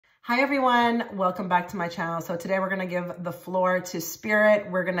Hi everyone, welcome back to my channel. So today we're gonna give the floor to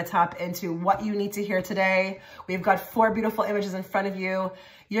Spirit. We're gonna tap into what you need to hear today. We've got 4 beautiful images in front of you.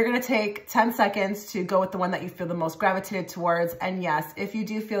 You're gonna take 10 seconds to go with the one that you feel the most gravitated towards. And yes, if you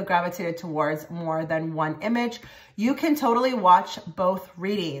do feel gravitated towards more than one image, you can totally watch both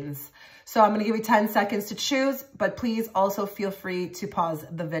readings. So I'm gonna give you 10 seconds to choose, but please also feel free to pause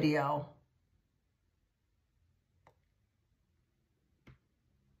the video.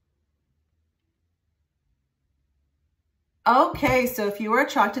 Okay, so if you were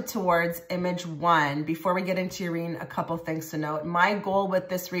attracted towards image 1, before we get into your reading, a couple things to note. My goal with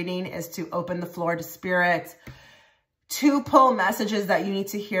this reading is to open the floor to Spirit, to pull messages that you need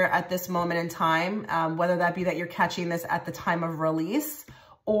to hear at this moment in time, whether that be that you're catching this at the time of release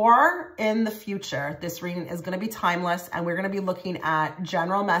or in the future. This reading is going to be timeless, and we're going to be looking at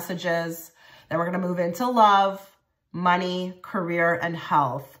general messages. Then we're going to move into love, money, career, and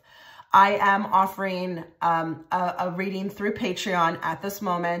health. I am offering a reading through Patreon at this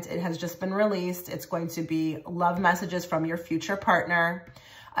moment. It has just been released. It's going to be love messages from your future partner.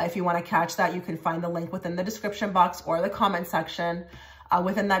 If you want to catch that, you can find the link within the description box or the comment section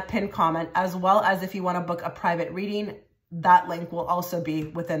within that pinned comment, as well as if you want to book a private reading, that link will also be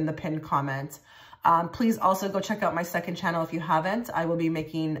within the pinned comment. Please also go check out my second channel if you haven't. I will be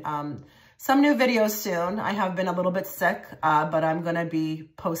making some new videos soon. I have been a little bit sick, but I'm going to be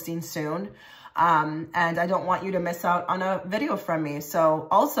posting soon. And I don't want you to miss out on a video from me. So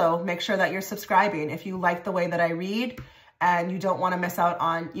also make sure that you're subscribing. If you like the way that I read and you don't want to miss out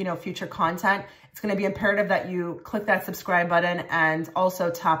on, future content, it's going to be imperative that you click that subscribe button and also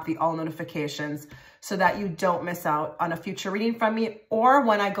tap the all notifications so that you don't miss out on a future reading from me or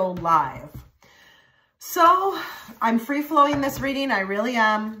when I go live. So I'm free flowing this reading. I really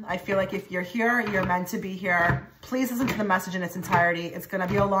am. I feel like if you're here, you're meant to be here. Please listen to the message in its entirety. It's going to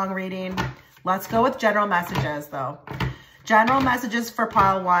be a long reading. Let's go with general messages though. General messages for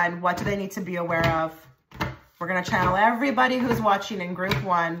pile 1. What do they need to be aware of? We're going to channel everybody who's watching in group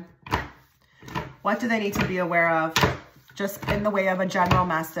 1. What do they need to be aware of? Just in the way of a general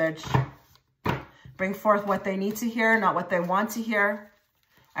message. Bring forth what they need to hear, not what they want to hear.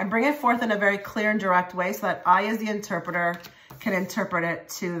 And bring it forth in a very clear and direct way so that I, as the interpreter, can interpret it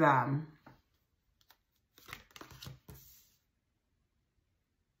to them.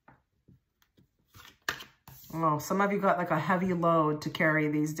 Oh, some of you got like a heavy load to carry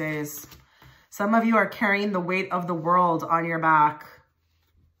these days. Some of you are carrying the weight of the world on your back.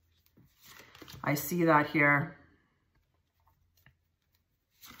 I see that here.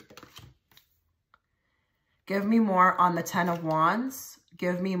 Give me more on the 10 of Wands.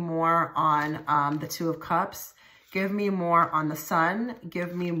 Give me more on the 2 of Cups. Give me more on the Sun.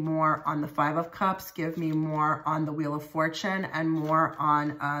 Give me more on the 5 of Cups. Give me more on the Wheel of Fortune and more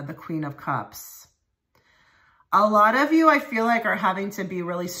on the Queen of Cups. A lot of you, I feel like, are having to be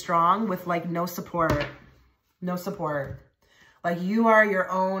really strong with like no support. No support. Like you are your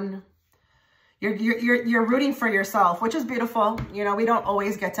own... You're rooting for yourself, which is beautiful. We don't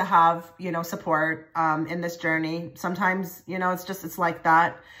always get to have, support in this journey. Sometimes, it's like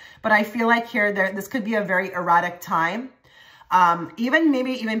that. But I feel like here, this could be a very erratic time.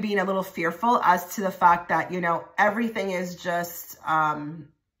 Maybe even being a little fearful as to the fact that, everything is just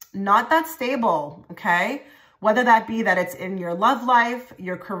not that stable, okay? Whether that be that it's in your love life,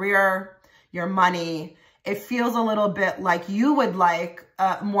 your career, your money, it feels a little bit like you would like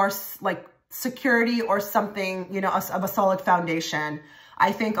more like security or something, of a solid foundation.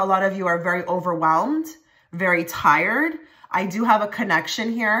 I think a lot of you are very overwhelmed, very tired. I do have a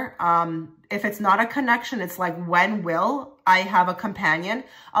connection here. If it's not a connection, it's like, when will I have a companion?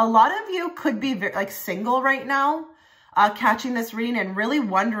 A lot of you could be like single right now, catching this reading and really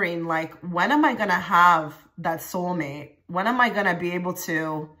wondering like, when am I going to have that soulmate? When am I going to be able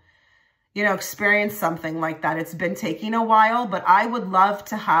to experience something like that? It's been taking a while, but I would love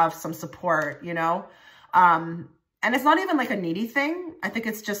to have some support, and it's not even like a needy thing. I think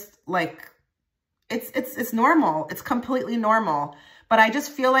it's just like, it's normal. It's completely normal. But I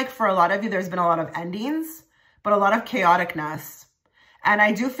just feel like for a lot of you, there's been a lot of endings, but a lot of chaoticness. And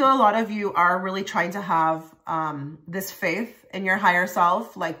I do feel a lot of you are really trying to have this faith in your higher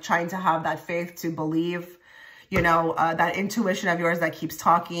self, like trying to have that faith to believe, that intuition of yours that keeps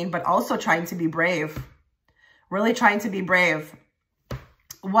talking, but also trying to be brave, really trying to be brave.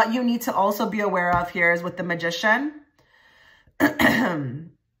 What you need to also be aware of here is with the Magician.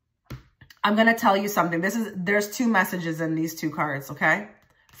 I'm going to tell you something. There's 2 messages in these 2 cards, okay?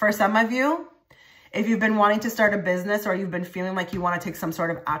 For some of you, if you've been wanting to start a business or you've been feeling like you want to take some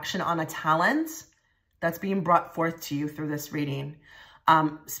sort of action on a talent that's being brought forth to you through this reading,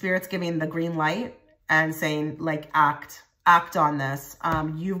 Spirit's giving the green light and saying, like, act on this.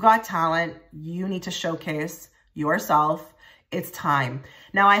 You've got talent. You need to showcase yourself. It's time.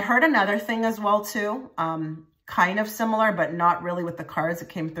 Now, I heard another thing as well, too, kind of similar, but not really with the cards that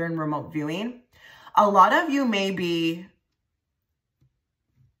came through in remote viewing. A lot of you may be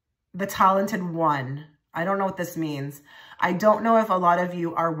the talented one. I don't know what this means. I don't know if a lot of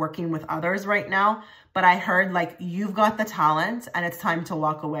you are working with others right now, but I heard like you've got the talent and it's time to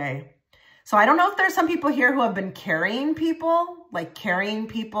walk away. So I don't know if there's some people here who have been carrying people,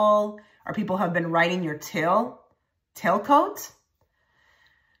 or people have been riding your tailcoat.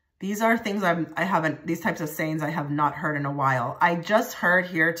 These are things these types of sayings I have not heard in a while. I just heard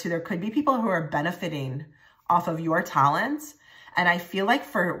here too, there could be people who are benefiting off of your talents. And I feel like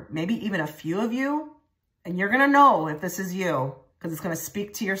for maybe even a few of you, and you're going to know if this is you, because it's going to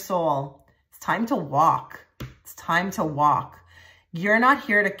speak to your soul. It's time to walk. It's time to walk. You're not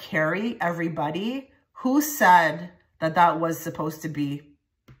here to carry everybody. Who said that that was supposed to be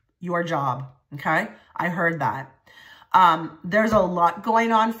your job? Okay. I heard that. There's a lot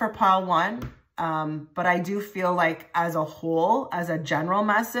going on for pile one. But I do feel like as a whole, as a general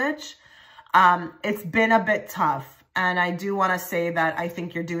message, it's been a bit tough. And I do want to say that I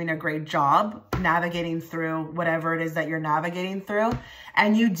think you're doing a great job navigating through whatever it is that you're navigating through.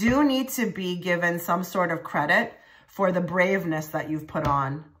 And you do need to be given some sort of credit for the braveness that you've put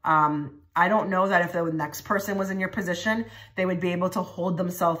on. I don't know that if the next person was in your position, they would be able to hold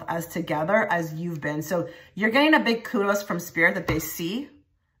themselves as together as you've been. So you're getting a big kudos from Spirit that they see.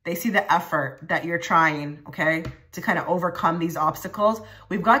 They see the effort that you're trying, okay, to kind of overcome these obstacles.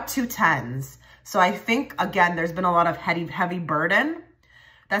 We've got 2 10s. So I think, again, there's been a lot of heavy burden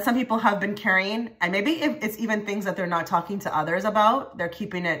that some people have been carrying. And maybe it's even things that they're not talking to others about. They're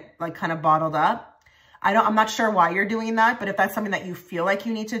keeping it like kind of bottled up. I'm not sure why you're doing that, but if that's something that you feel like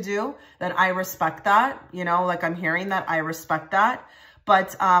you need to do, then I respect that. You know, like I'm hearing that, I respect that.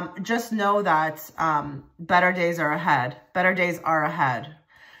 But just know that better days are ahead. Better days are ahead.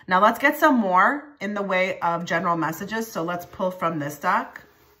 Now let's get some more in the way of general messages. So let's pull from this deck.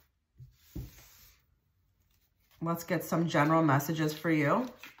 Let's get some general messages for you.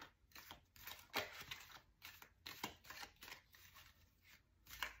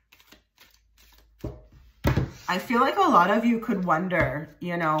 I feel like a lot of you could wonder,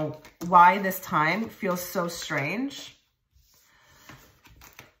 you know, why this time feels so strange.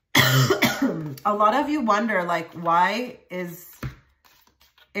 A lot of you wonder, like, why is...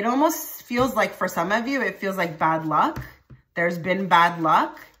 It almost feels like for some of you, it feels like bad luck. There's been bad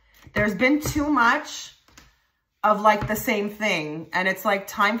luck. There's been too much of like the same thing. And it's like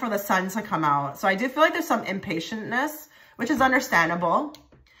time for the sun to come out. So I do feel like there's some impatientness, which is understandable.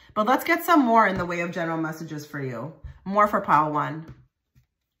 But let's get some more in the way of general messages for you. More for pile one.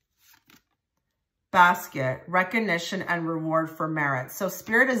 Basket, recognition and reward for merit. So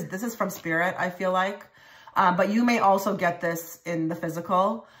this is from Spirit, I feel like. But you may also get this in the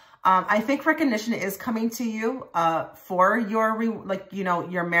physical. I think recognition is coming to you for your,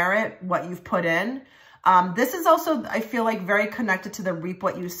 your merit, what you've put in. This is also, I feel like, very connected to the reap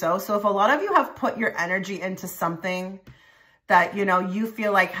what you sow. So if a lot of you have put your energy into something that, you know, you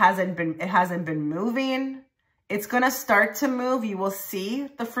feel like it hasn't been moving, it's going to start to move. You will see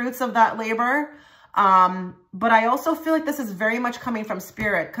the fruits of that labor. But I also feel like this is very much coming from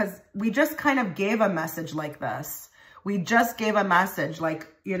Spirit, because we just kind of gave a message like this. We just gave a message like,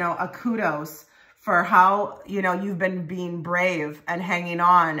 you know, a kudos for how, you know, you've been being brave and hanging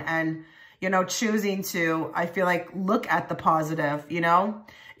on and, you know, choosing to, I feel like, look at the positive, you know,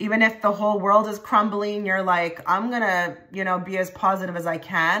 even if the whole world is crumbling, you're like, I'm going to, you know, be as positive as I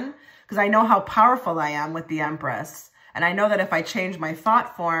can, because I know how powerful I am with the Empress. And I know that if I change my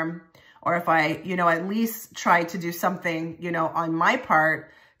thought form, or if I, you know, at least try to do something, you know, on my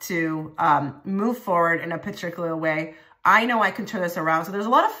part to move forward in a particular way, I know I can turn this around. So there's a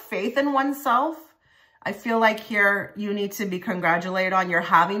lot of faith in oneself. I feel like here you need to be congratulated on. You're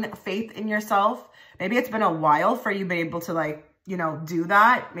having faith in yourself. Maybe it's been a while for you to be able to, like, you know, do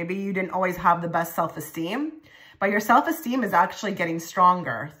that. Maybe you didn't always have the best self-esteem, but your self-esteem is actually getting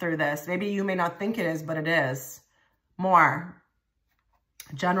stronger through this. Maybe you may not think it is, but it is. More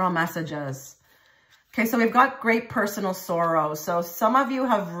general messages. Okay, so we've got great personal sorrow. So some of you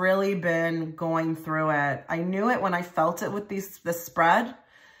have really been going through it. I knew it when I felt it with this spread.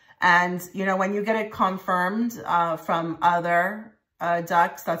 And, you know, when you get it confirmed from other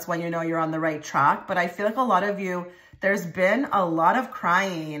decks, that's when you know you're on the right track. But I feel like a lot of you, there's been a lot of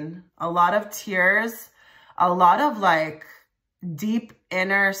crying, a lot of tears, a lot of like deep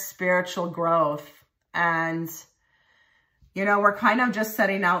inner spiritual growth. And You know, we're kind of just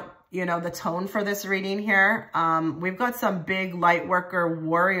setting out, you know, the tone for this reading here. We've got some big light worker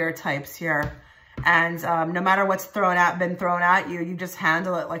warrior types here. And no matter what's been thrown at you, you just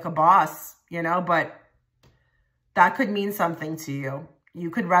handle it like a boss, you know, but that could mean something to you. You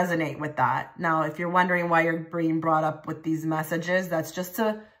could resonate with that. Now, if you're wondering why you're being brought up with these messages, that's just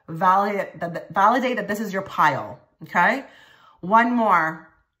to validate that this is your pile, okay? One more.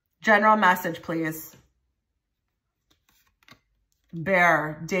 General message, please.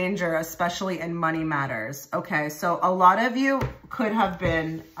 Bear, danger, especially in money matters. Okay, so a lot of you could have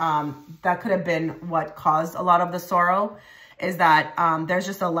been, that could have been what caused a lot of the sorrow, is that there's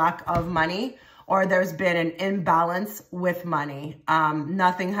just a lack of money, or there's been an imbalance with money.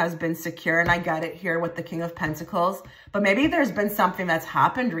 Nothing has been secure, and I get it here with the King of Pentacles, but maybe there's been something that's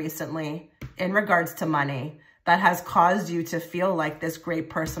happened recently in regards to money that has caused you to feel like this great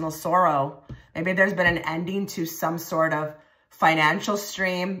personal sorrow. Maybe there's been an ending to some sort of financial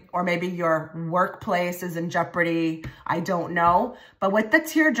stream, or maybe your workplace is in jeopardy. I don't know. But with the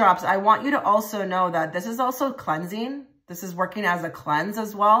teardrops, I want you to also know that this is also cleansing. This is working as a cleanse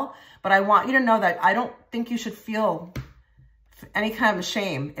as well. But I want you to know that I don't think you should feel any kind of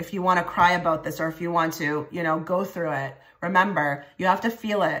shame if you want to cry about this, or if you want to, you know, go through it. Remember, you have to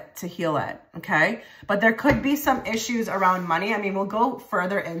feel it to heal it, okay? But there could be some issues around money. I mean, we'll go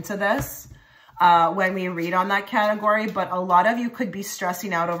further into this when we read on that category, but a lot of you could be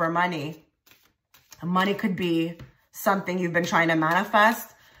stressing out over money. Money could be something you've been trying to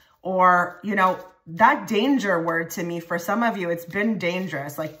manifest, or, you know, that danger word to me, for some of you, it's been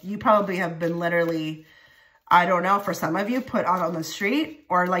dangerous. Like, you probably have been literally, I don't know, for some of you, put out on the street,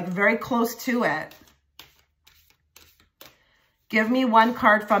 or like very close to it. Give me one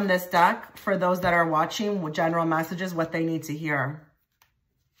card from this deck for those that are watching, with general messages, what they need to hear.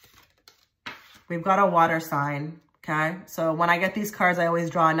 We've got a water sign, okay? So when I get these cards, I always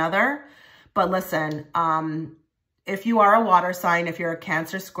draw another. But listen, if you are a water sign, if you're a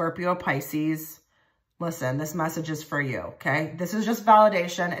Cancer, Scorpio, Pisces, listen, this message is for you, okay? This is just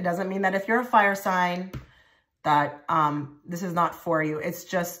validation. It doesn't mean that if you're a fire sign that this is not for you. It's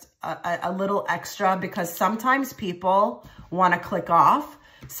just a little extra, because sometimes people want to click off.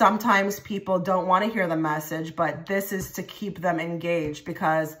 Sometimes people don't want to hear the message, but this is to keep them engaged,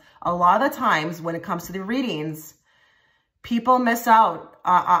 because a lot of the times when it comes to the readings, people miss out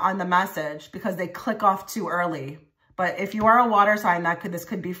on the message because they click off too early. But if you are a water sign, this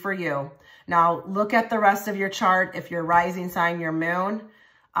could be for you. Now, look at the rest of your chart. If you're rising sign, your moon,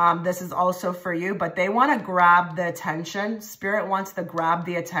 this is also for you, but they want to grab the attention. Spirit wants to grab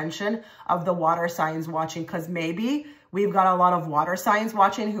the attention of the water signs watching, because maybe we've got a lot of water signs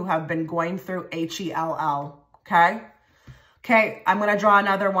watching who have been going through HELL, okay? Okay, I'm going to draw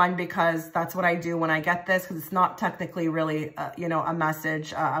another one, because that's what I do when I get this, because it's not technically really, you know, a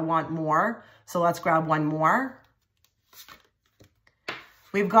message. I want more. So let's grab one more.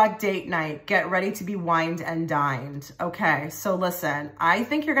 We've got date night. Get ready to be wined and dined. Okay, so listen, I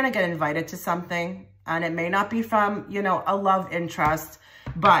think you're going to get invited to something, and it may not be from, you know, a love interest,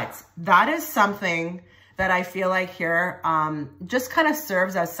 but that is something that I feel like here just kind of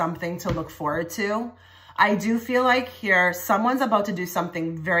serves as something to look forward to. I do feel like here someone's about to do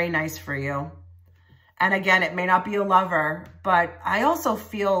something very nice for you. And again, it may not be a lover, but I also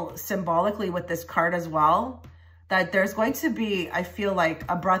feel symbolically with this card as well, that there's going to be, I feel like,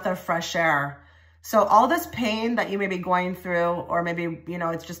 a breath of fresh air. So all this pain that you may be going through, or maybe, you know,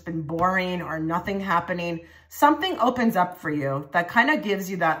 it's just been boring or nothing happening, something opens up for you that kind of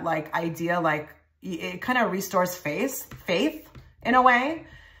gives you that like idea, like it kind of restores faith in a way.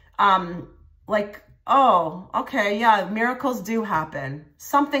 Like, oh, okay, yeah, miracles do happen.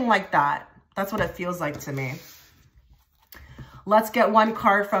 Something like that. That's what it feels like to me. Let's get one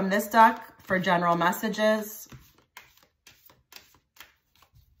card from this deck for general messages.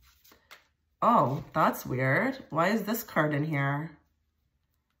 Oh, that's weird. Why is this card in here?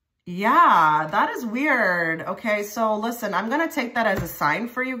 Yeah, that is weird. Okay, so listen, I'm going to take that as a sign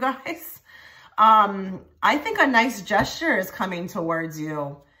for you guys. I think a nice gesture is coming towards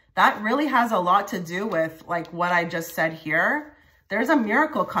you. That really has a lot to do with like what I just said here. There's a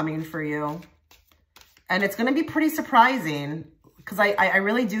miracle coming for you. And it's going to be pretty surprising, because I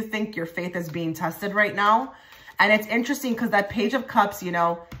really do think your faith is being tested right now. And it's interesting because that Page of Cups, you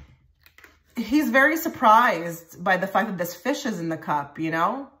know, he's very surprised by the fact that this fish is in the cup, you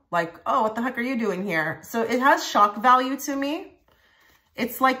know? Like, oh, what the heck are you doing here? So it has shock value to me.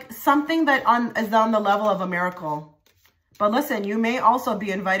 It's like something that is on the level of a miracle. But listen, you may also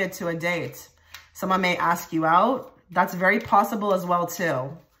be invited to a date. Someone may ask you out. That's very possible as well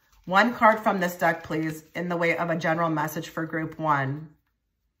too. One card from this deck, please, in the way of a general message for group 1.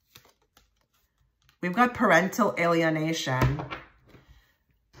 We've got parental alienation.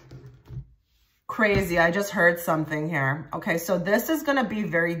 Crazy, I just heard something here. Okay, so this is going to be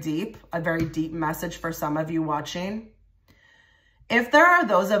very deep, a very deep message for some of you watching. If there are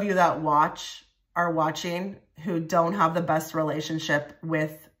those of you that are watching who don't have the best relationship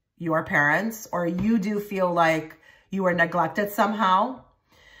with your parents, or you do feel like you were neglected somehow,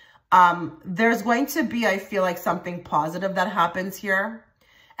 there's going to be, I feel like, something positive that happens here.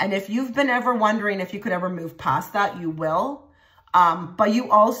 And if you've been ever wondering if you could ever move past that, you will. But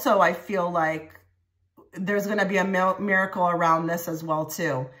you also, I feel like there's going to be a miracle around this as well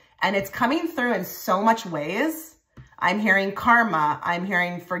too. And it's coming through in so much ways. I'm hearing karma. I'm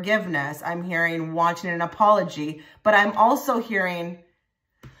hearing forgiveness. I'm hearing wanting an apology. But I'm also hearing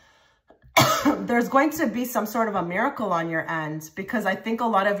there's going to be some sort of a miracle on your end, because I think a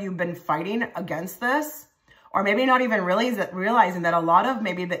lot of you have been fighting against this, or maybe not even realizing that a lot of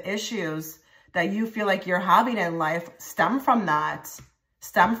maybe the issues that you feel like you're having in life stem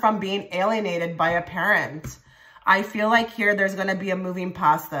from being alienated by a parent. I feel like here there's going to be a moving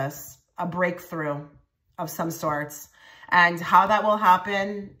past this, a breakthrough of some sorts. And how that will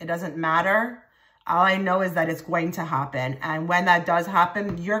happen, it doesn't matter. All I know is that it's going to happen. And when that does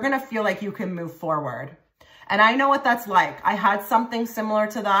happen, you're going to feel like you can move forward. And I know what that's like. I had something similar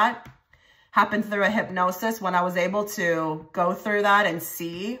to that happen through a hypnosis when I was able to go through that and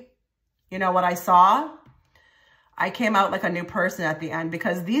see, you know, what I saw. I came out like a new person at the end,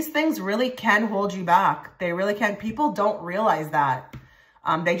 because these things really can hold you back. They really can. People don't realize that.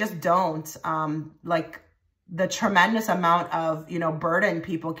 They just don't. Like the tremendous amount of, you know, burden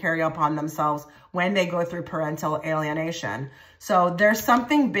people carry upon themselves when they go through parental alienation. So there's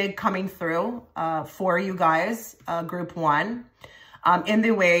something big coming through for you guys, group 1, in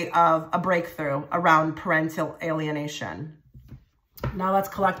the way of a breakthrough around parental alienation. Now let's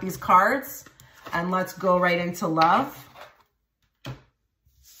collect these cards and let's go right into love.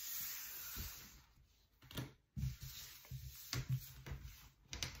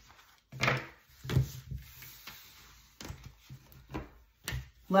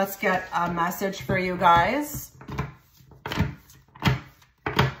 Let's get a message for you guys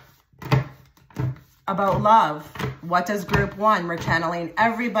about love. What does group 1, we're channeling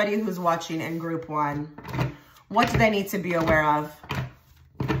everybody who's watching in group 1. What do they need to be aware of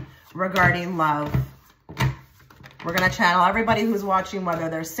regarding love? We're going to channel everybody who's watching, whether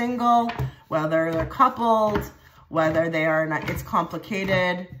they're single, whether they're coupled, whether they are not, it's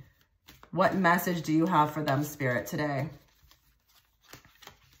complicated. What message do you have for them, Spirit, today?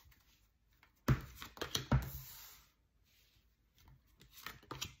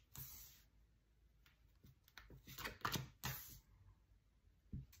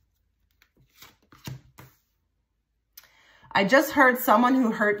 I just heard someone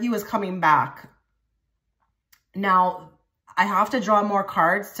who hurt you is coming back. Now, I have to draw more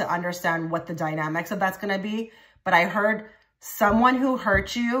cards to understand what the dynamics of that's going to be. But I heard someone who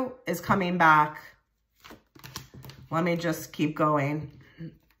hurt you is coming back. Let me just keep going.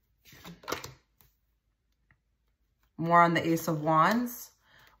 More on the Ace of Wands.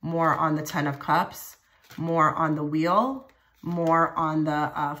 More on the Ten of Cups. More on the Wheel. More on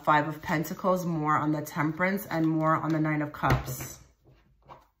the Five of Pentacles, more on the Temperance, and more on the Nine of Cups.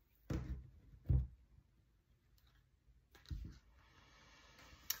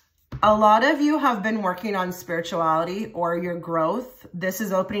 A lot of you have been working on spirituality or your growth. This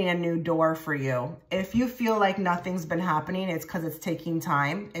is opening a new door for you. If you feel like nothing's been happening, it's because it's taking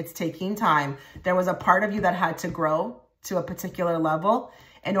time. It's taking time. There was a part of you that had to grow to a particular level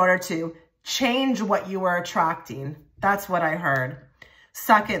in order to change what you were attracting. That's what I heard.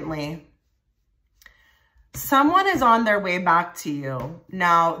 Secondly, someone is on their way back to you.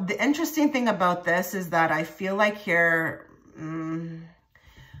 Now, the interesting thing about this is that I feel like here,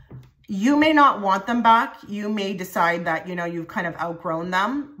 you may not want them back. You may decide that, you know, you've kind of outgrown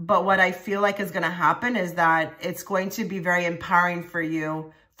them. But what I feel like is going to happen is that it's going to be very empowering for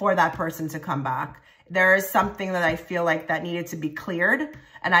you for that person to come back. There is something that I feel like that needed to be cleared.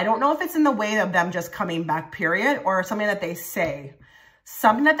 And I don't know if it's in the way of them just coming back, period, or something that they say.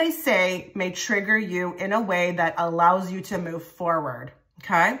 Something that they say may trigger you in a way that allows you to move forward,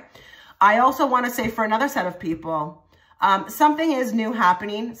 okay? I also want to say for another set of people, something is new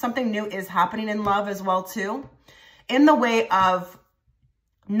happening. Something new is happening in love as well, too, in the way of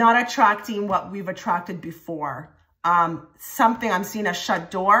not attracting what we've attracted before. Something, I'm seeing a shut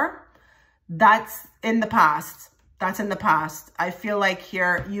door. That's in the past. That's in the past. I feel like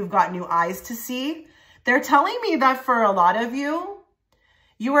here you've got new eyes to see. They're telling me that for a lot of you,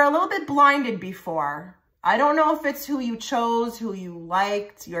 You were a little bit blinded before. I don't know if it's who you chose, who you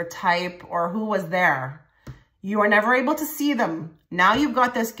liked, your type, or who was there. You were never able to see them. Now you've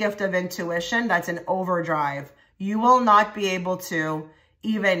got this gift of intuition that's in overdrive. You will not be able to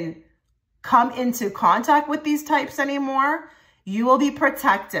even come into contact with these types anymore. You will be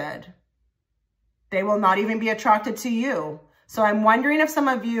protected. They will not even be attracted to you. So I'm wondering if some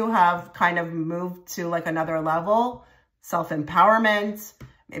of you have kind of moved to like another level, self-empowerment.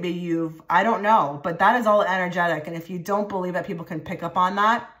 Maybe I don't know, but that is all energetic. And if you don't believe that people can pick up on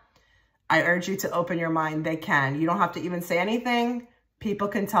that, I urge you to open your mind. They can. You don't have to even say anything. People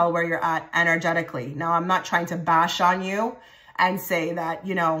can tell where you're at energetically. Now, I'm not trying to bash on you and say that,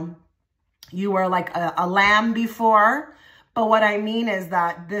 you know, you were like a lamb before. But what I mean is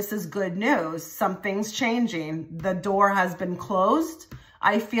that this is good news. Something's changing. The door has been closed.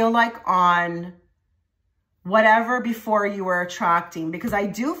 I feel like on whatever before you were attracting, because I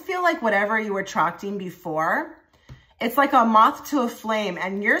do feel like whatever you were attracting before, it's like a moth to a flame,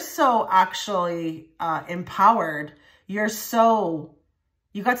 and you're so actually empowered. You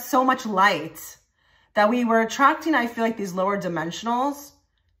got so much light that we were attracting, I feel like, these lower dimensionals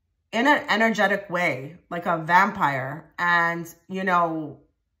in an energetic way, like a vampire. And, you know,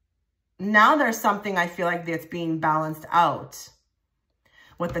 now there's something I feel like that's being balanced out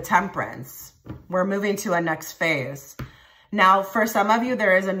with the temperance. We're moving to a next phase. Now, for some of you,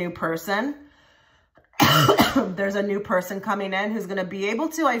 there is a new person. There's a new person coming in who's going to be able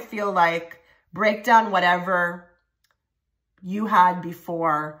to, I feel like, break down whatever you had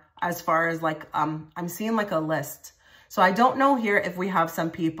before, as far as like, I'm seeing like a list. So I don't know here if we have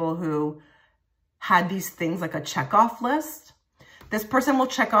some people who had these things like a checkoff list. This person will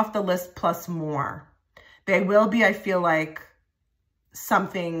check off the list plus more. They will be, I feel like,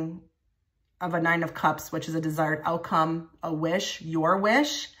 something of a 9 of Cups, which is a desired outcome, a wish, your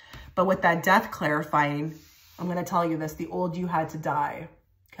wish. But with that death clarifying, I'm going to tell you this, the old you had to die,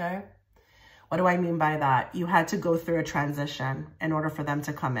 okay? What do I mean by that? You had to go through a transition in order for them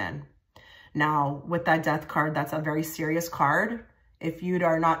to come in. Now, with that death card, that's a very serious card. If you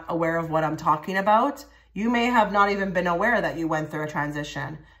are not aware of what I'm talking about, you may have not even been aware that you went through a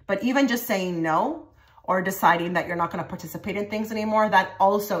transition. But even just saying no or deciding that you're not going to participate in things anymore, that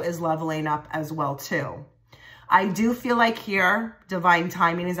also is leveling up as well too. I do feel like here, divine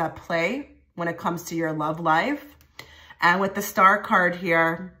timing is at play when it comes to your love life. And with the Star card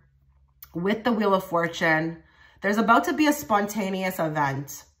here, with the Wheel of Fortune, there's about to be a spontaneous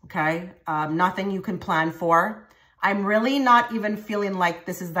event, okay? Nothing you can plan for. I'm really not even feeling like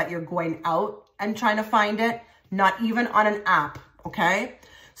this is that you're going out and trying to find it, not even on an app, okay?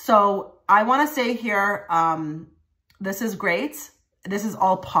 So I want to say here, this is great. This is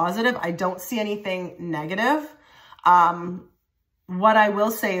all positive. I don't see anything negative. What I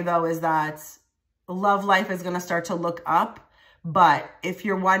will say though is that love life is going to start to look up. But if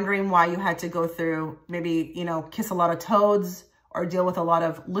you're wondering why you had to go through, maybe, you know, kiss a lot of toads or deal with a lot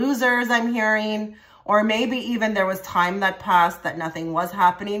of losers, I'm hearing, or maybe even there was time that passed that nothing was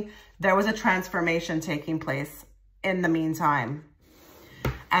happening, there was a transformation taking place in the meantime.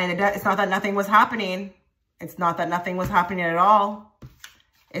 And it's not that nothing was happening. It's not that nothing was happening at all.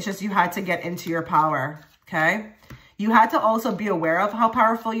 It's just you had to get into your power, okay? You had to also be aware of how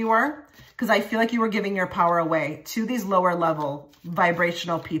powerful you are, because I feel like you were giving your power away to these lower level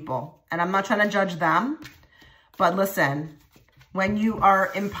vibrational people. And I'm not trying to judge them, but listen, when you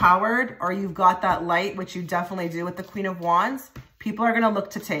are empowered or you've got that light, which you definitely do with the Queen of Wands, people are going to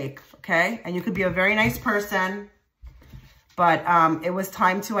look to take, okay? And you could be a very nice person, but it was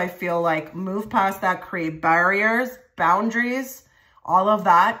time to, I feel like, move past that, create barriers, boundaries, all of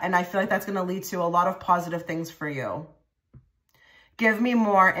that. And I feel like that's going to lead to a lot of positive things for you. Give me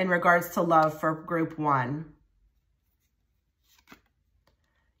more in regards to love for group 1.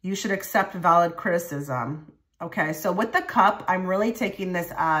 You should accept valid criticism. Okay, so with the Cup, I'm really taking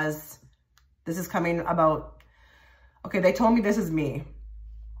this as, this is coming about, okay, they told me this is me.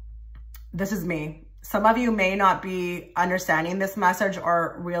 This is me. Some of you may not be understanding this message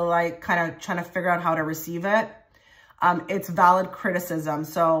or really kind of trying to figure out how to receive it. It's valid criticism.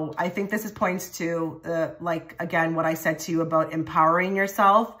 So I think this is points to, like, again, what I said to you about empowering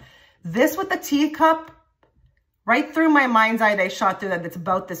yourself. This with the teacup, right through my mind's eye, they shot through that it's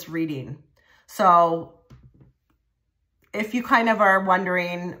about this reading. So if you kind of are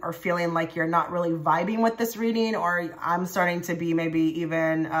wondering or feeling like you're not really vibing with this reading, or I'm starting to be maybe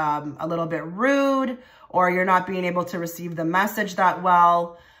even a little bit rude, or you're not being able to receive the message that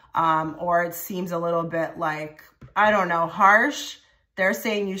well, or it seems a little bit like, I don't know, harsh, they're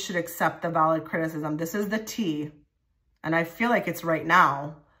saying you should accept the valid criticism. This is the T, And I feel like it's right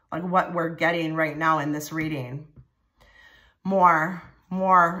now, like what we're getting right now in this reading. More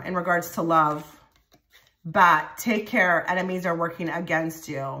in regards to love. Bat, take care. Enemies are working against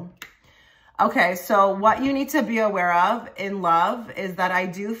you. Okay, so what you need to be aware of in love is that I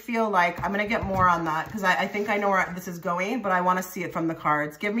do feel like, I'm going to get more on that because I think I know where this is going, but I want to see it from the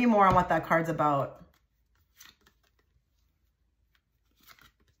cards. Give me more on what that card's about.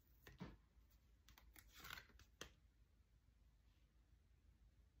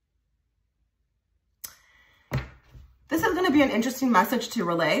 This is going to be an interesting message to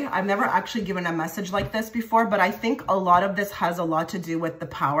relay. I've never actually given a message like this before, but I think a lot of this has a lot to do with the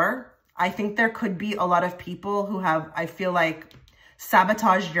power. I think there could be a lot of people who have, I feel like,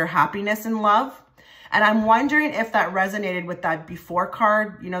 sabotaged your happiness in love. And I'm wondering if that resonated with that before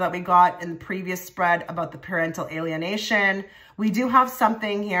card, you know, that we got in the previous spread about the parental alienation. We do have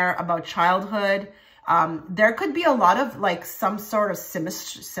something here about childhood. There could be a lot of like some sort of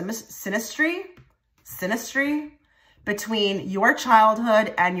synastry between your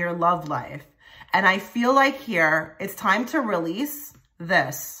childhood and your love life. And I feel like here, it's time to release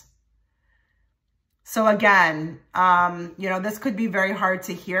this. So again, you know, this could be very hard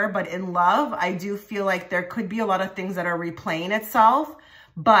to hear, but in love, I do feel like there could be a lot of things that are replaying itself,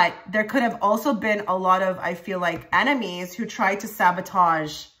 but there could have also been a lot of, I feel like, enemies who tried to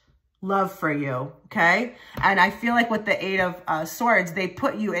sabotage love for you, okay? And I feel like with the Eight of Swords, they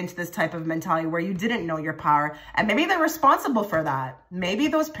put you into this type of mentality where you didn't know your power. And maybe they're responsible for that. Maybe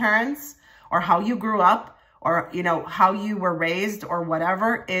those parents or how you grew up or, you know, how you were raised or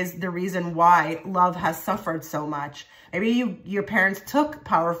whatever is the reason why love has suffered so much. Maybe your parents took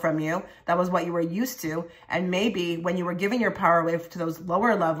power from you. That was what you were used to. And maybe when you were giving your power away to those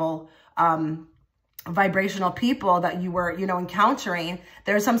lower level vibrational people that you were, you know, encountering,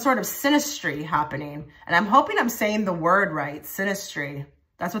 there's some sort of synastry happening. And I'm hoping I'm saying the word right, synastry.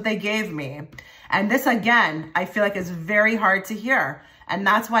 That's what they gave me. And this, again, I feel like is very hard to hear. And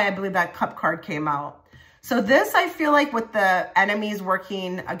that's why I believe that Cup card came out. So this, I feel like with the enemies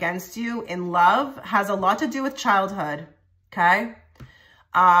working against you in love has a lot to do with childhood, okay?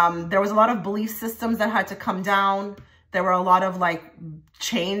 There was a lot of belief systems that had to come down. There were a lot of like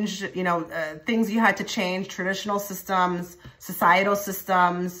change, you know, things you had to change, traditional systems, societal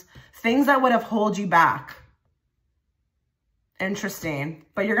systems, things that would have held you back. Interesting.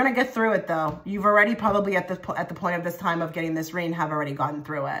 But you're going to get through it though. You've already probably at the point of this time of getting this reading have already gotten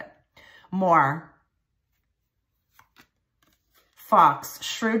through it. More. Fox,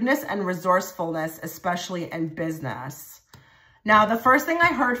 shrewdness and resourcefulness, especially in business. Now, the first thing I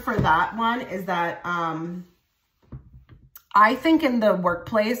heard for that one is that, I think in the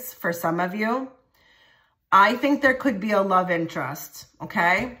workplace, for some of you, I think there could be a love interest,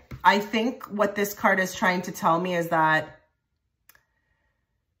 okay? I think what this card is trying to tell me is that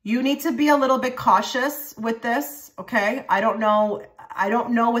you need to be a little bit cautious with this, okay? I don't know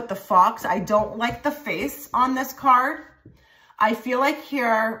with the fox. I don't like the face on this card. I feel like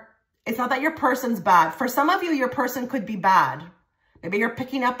here, it's not that your person's bad. For some of you, your person could be bad. Maybe you're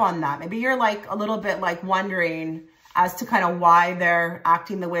picking up on that. Maybe you're like a little bit like wondering as to kind of why they're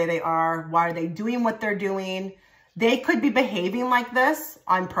acting the way they are. Why are they doing what they're doing? They could be behaving like this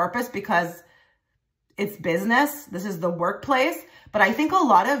on purpose because it's business. This is the workplace. But I think a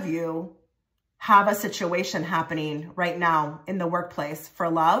lot of you have a situation happening right now in the workplace for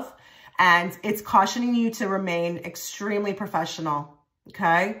love. And it's cautioning you to remain extremely professional,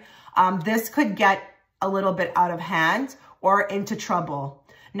 okay? This could get a little bit out of hand or into trouble.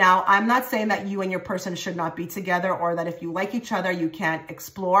 Now, I'm not saying that you and your person should not be together or that if you like each other, you can't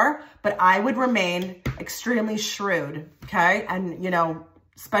explore, but I would remain extremely shrewd, okay? And, you know,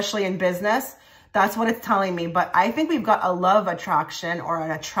 especially in business, that's what it's telling me. But I think we've got a love attraction or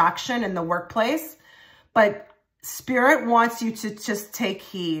an attraction in the workplace, but Spirit wants you to just take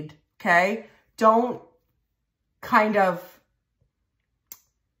heed, okay? Don't kind of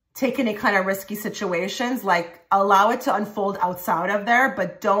take any kind of risky situations, like allow it to unfold outside of there,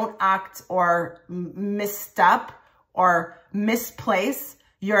 but don't act or misstep or misplace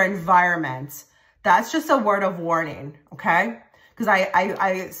your environment. That's just a word of warning, okay? Because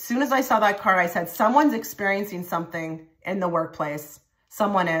as soon as I saw that card, I said, someone's experiencing something in the workplace.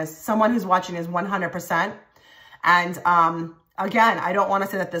 Someone who's watching is 100%. And again, I don't want to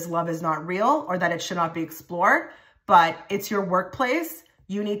say that this love is not real or that it should not be explored, but it's your workplace.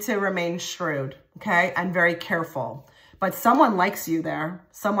 You need to remain shrewd, okay? And very careful. But someone likes you there.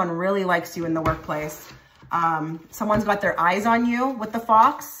 Someone really likes you in the workplace. Someone's got their eyes on you with the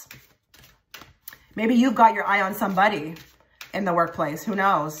fox. Maybe you've got your eye on somebody in the workplace. Who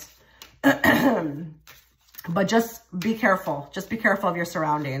knows? But just be careful. Just be careful of your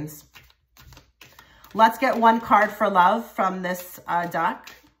surroundings. Let's get one card for love from this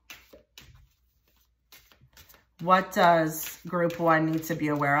deck. What does group 1 need to be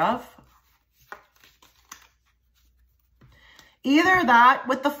aware of? Either that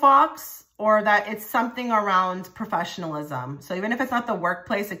with the fox, or that it's something around professionalism. So even if it's not the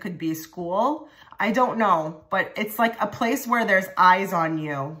workplace, it could be school. I don't know, but it's like a place where there's eyes on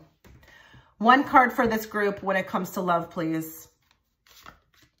you. One card for this group when it comes to love, please.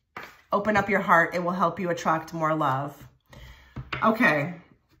 Open up your heart. It will help you attract more love. Okay.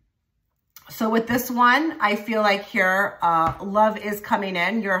 So with this one, I feel like here, love is coming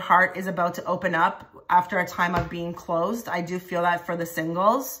in. Your heart is about to open up after a time of being closed. I do feel that for the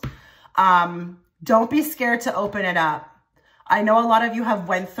singles. Don't be scared to open it up. I know a lot of you have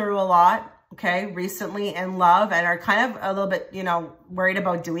went through a lot, okay, recently in love and are kind of a little bit, you know, worried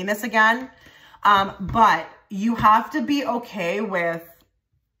about doing this again. But you have to be okay with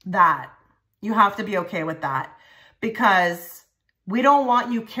that. You have to be okay with that, because we don't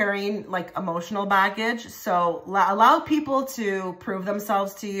want you carrying like emotional baggage. So allow people to prove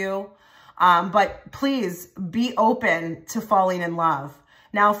themselves to you. But please be open to falling in love.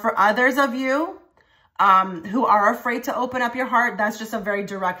 Now, for others of you who are afraid to open up your heart, that's just a very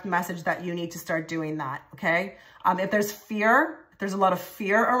direct message that you need to start doing that, okay? If there's fear, if there's a lot of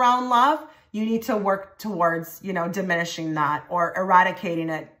fear around love, you need to work towards, you know, diminishing that or eradicating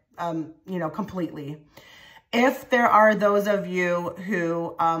it, you know, completely. If there are those of you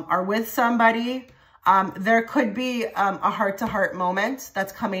who are with somebody, there could be a heart-to-heart moment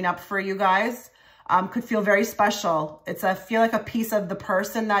that's coming up for you guys. Could feel very special. It's feel like a piece of the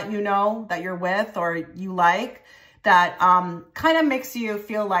person that you know, that you're with or you like, that kind of makes you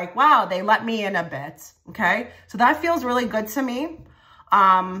feel like, wow, they let me in a bit, okay? So that feels really good to me.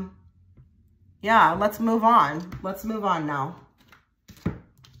 Yeah, let's move on. Let's move on now.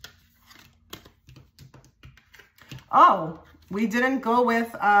 Oh, we didn't go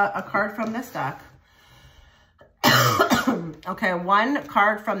with a card from this deck. Okay, one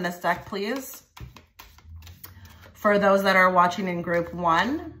card from this deck, please. For those that are watching in group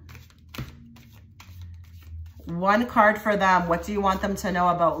 1. One card for them. What do you want them to know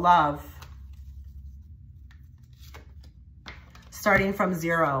about love? Starting from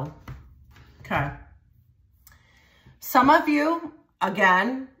 0. Okay. Some of you,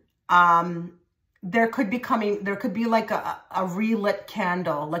 again, there could be like a relit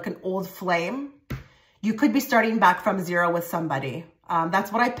candle, like an old flame. You could be starting back from 0 with somebody.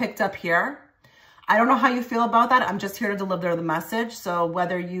 That's what I picked up here. I don't know how you feel about that. I'm just here to deliver the message. So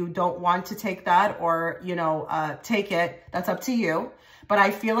whether you don't want to take that or, you know, take it, that's up to you. But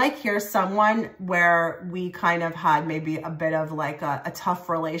I feel like here's someone where we kind of had maybe a bit of like a tough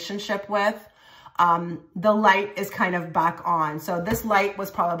relationship with. The light is kind of back on. So this light was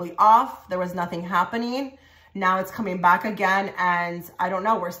probably off. There was nothing happening. Now it's coming back again. And I don't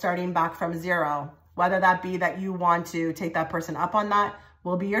know, we're starting back from 0. Whether that be that you want to take that person up on that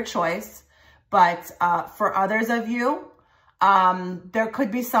will be your choice. But for others of you, there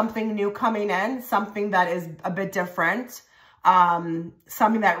could be something new coming in, something that is a bit different,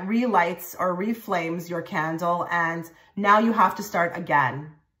 something that relights or reflames your candle. And now you have to start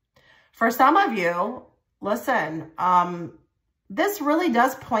again. For some of you, listen, this really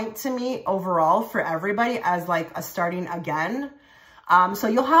does point to me overall for everybody as like a starting again. So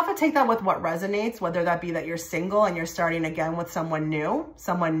you'll have to take that with what resonates, whether that be that you're single and you're starting again with someone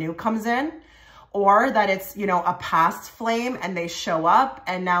new comes in, or that it's, you know, a past flame and they show up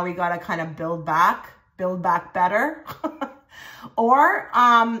and now we got to kind of build back better. Or,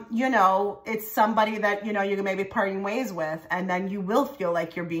 you know, it's somebody that, you know, you may be parting ways with, and then you will feel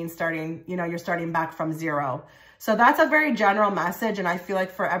like you're starting back from 0. So that's a very general message. And I feel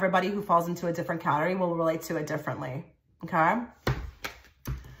like for everybody who falls into a different category will relate to it differently. Okay.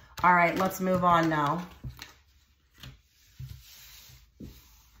 All right, let's move on now.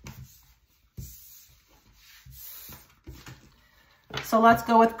 So let's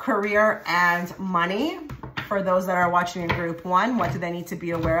go with career and money. For those that are watching in group 1, what do they need to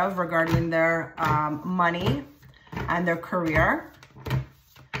be aware of regarding their money and their career?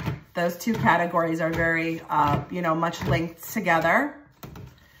 Those two categories are very, you know, much linked together.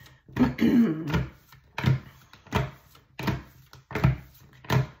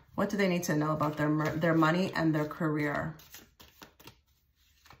 What do they need to know about their money and their career?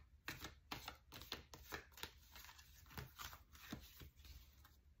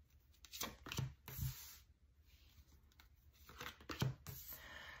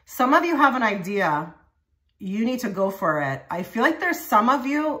 Some of you have an idea, you need to go for it. I feel like there's some of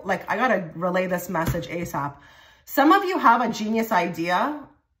you, like I gotta relay this message ASAP. Some of you have a genius idea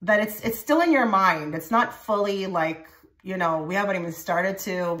that it's still in your mind. It's not fully like, you know, we haven't even started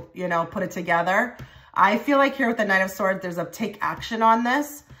to, you know, put it together. I feel like here with the Knight of Swords, there's a take action on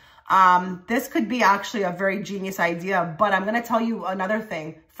this. This could be actually a very genius idea, but I'm going to tell you another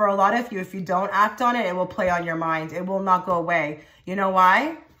thing. For a lot of you, if you don't act on it, it will play on your mind. It will not go away. You know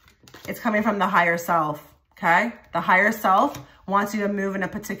why? It's coming from the higher self, okay? The higher self wants you to move in a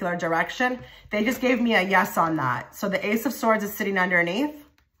particular direction. They just gave me a yes on that. So the Ace of Swords is sitting underneath,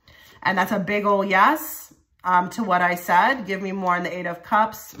 and that's a big old yes to what I said. Give me more on the Eight of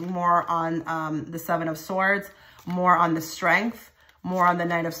Cups, more on the Seven of Swords, more on the Strength, more on the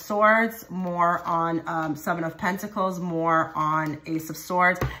Knight of Swords, more on Seven of Pentacles, more on Ace of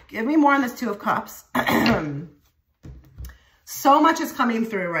Swords. Give me more on this Two of Cups. So much is coming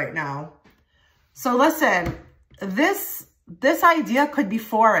through right now. So listen, this idea could be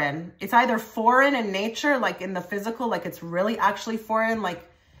foreign. It's either foreign in nature, like in the physical, like it's really actually foreign, like,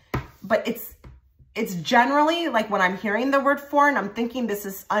 but it's generally like when I'm hearing the word foreign, I'm thinking this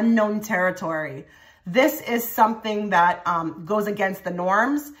is unknown territory. This is something that goes against the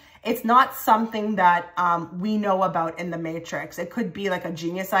norms. It's not something that we know about in the Matrix. It could be like a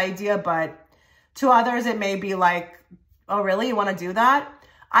genius idea, but to others, it may be like, oh, really? You want to do that?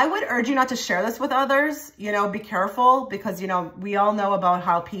 I would urge you not to share this with others. You know, be careful because, you know, we all know about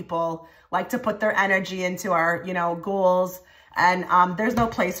how people like to put their energy into our, you know, goals. And there's no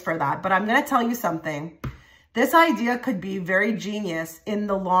place for that. But I'm going to tell you something. This idea could be very genius in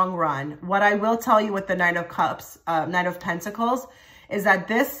the long run. What I will tell you with the Knight of Cups, Knight of Pentacles, is that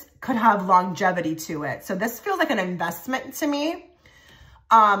this could have longevity to it. So this feels like an investment to me.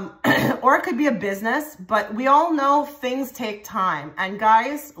 Or it could be a business, but we all know things take time. And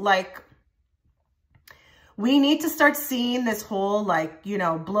guys, like, we need to start seeing this whole, like, you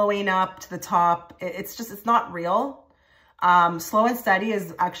know, blowing up to the top. It's not real. Slow and steady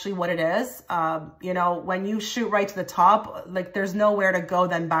is actually what it is. You know, when you shoot right to the top, like there's nowhere to go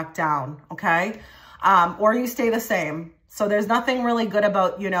then back down. Okay. Or you stay the same. So there's nothing really good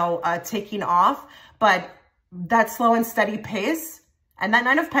about, you know, taking off, but that slow and steady pace. And that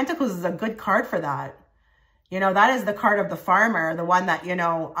Nine of Pentacles is a good card for that. You know, that is the card of the farmer, the one that, you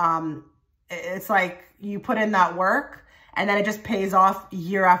know, it's like you put in that work and then it just pays off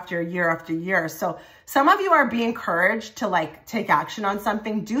year after year after year. So some of you are being encouraged to like take action on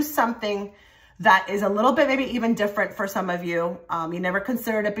something, do something that is a little bit maybe even different for some of you. You never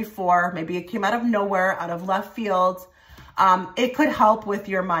considered it before. Maybe it came out of nowhere, out of left field. It could help with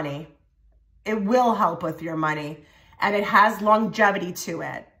your money. It will help with your money. And it has longevity to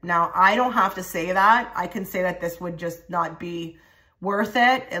it. Now, I don't have to say that. I can say that this would just not be worth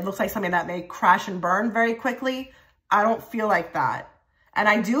it. It looks like something that may crash and burn very quickly. I don't feel like that. And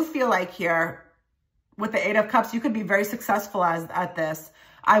I do feel like here, with the Eight of Cups, you could be very successful at this.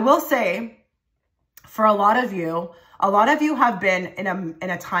 I will say, for a lot of you have been in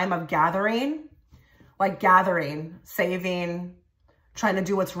a time of gathering, saving, trying to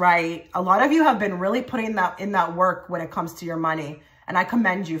do what's right. A lot of you have been really putting in that work when it comes to your money. And I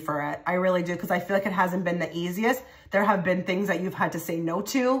commend you for it. I really do, because I feel like it hasn't been the easiest. There have been things that you've had to say no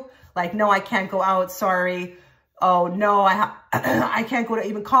to. Like, no, I can't go out, sorry. Oh, no, I can't go to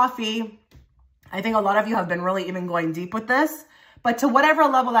even coffee. I think a lot of you have been really even going deep with this. But to whatever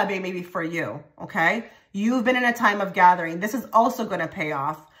level that may be for you, okay? You've been in a time of gathering. This is also going to pay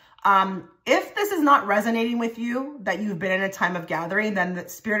off. If this is not resonating with you, that you've been in a time of gathering, then the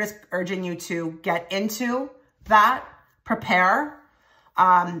Spirit is urging you to get into that, prepare,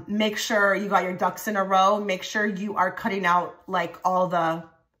 make sure you got your ducks in a row, make sure you are cutting out like all the,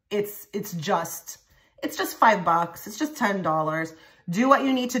 it's just $5, it's just $10. Do what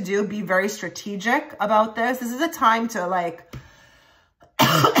you need to do, be very strategic about this. This is a time to like,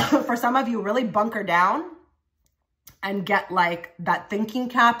 for some of you, really bunker down and get like that thinking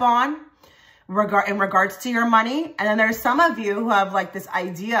cap on in regards to your money. And then there's some of you who have like this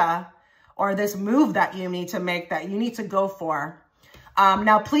idea or this move that you need to make, that you need to go for.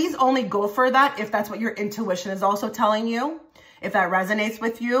 Now, please only go for that if that's what your intuition is also telling you, if that resonates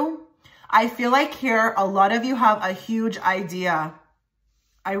with you. I feel like here, a lot of you have a huge idea.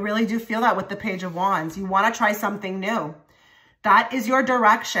 I really do feel that with the Page of Wands. You want to try something new. That is your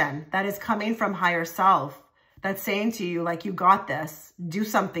direction. That is coming from higher self. That's saying to you, like, you got this. Do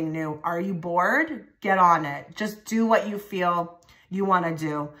something new. Are you bored? Get on it. Just do what you feel you want to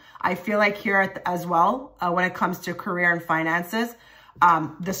do. I feel like here as well, when it comes to career and finances,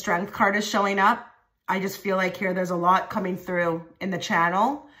 the Strength card is showing up. I just feel like here there's a lot coming through in the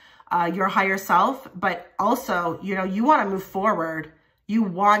channel. your higher self, but also, you know, you want to move forward. You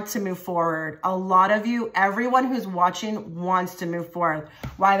want to move forward. A lot of you, everyone who's watching wants to move forward,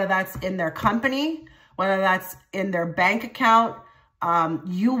 whether that's in their company, whether that's in their bank account.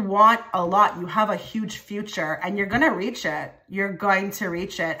 You want a lot. You have a huge future and you're going to reach it. You're going to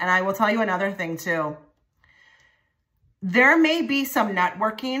reach it. And I will tell you another thing too. There may be some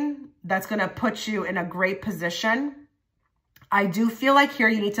networking that's going to put you in a great position. I do feel like here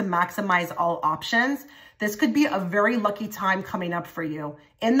you need to maximize all options. This could be a very lucky time coming up for you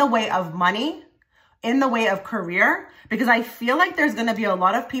in the way of money, in the way of career, because I feel like there's going to be a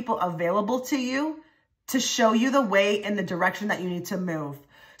lot of people available to you to show you the way in the direction that you need to move.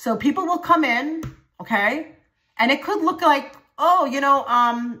 So people will come in, okay? And it could look like, oh, you know,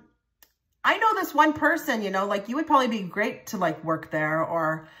 I know this one person, you know, like you would probably be great to like work there,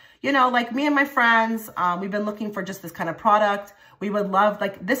 or, you know, like me and my friends, we've been looking for just this kind of product. We would love,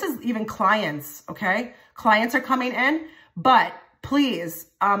 like, this is even clients, okay? Clients are coming in, but please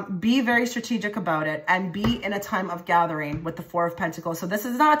be very strategic about it and be in a time of gathering with the Four of Pentacles. So this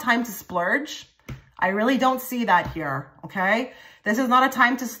is not a time to splurge. I really don't see that here, okay? This is not a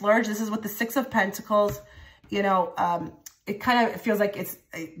time to splurge. This is with the Six of Pentacles. You know, it kind of feels like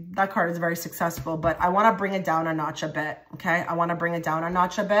that card is very successful, but I want to bring it down a notch a bit, okay? I want to bring it down a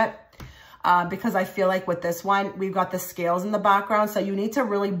notch a bit because I feel like with this one, we've got the scales in the background. So you need to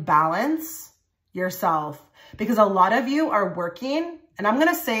really balance yourself because a lot of you are working, and I'm going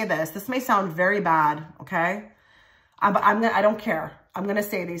to say this. This may sound very bad, okay? I don't care. I'm going to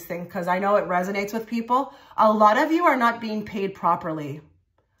say these things because I know it resonates with people. A lot of you are not being paid properly.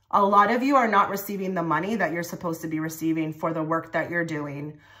 A lot of you are not receiving the money that you're supposed to be receiving for the work that you're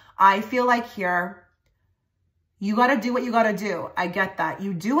doing. I feel like here, you got to do what you got to do. I get that.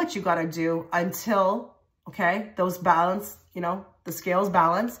 You do what you got to do until, okay, those balance, you know, the scales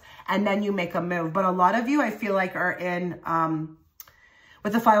balance, and then you make a move. But a lot of you, I feel like, are in,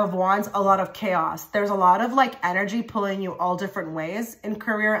 with the Five of Wands, a lot of chaos. There's a lot of like energy pulling you all different ways in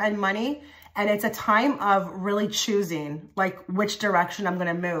career and money. And it's a time of really choosing like which direction I'm going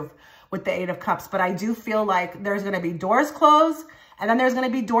to move with the Eight of Cups. But I do feel like there's going to be doors closed and then there's going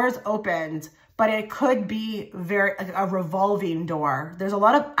to be doors opened. But it could be a revolving door. There's a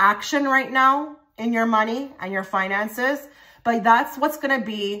lot of action right now in your money and your finances. But that's what's going to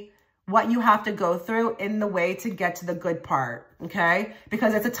be what you have to go through in the way to get to the good part, okay?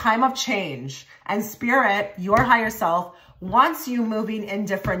 Because it's a time of change. And Spirit, your higher self, wants you moving in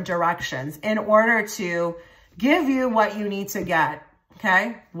different directions in order to give you what you need to get,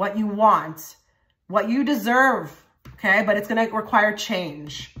 okay? What you want, what you deserve, okay? But it's going to require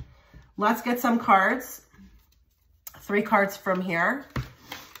change. Let's get some cards. 3 cards from here.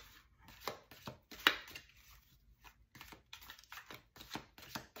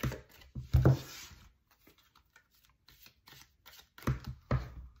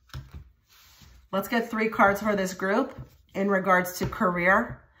 Let's get 3 cards for this group in regards to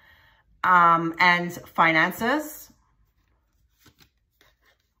career and finances.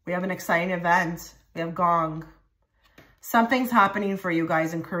 We have an exciting event. We have Gong. Something's happening for you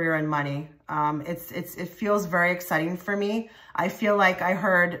guys in career and money. It feels very exciting for me. I feel like I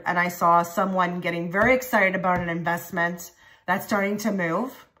heard and I saw someone getting very excited about an investment that's starting to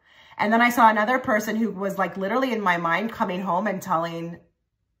move. And then I saw another person who was like literally in my mind coming home and telling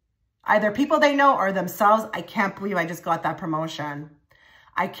either people they know or themselves, I can't believe I just got that promotion.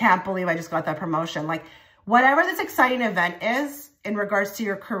 I can't believe I just got that promotion. Like whatever this exciting event is in regards to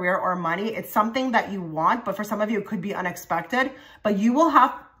your career or money, it's something that you want, but for some of you, it could be unexpected, but you will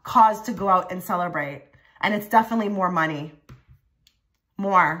have cause to go out and celebrate. And it's definitely more money.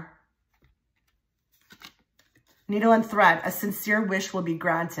 More. Needle and thread, a sincere wish will be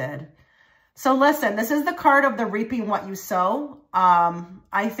granted. So listen, this is the card of the reaping what you sow.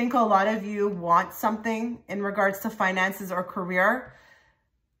 I think a lot of you want something in regards to finances or career.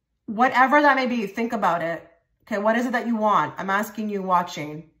 Whatever that may be, think about it. Okay, what is it that you want? I'm asking you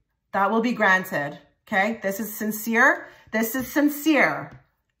watching. That will be granted. Okay, this is sincere. This is sincere.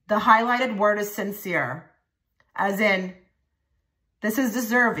 The highlighted word is sincere. As in, this is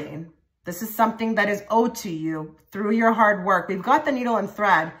deserving. This is something that is owed to you through your hard work. We've got the needle and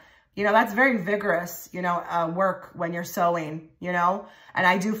thread. You know, that's very vigorous, you know, work when you're sewing, you know. And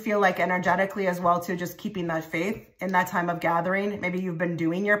I do feel like energetically as well, too, just keeping that faith in that time of gathering. Maybe you've been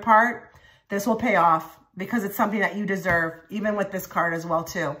doing your part. This will pay off because it's something that you deserve, even with this card as well,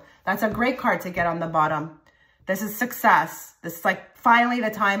 too. That's a great card to get on the bottom. This is success. This is like, finally, the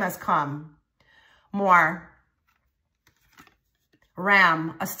time has come. More.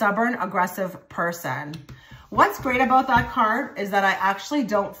 Ram, a stubborn, aggressive person. What's great about that card is that I actually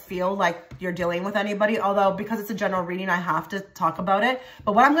don't feel like you're dealing with anybody, although because it's a general reading, I have to talk about it.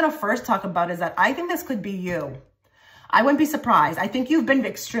 But what I'm going to first talk about is that I think this could be you. I wouldn't be surprised. I think you've been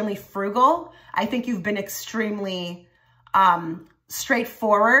extremely frugal. I think you've been extremely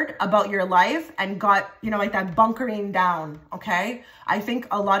straightforward about your life and got, you know, like that bunkering down, okay? I think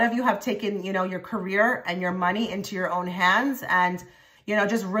a lot of you have taken, you know, your career and your money into your own hands and, you know,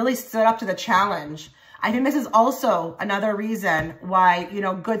 just really stood up to the challenge. I think this is also another reason why, you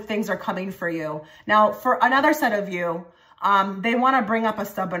know, good things are coming for you. Now, for another set of you, they want to bring up a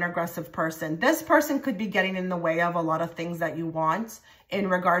stubborn, aggressive person. This person could be getting in the way of a lot of things that you want in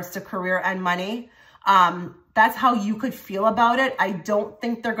regards to career and money. That's how you could feel about it. I don't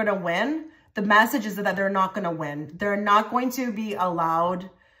think they're going to win. The message is that they're not going to win. They're not going to be allowed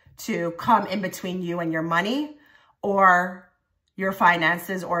to come in between you and your money or your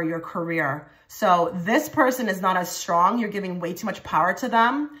finances or your career. So this person is not as strong. You're giving way too much power to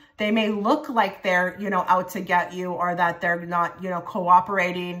them. They may look like they're, you know, out to get you or that they're not, you know,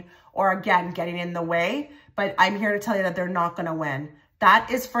 cooperating or again, getting in the way. But I'm here to tell you that they're not going to win.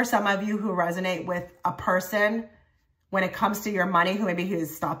 That is for some of you who resonate with a person when it comes to your money, who maybe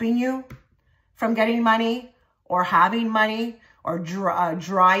is stopping you from getting money or having money or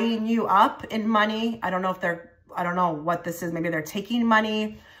drying you up in money. I don't know if they're, I don't know what this is. Maybe they're taking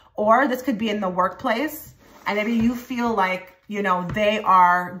money, or this could be in the workplace. And maybe you feel like, you know, they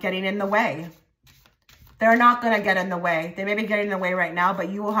are getting in the way. They're not going to get in the way. They may be getting in the way right now, but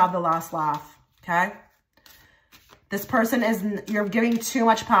you will have the last laugh. Okay. This person is, you're giving too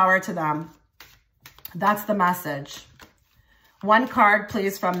much power to them. That's the message. One card,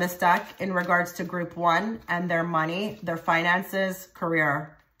 please, from this deck in regards to group one and their money, their finances,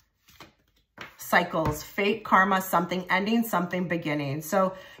 career. Cycles, fate, karma, something ending, something beginning.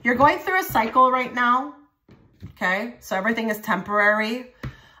 So you're going through a cycle right now. Okay. So everything is temporary.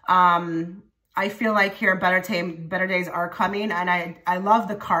 I feel like here better days are coming. And I love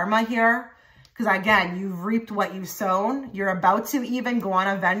the karma here. Because again, you've reaped what you've sown. You're about to even go on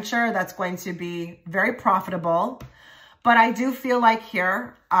a venture that's going to be very profitable. But I do feel like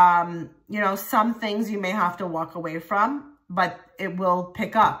here, you know, some things you may have to walk away from, but it will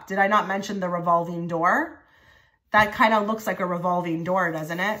pick up. Did I not mention the revolving door? That kind of looks like a revolving door,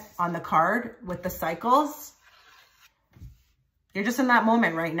 doesn't it? On the card with the cycles. You're just in that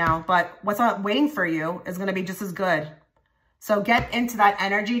moment right now, but what's waiting for you is going to be just as good. So get into that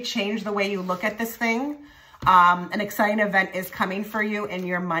energy, change the way you look at this thing. An exciting event is coming for you in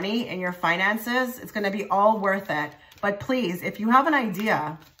your money, in your finances. It's going to be all worth it. But please, if you have an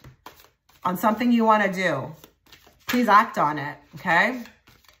idea on something you want to do, please act on it, okay?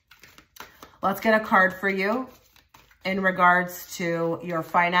 Let's get a card for you in regards to your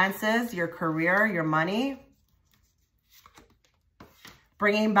finances, your career, your money.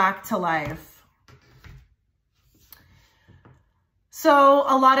 Bringing back to life. So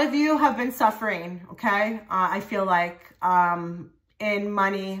a lot of you have been suffering, okay? I feel like in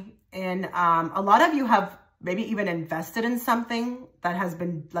money, a lot of you have maybe even invested in something that has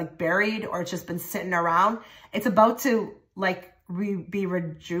been like buried or it's just been sitting around. It's about to like be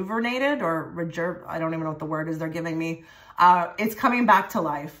rejuvenated or I don't even know what the word is they're giving me. It's coming back to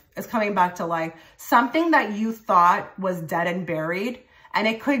life. It's coming back to life. Something that you thought was dead and buried. And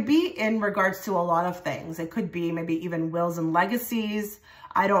it could be in regards to a lot of things. It could be maybe even wills and legacies.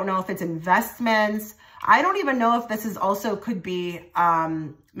 I don't know if it's investments. I don't even know if this is also could be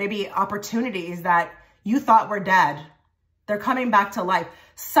maybe opportunities that you thought were dead. They're coming back to life.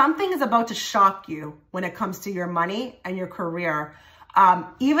 Something is about to shock you when it comes to your money and your career.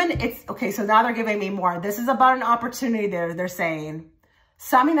 Okay, so now they're giving me more. This is about an opportunity they're saying.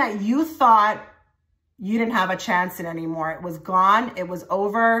 Something that you thought you didn't have a chance in anymore. It was gone. It was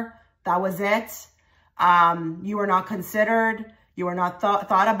over. That was it. You were not considered. You were not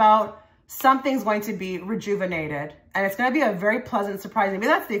thought about. Something's going to be rejuvenated. And it's going to be a very pleasant surprise. Maybe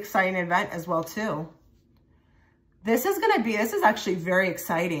that's the exciting event as well, too. This is actually very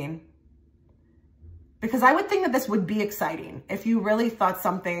exciting. Because I would think that this would be exciting if you really thought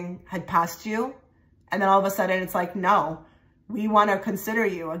something had passed you. And then all of a sudden it's like, no. We want to consider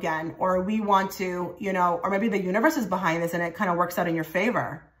you again, or we want to, you know, or maybe the universe is behind this and it kind of works out in your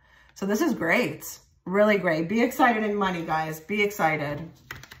favor. So this is great. Really great. Be excited in money, guys. Be excited.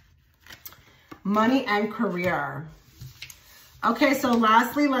 Money and career. Okay, so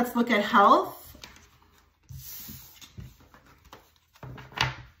lastly, let's look at health.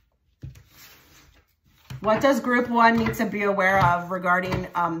 What does group one need to be aware of regarding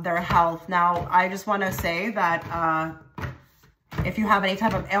their health? Now, I just want to say that if you have any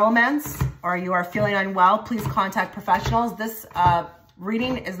type of ailments, or you are feeling unwell, please contact professionals. This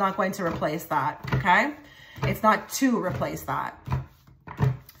reading is not going to replace that, okay? It's not to replace that.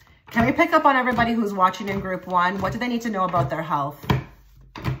 Can we pick up on everybody who's watching in group 1? What do they need to know about their health?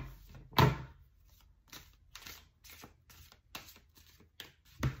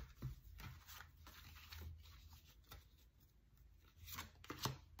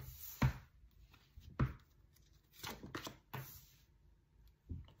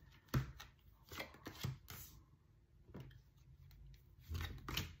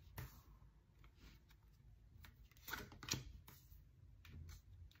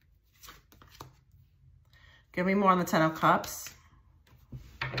 Give me more on the 10 of Cups.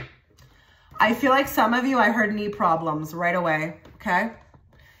 I feel like some of you, I heard knee problems right away, okay?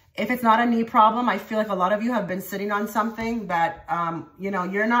 If it's not a knee problem, I feel like a lot of you have been sitting on something that, you know,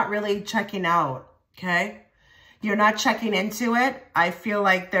 you're not really checking out, okay? You're not checking into it. I feel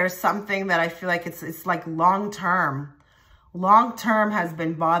like there's something that I feel like it's like long-term. Long-term has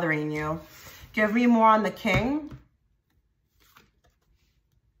been bothering you. Give me more on the King.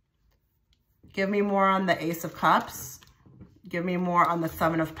 Give me more on the Ace of Cups. Give me more on the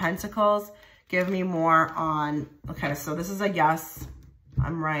 7 of Pentacles. Give me more on, okay, so this is a yes.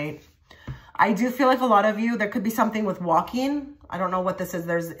 I'm right. I do feel like a lot of you, there could be something with walking. I don't know what this is.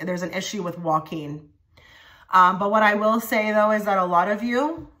 There's an issue with walking. But what I will say though is that a lot of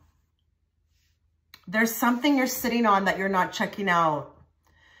you, there's something you're sitting on that you're not checking out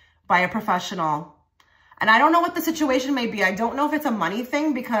by a professional. And I don't know what the situation may be. I don't know if it's a money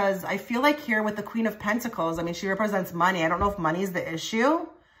thing because I feel like here with the Queen of Pentacles, I mean, she represents money. I don't know if money is the issue.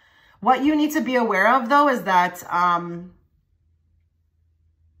 What you need to be aware of though is that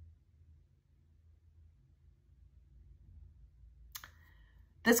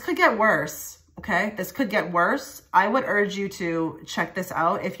this could get worse, okay? This could get worse. I would urge you to check this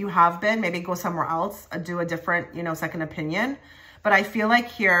out. If you have been, maybe go somewhere else, do a different, you know, second opinion. But I feel like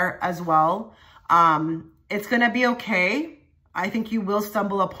here as well, it's going to be okay. I think you will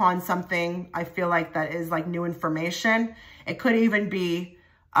stumble upon something. I feel like that is like new information. It could even be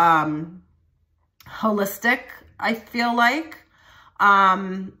holistic, I feel like.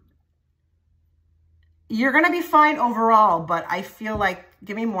 You're going to be fine overall, but I feel like,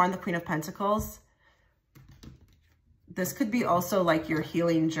 give me more on the Queen of Pentacles. This could be also like your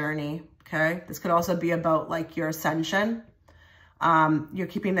healing journey, okay? This could also be about like your ascension. You're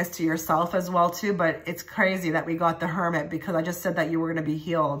keeping this to yourself as well too, but it's crazy that we got the Hermit because I just said that you were going to be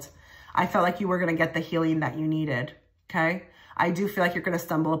healed. I felt like you were going to get the healing that you needed, okay? I do feel like you're going to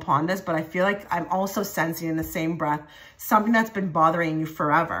stumble upon this, but I feel like I'm also sensing in the same breath something that's been bothering you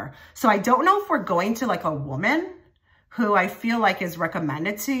forever. So I don't know if we're going to like a woman who I feel like is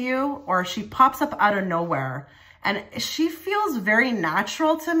recommended to you, or she pops up out of nowhere and she feels very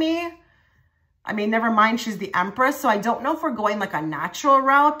natural to me. I mean, never mind, she's the Empress. So I don't know if we're going like a natural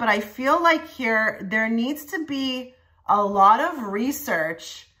route, but I feel like here there needs to be a lot of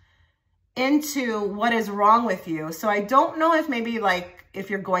research into what is wrong with you. So I don't know if maybe like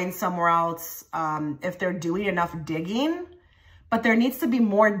if you're going somewhere else, if they're doing enough digging, but there needs to be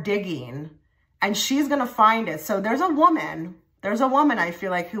more digging and she's going to find it. So there's a woman I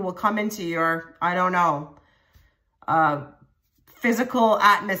feel like who will come into your, I don't know, physical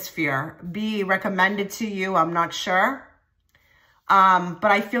atmosphere, be recommended to you. I'm not sure.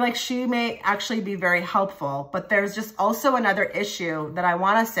 But I feel like she may actually be very helpful. But there's just also another issue that I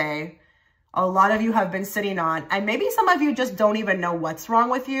want to say a lot of you have been sitting on. And maybe some of you just don't even know what's wrong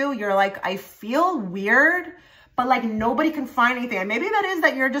with you. You're like, I feel weird, but like nobody can find anything. And maybe that is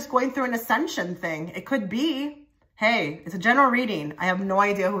that you're just going through an ascension thing. It could be. Hey, it's a general reading. I have no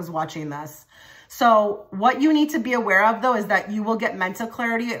idea who's watching this. So what you need to be aware of, though, is that you will get mental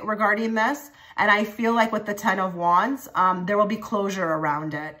clarity regarding this. And I feel like with the 10 of Wands, there will be closure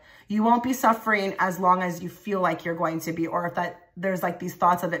around it. You won't be suffering as long as you feel like you're going to be, or if that there's like these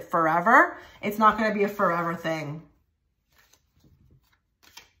thoughts of it forever. It's not going to be a forever thing.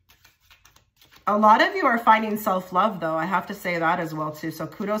 A lot of you are finding self-love, though. I have to say that as well, too. So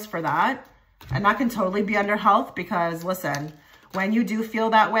kudos for that. And that can totally be under health because, listen, when you do feel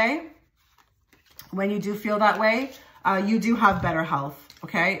that way, you do have better health,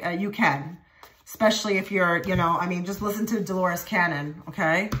 okay? You can, especially if you're, you know, I mean, just listen to Dolores Cannon,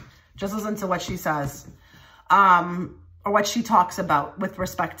 okay? Just listen to what she says, or what she talks about with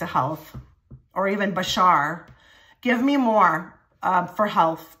respect to health, or even Bashar. Give me more for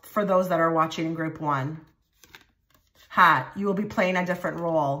health for those that are watching in group 1. Hat, you will be playing a different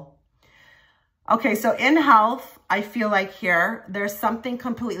role. Okay, so in health, I feel like here, there's something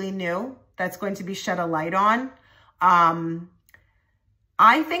completely new that's going to be shed a light on.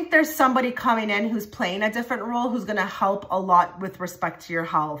 I think there's somebody coming in who's playing a different role who's going to help a lot with respect to your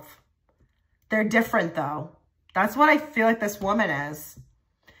health. They're different though. That's what I feel like this woman is.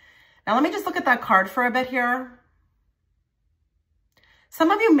 Now let me just look at that card for a bit here.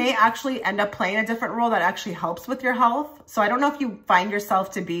 Some of you may actually end up playing a different role that actually helps with your health. So I don't know if you find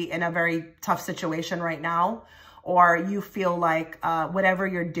yourself to be in a very tough situation right now, or you feel like whatever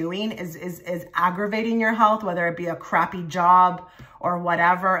you're doing is aggravating your health, whether it be a crappy job or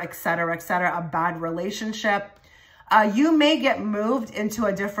whatever, et cetera, a bad relationship. You may get moved into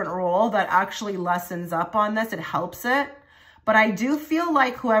a different role that actually lessens up on this. It helps it. But I do feel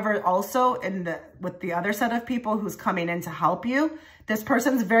like whoever also with the other set of people who's coming in to help you, this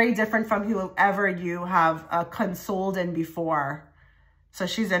person's very different from whoever you have consoled in before. So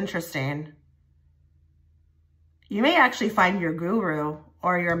she's interesting. You may actually find your guru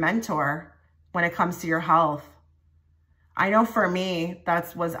or your mentor when it comes to your health. I know for me,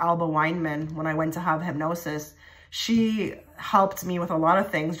 that was Alba Weinman when I went to have hypnosis. She helped me with a lot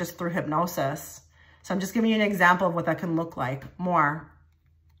of things just through hypnosis. So I'm just giving you an example of what that can look like more.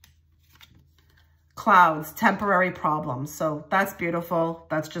 Clouds, temporary problems. So that's beautiful.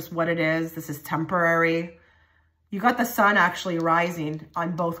 That's just what it is. This is temporary. You got the sun actually rising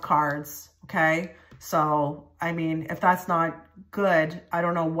on both cards, okay? So, I mean, if that's not good, I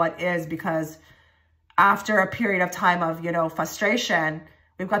don't know what is, because after a period of time of, you know, frustration,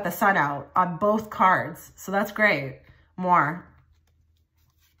 we've got the sun out on both cards. So that's great. More.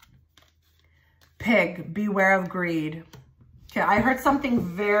 Pig, beware of greed. Okay, I heard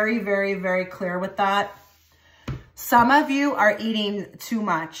something very, very, very clear with that. Some of you are eating too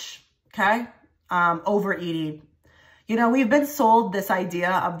much, okay? Overeating. You know, we've been sold this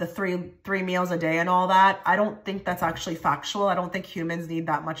idea of the three meals a day and all that. I don't think that's actually factual. I don't think humans need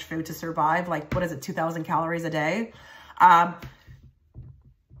that much food to survive. Like, what is it, 2,000 calories a day? A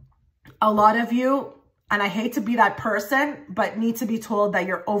lot of you, and I hate to be that person, but need to be told that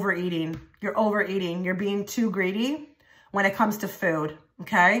you're overeating. You're overeating. You're being too greedy when it comes to food,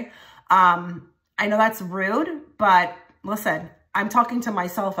 okay? I know that's rude, but listen, I'm talking to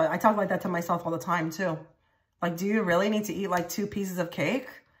myself. I talk like that to myself all the time too. Like, do you really need to eat like 2 pieces of cake?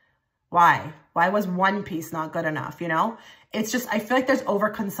 Why? Why was 1 piece not good enough, you know? It's just, I feel like there's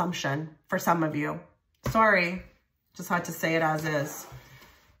overconsumption for some of you. Sorry, just had to say it as is.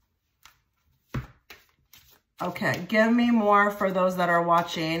 Okay, give me more for those that are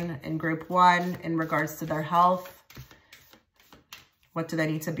watching in group 1 in regards to their health. What do they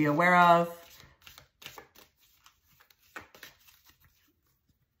need to be aware of?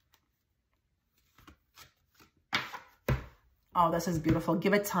 Oh, this is beautiful.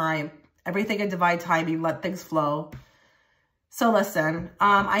 Give it time. Everything in divine time, you let things flow. So listen,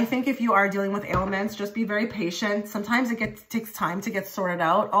 I think if you are dealing with ailments, just be very patient. Sometimes it takes time to get sorted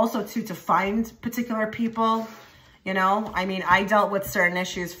out. Also, too, to find particular people, you know. I mean, I dealt with certain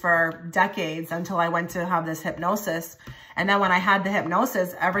issues for decades until I went to have this hypnosis. And then when I had the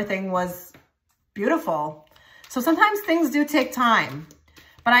hypnosis, everything was beautiful. So sometimes things do take time.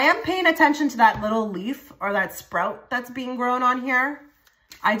 But I am paying attention to that little leaf or that sprout that's being grown on here.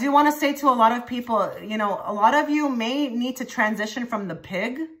 I do want to say to a lot of people, you know, a lot of you may need to transition from the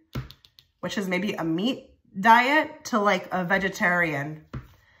pig, which is maybe a meat diet, to like a vegetarian.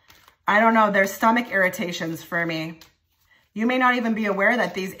 I don't know. There's stomach irritations for me. You may not even be aware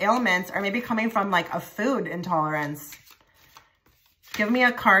that these ailments are maybe coming from like a food intolerance. Give me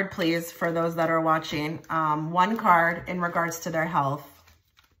a card, please, for those that are watching. 1 card in regards to their health.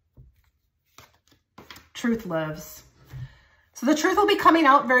 Truth lives. So the truth will be coming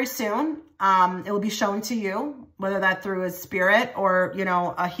out very soon. It will be shown to you, whether that through a spirit or, you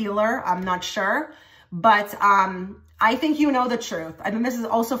know, a healer. I'm not sure. But I think you know the truth. I mean, this is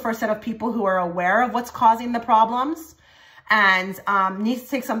also for a set of people who are aware of what's causing the problems and need to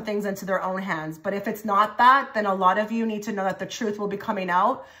take some things into their own hands. But if it's not that, then a lot of you need to know that the truth will be coming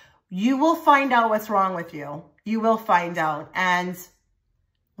out. You will find out what's wrong with you. You will find out. And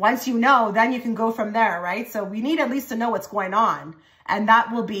once you know, then you can go from there, right? So we need at least to know what's going on. And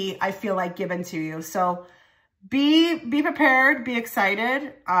that will be, I feel like, given to you. So be prepared, be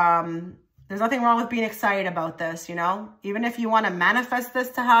excited. There's nothing wrong with being excited about this, you know? Even if you want to manifest this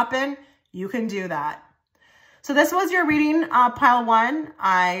to happen, you can do that. So this was your reading, pile 1.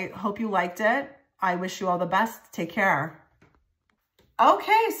 I hope you liked it. I wish you all the best. Take care.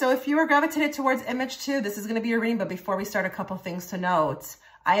 Okay, so if you are gravitated towards image 2, this is going to be your reading. But before we start, a couple things to note.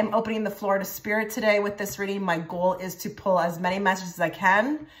 I am opening the floor to spirit today with this reading. My goal is to pull as many messages as I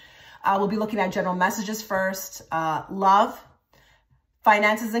can. We'll be looking at general messages first, love,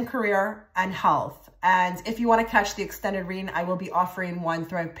 finances and career, and health. And if you want to catch the extended reading, I will be offering one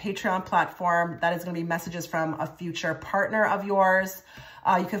through a Patreon platform. That is going to be messages from a future partner of yours.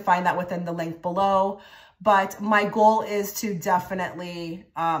 You can find that within the link below. But my goal is to definitely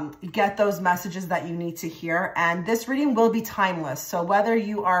get those messages that you need to hear. And this reading will be timeless. So whether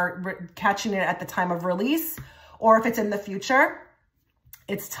you are catching it at the time of release or if it's in the future,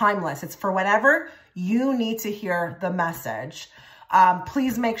 it's timeless. It's for whenever you need to hear the message.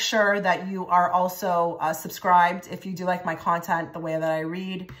 Please make sure that you are also subscribed if you do like my content, the way that I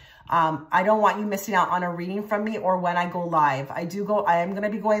read. I don't want you missing out on a reading from me or when I go live. I am going to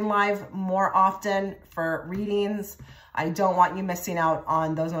be going live more often for readings. I don't want you missing out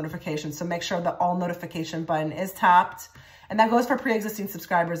on those notifications. So make sure the all notification button is tapped. And that goes for pre-existing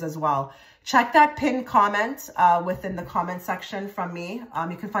subscribers as well. Check that pinned comment within the comment section from me.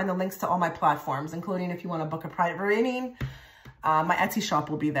 You can find the links to all my platforms, including if you want to book a private reading. My Etsy shop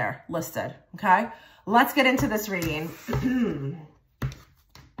will be there listed. Okay, let's get into this reading.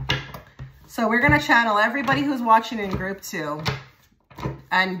 So we're going to channel everybody who's watching in group 2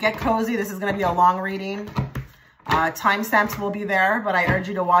 and get cozy. This is going to be a long reading. Timestamps will be there, but I urge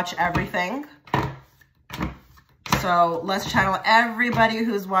you to watch everything. So let's channel everybody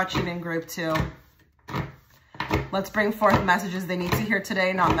who's watching in group 2. Let's bring forth messages they need to hear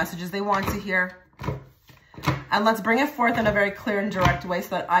today, not messages they want to hear. And let's bring it forth in a very clear and direct way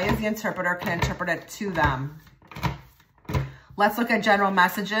so that I, as the interpreter, can interpret it to them. Let's look at general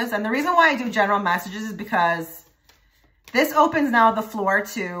messages. And the reason why I do general messages is because this opens now the floor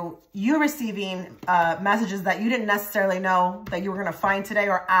to you receiving messages that you didn't necessarily know that you were going to find today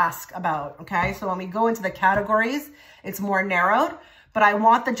or ask about, okay? So when we go into the categories, it's more narrowed. But I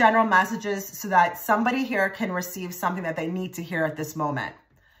want the general messages so that somebody here can receive something that they need to hear at this moment.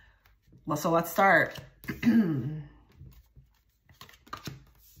 So let's start.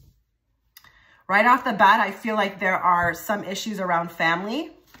 Right off the bat, I feel like there are some issues around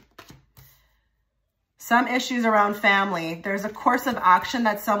family. Some issues around family. There's a course of action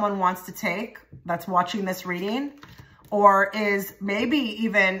that someone wants to take that's watching this reading, or is maybe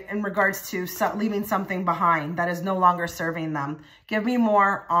even in regards to leaving something behind that is no longer serving them. Give me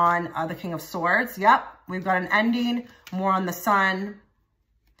more on the King of Swords. Yep, we've got an ending, more on the Sun,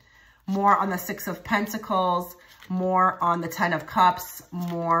 more on the Six of Pentacles, more on the Ten of Cups,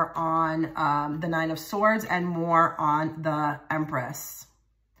 more on the Nine of Swords, and more on the Empress.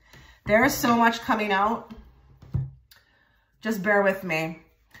 There is so much coming out. Just bear with me.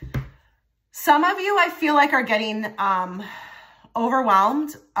 Some of you, I feel like, are getting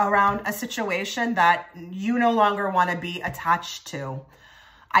overwhelmed around a situation that you no longer want to be attached to.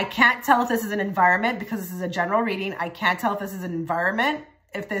 I can't tell if this is an environment because this is a general reading. I can't tell if this is an environment,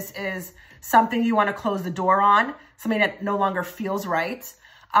 if this is something you want to close the door on, something that no longer feels right.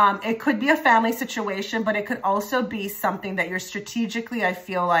 It could be a family situation, but it could also be something that you're strategically, I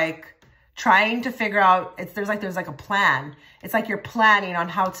feel like, trying to figure out. There's like a plan. It's like you're planning on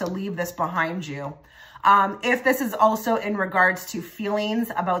how to leave this behind you. If this is also in regards to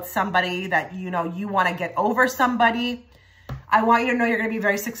feelings about somebody that, you know, you want to get over somebody, I want you to know you're going to be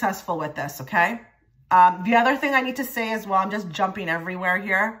very successful with this, okay? The other thing I need to say as well, I'm just jumping everywhere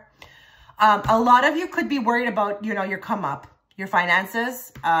here. A lot of you could be worried about, you know, your come up, your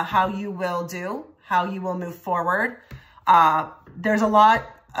finances, how you will do, how you will move forward. There's a lot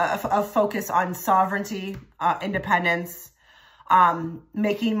of focus on sovereignty, independence,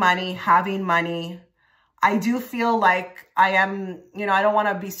 making money, having money. I do feel like I am, you know, I don't want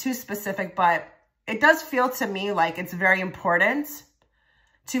to be too specific, but it does feel to me like it's very important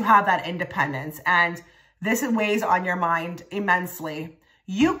to have that independence. And this weighs on your mind immensely.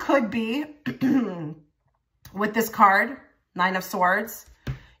 You could be, with this card, Nine of Swords,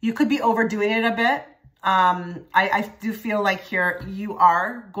 you could be overdoing it a bit. I do feel like here you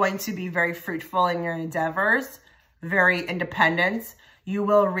are going to be very fruitful in your endeavors, very independent. You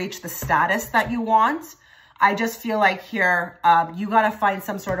will reach the status that you want. I just feel like here, you got to find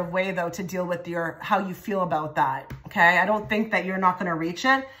some sort of way though to deal with how you feel about that. Okay. I don't think that you're not going to reach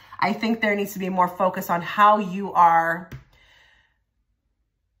it. I think there needs to be more focus on how you are,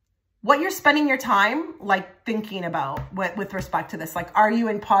 what you're spending your time like thinking about with respect to this. Like, are you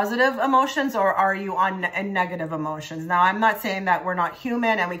in positive emotions or are you in negative emotions? Now, I'm not saying that we're not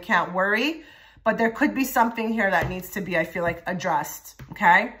human and we can't worry, but there could be something here that needs to be, I feel like, addressed.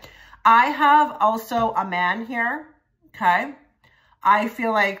 Okay. I have also a man here. Okay. I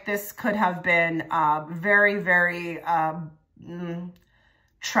feel like this could have been very, very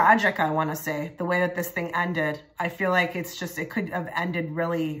tragic, I want to say, the way that this thing ended. I feel like it's just, it could have ended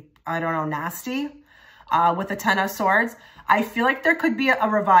really, I don't know, nasty. with the Ten of Swords. I feel like there could be a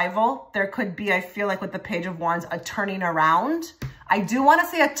revival. There could be, I feel like with the Page of Wands, a turning around. I do want to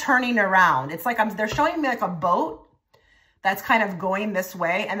say a turning around. It's like they're showing me like a boat that's kind of going this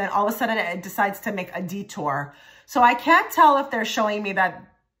way. And then all of a sudden it decides to make a detour. So I can't tell if they're showing me that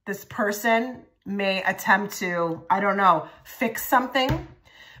this person may attempt to, I don't know, fix something.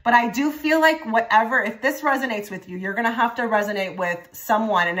 But I do feel like whatever, if this resonates with you, you're going to have to resonate with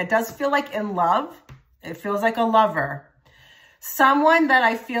someone. And it does feel like in love. It feels like a lover. Someone that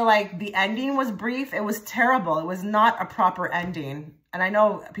I feel like the ending was brief. It was terrible. It was not a proper ending. And I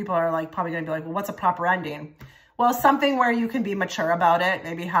know people are like probably going to be like, well, what's a proper ending? Well, something where you can be mature about it.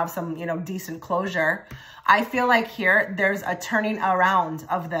 Maybe have some, you know, decent closure. I feel like here there's a turning around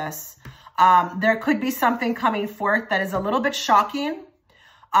of this. There could be something coming forth that is a little bit shocking.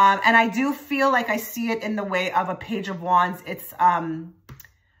 And I do feel like I see it in the way of a Page of Wands. It's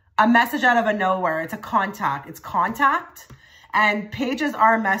a message out of a nowhere. It's a contact. It's contact. And pages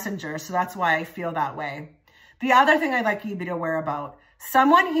are messengers, so that's why I feel that way. The other thing I'd like you to be aware about,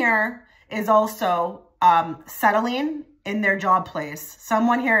 someone here is also settling in their job place.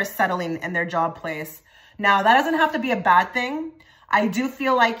 Someone here is settling in their job place. Now, that doesn't have to be a bad thing. I do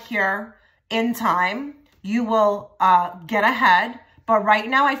feel like here, in time, you will get ahead. But right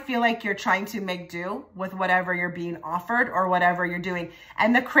now, I feel like you're trying to make do with whatever you're being offered or whatever you're doing.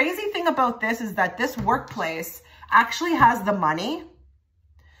 And the crazy thing about this is that this workplace actually has the money.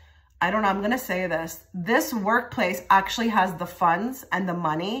 I don't know, I'm going to say this. This workplace actually has the funds and the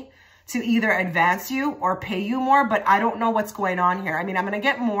money to either advance you or pay you more, but I don't know what's going on here. I mean, I'm going to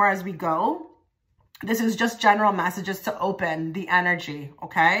get more as we go. This is just general messages to open the energy,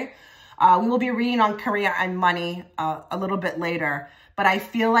 okay? We will be reading on career and money a little bit later, but I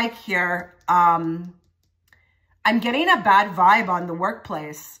feel like here, I'm getting a bad vibe on the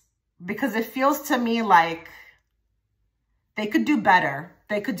workplace because it feels to me like they could do better.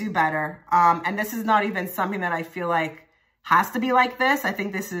 They could do better. And this is not even something that I feel like has to be like this. I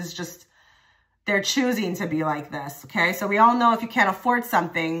think this is just, they're choosing to be like this, okay? So we all know if you can't afford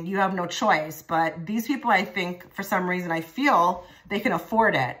something, you have no choice. But these people, I think, for some reason, I feel they can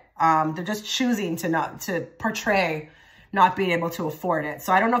afford it. They're just choosing to portray not being able to afford it.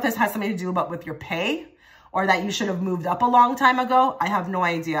 So I don't know if this has something to do with your pay or that you should have moved up a long time ago. I have no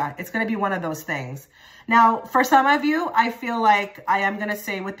idea. It's going to be one of those things. Now, for some of you, I feel like I am going to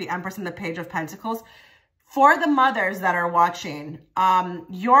say with the Empress and the Page of Pentacles, for the mothers that are watching,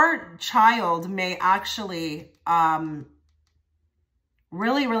 your child may actually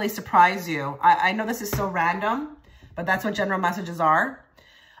really, really surprise you. I know this is so random, but that's what general messages are.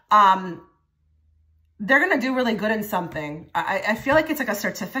 They're going to do really good in something. I feel like it's like a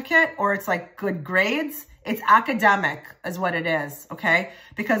certificate or it's like good grades. It's academic is what it is, okay?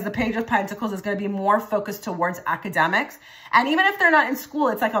 Because the Page of Pentacles is going to be more focused towards academics. And even if they're not in school,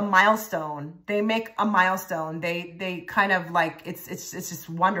 it's like a milestone. They make a milestone. They kind of like, it's just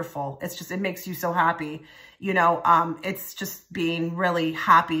wonderful. It's just, it makes you so happy. You know, it's just being really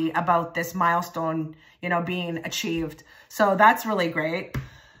happy about this milestone, you know, being achieved. So that's really great.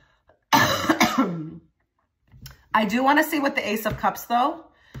 I do want to see with the Ace of Cups though.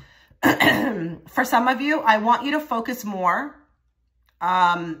 For some of you, I want you to focus more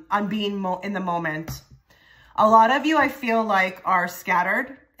on being in the moment. A lot of you, I feel like, are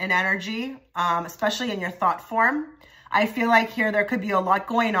scattered in energy, especially in your thought form. I feel like here there could be a lot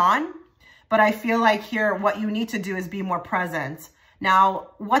going on, but I feel like here what you need to do is be more present. Now,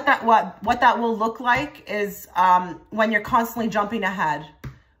 what that will look like is when you're constantly jumping ahead.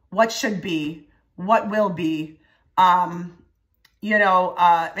 What should be, what will be. You know,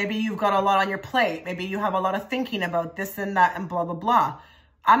 maybe you've got a lot on your plate. Maybe you have a lot of thinking about this and that and blah, blah, blah.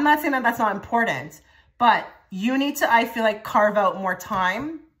 I'm not saying that that's not important, but you need to, I feel like, carve out more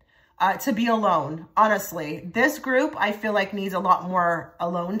time to be alone. Honestly, this group, I feel like, needs a lot more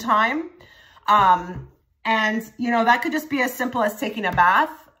alone time. And, you know, that could just be as simple as taking a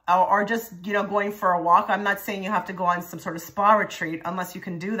bath or just, you know, going for a walk. I'm not saying you have to go on some sort of spa retreat unless you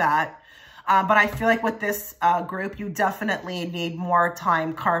can do that. But I feel like with this group, you definitely need more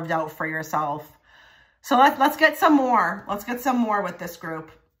time carved out for yourself. So let's get some more. Let's get some more with this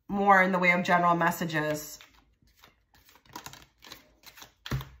group. More in the way of general messages.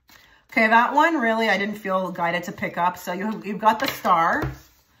 Okay, that one really I didn't feel guided to pick up. So you've got the star.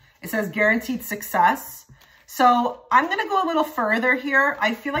 It says guaranteed success. So I'm going to go a little further here.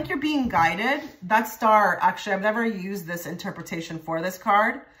 I feel like you're being guided. That star, actually, I've never used this interpretation for this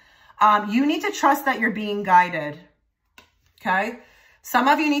card. You need to trust that you're being guided, okay? Some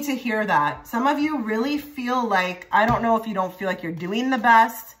of you need to hear that. Some of you really feel like, I don't know if you don't feel like you're doing the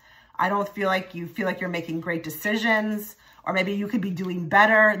best. I don't feel like you're making great decisions, or maybe you could be doing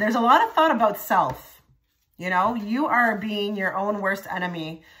better. There's a lot of thought about self. You know, you are being your own worst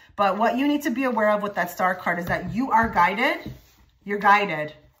enemy. But what you need to be aware of with that Star card is that you are guided. You're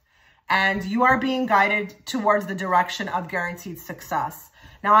guided. And you are being guided towards the direction of guaranteed success.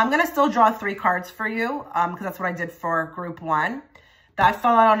 Now, I'm going to still draw 3 cards for you because that's what I did for group 1. That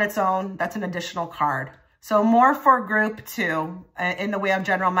fell out on its own. That's an additional card. So more for group 2 in the way of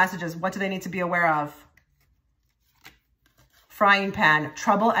general messages. What do they need to be aware of? Frying pan,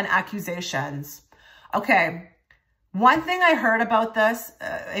 trouble and accusations. Okay. One thing I heard about this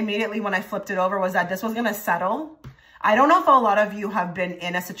immediately when I flipped it over was that this was going to settle. I don't know if a lot of you have been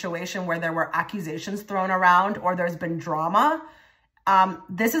in a situation where there were accusations thrown around or there's been drama.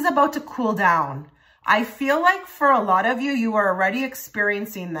 This is about to cool down. I feel like for a lot of you, you are already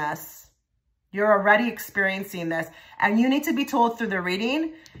experiencing this. You're already experiencing this. And you need to be told through the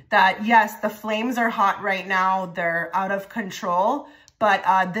reading that, yes, the flames are hot right now. They're out of control,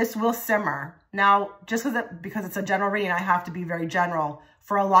 but this will simmer. Now, just because it's a general reading, I have to be very general.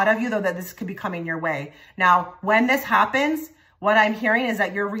 For a lot of you, though, that this could be coming your way. Now, when this happens, what I'm hearing is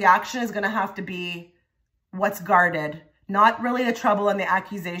that your reaction is going to have to be what's guarded, not really the trouble and the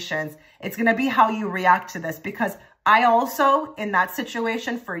accusations. It's going to be how you react to this, because I also, in that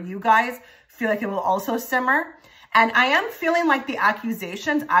situation for you guys, feel like it will also simmer. And I am feeling like the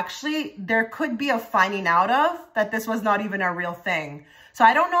accusations, actually, there could be a finding out of that this was not even a real thing. So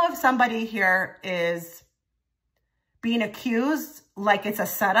I don't know if somebody here is being accused like it's a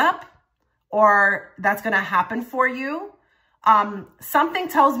setup or that's going to happen for you. Something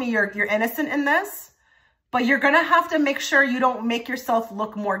tells me you're innocent in this, but you're going to have to make sure you don't make yourself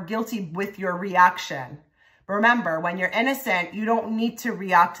look more guilty with your reaction. Remember, when you're innocent, you don't need to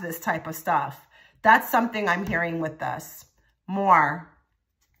react to this type of stuff. That's something I'm hearing with this. More.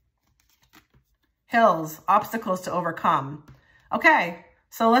 Hills, obstacles to overcome. Okay,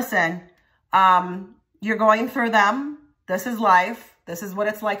 so listen, you're going through them. This is life. This is what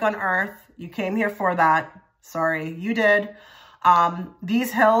it's like on earth. You came here for that. Sorry, you did.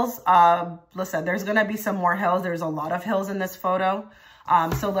 These hills, listen, there's going to be some more hills. There's a lot of hills in this photo.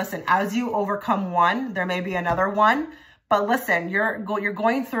 So listen, as you overcome one, there may be another one. But listen, you're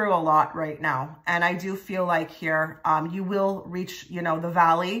going through a lot right now. And I do feel like here, you will reach, you know, the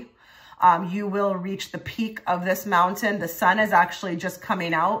valley. You will reach the peak of this mountain. The sun is actually just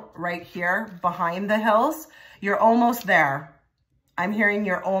coming out right here behind the hills. You're almost there. I'm hearing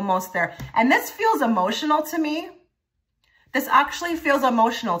you're almost there. And this feels emotional to me. This actually feels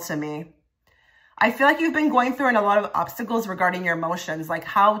emotional to me. I feel like you've been going through a lot of obstacles regarding your emotions, like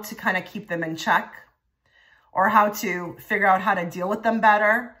how to kind of keep them in check or how to figure out how to deal with them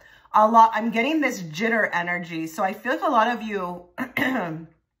better. I'm getting this jitter energy. So I feel like a lot of you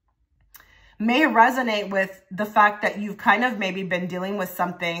may resonate with the fact that you've kind of maybe been dealing with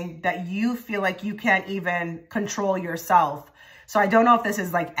something that you feel like you can't even control yourself. So I don't know if this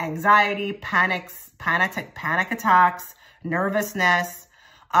is like anxiety, panic attacks, nervousness.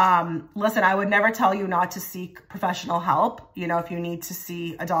 Listen, I would never tell you not to seek professional help. You know, if you need to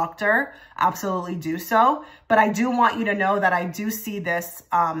see a doctor, absolutely do so. But I do want you to know that I do see this,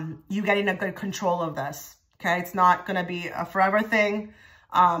 you getting a good control of this. Okay. It's not going to be a forever thing.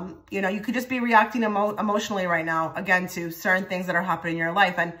 You know, you could just be reacting emotionally right now, again, to certain things that are happening in your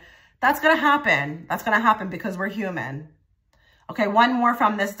life. And that's going to happen. That's going to happen because we're human. Okay. One more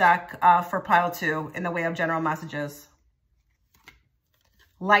from this deck, for pile 2 in the way of general messages.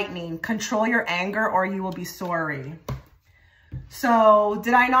 Lightning, control your anger or you will be sorry. So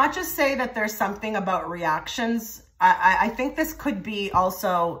did I not just say that there's something about reactions? I think this could be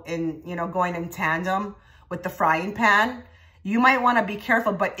also in, you know, going in tandem with the frying pan. You might want to be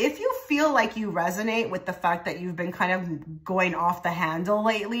careful, but if you feel like you resonate with the fact that you've been kind of going off the handle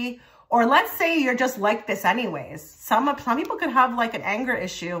lately, or let's say you're just like this anyways. Some people could have like an anger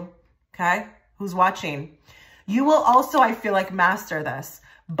issue, okay? Who's watching? You will also, I feel like, master this.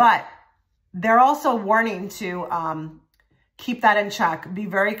 But they're also warning to keep that in check. Be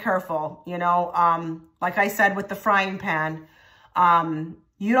very careful. You know, like I said with the frying pan,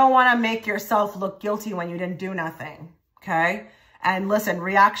 you don't want to make yourself look guilty when you didn't do nothing. Okay. And listen,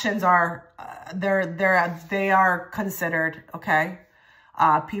 reactions are, they are considered. Okay.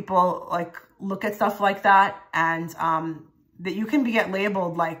 People like look at stuff like that and that you can get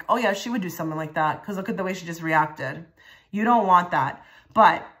labeled like, oh yeah, she would do something like that because look at the way she just reacted. You don't want that.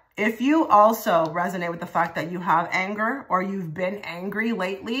 But if you also resonate with the fact that you have anger or you've been angry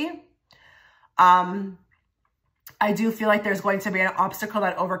lately, I do feel like there's going to be an obstacle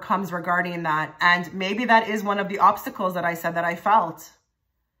that overcomes regarding that. And maybe that is one of the obstacles that I said that I felt.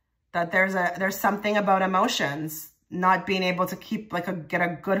 that there's something about emotions, not being able to keep get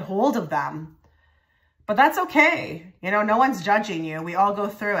a good hold of them. But that's okay. You know, no one's judging you. We all go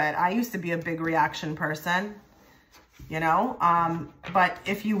through it. I used to be a big reaction person, you know, but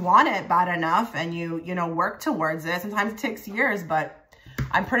if you want it bad enough and you know, work towards it, sometimes it takes years, but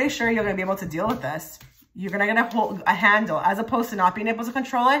I'm pretty sure you're going to be able to deal with this. You're going to get a handle, as opposed to not being able to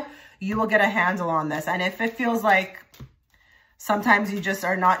control it. You will get a handle on this. And if it feels like sometimes you just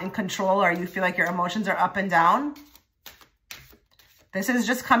are not in control, or you feel like your emotions are up and down, this is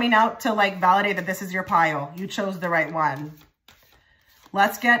just coming out to like validate that this is your pile. You chose the right one.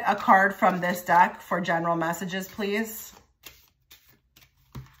 Let's get a card from this deck for general messages, please.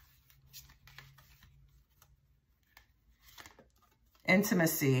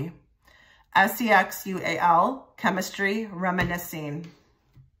 Intimacy. SEXUAL. Chemistry. Reminiscing.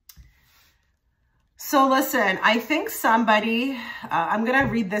 So listen, I think somebody, I'm going to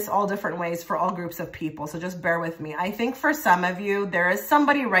read this all different ways for all groups of people, so just bear with me. I think for some of you, there is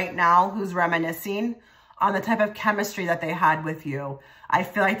somebody right now who's reminiscing on the type of chemistry that they had with you. I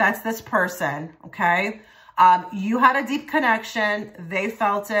feel like that's this person, okay? You had a deep connection. They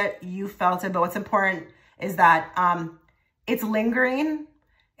felt it. You felt it. But what's important is that it's lingering.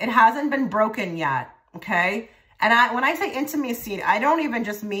 It hasn't been broken yet, okay? And when I say intimacy, I don't even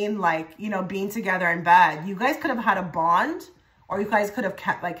just mean like, you know, being together in bed. You guys could have had a bond, or you guys could have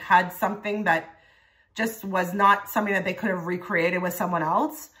had something that just was not something that they could have recreated with someone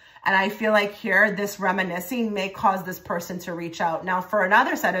else. And I feel like here, this reminiscing may cause this person to reach out. Now, for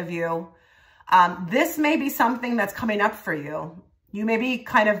another set of you, this may be something that's coming up for you. You may be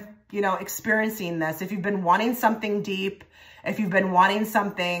kind of, you know, experiencing this. If you've been wanting something deep, if you've been wanting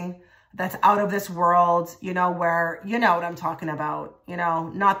something that's out of this world, you know, where, you know what I'm talking about, you know,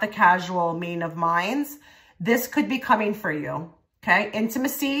 not the casual meeting of minds. This could be coming for you, okay?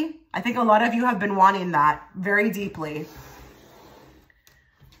 Intimacy, I think a lot of you have been wanting that very deeply.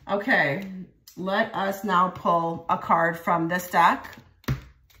 Okay, let us now pull a card from this deck.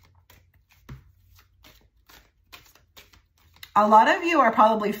 A lot of you are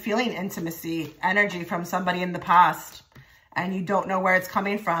probably feeling intimacy energy from somebody in the past, and you don't know where it's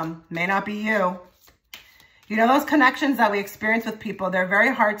coming from. May not be you. You know, those connections that we experience with people, they're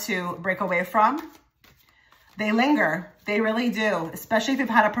very hard to break away from. They linger. They really do, especially if you've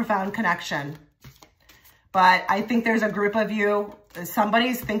had a profound connection. But I think there's a group of you,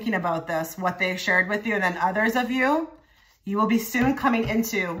 somebody's thinking about this, what they shared with you, and then others of you, you will be soon coming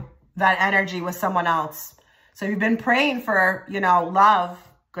into that energy with someone else. So you've been praying for, you know, love.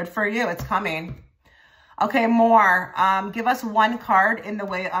 Good for you. It's coming. Okay, more. Give us one card in the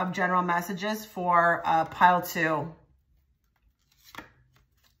way of general messages for pile 2.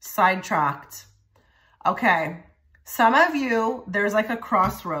 Sidetracked. Okay. Some of you, there's like a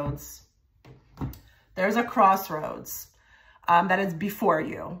crossroads. There's a crossroads that is before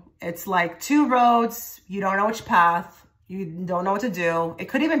you. It's like 2 roads. You don't know which path. You don't know what to do. It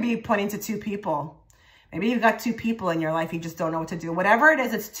could even be pointing to 2 people. Maybe you've got 2 people in your life. You just don't know what to do. Whatever it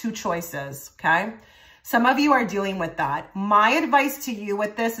is, it's 2 choices, okay? Some of you are dealing with that. My advice to you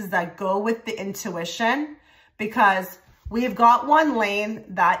with this is that go with the intuition, because we've got one lane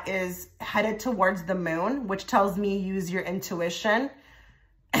that is headed towards the moon, which tells me use your intuition.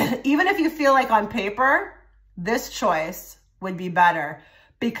 Even if you feel like on paper, this choice would be better,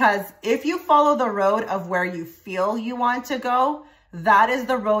 because if you follow the road of where you feel you want to go, that is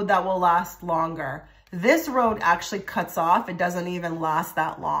the road that will last longer. This road actually cuts off. It doesn't even last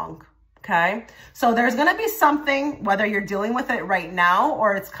that long. Okay. So there's going to be something, whether you're dealing with it right now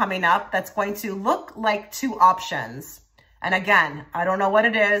or it's coming up, that's going to look like 2 options. And again, I don't know what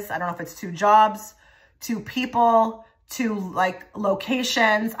it is. I don't know if it's 2 jobs, 2 people, 2 like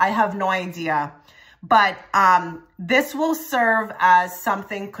locations. I have no idea. But this will serve as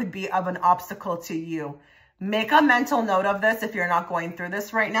something could be of an obstacle to you. Make a mental note of this if you're not going through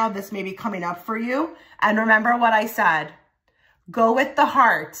this right now. This may be coming up for you. And remember what I said. Go with the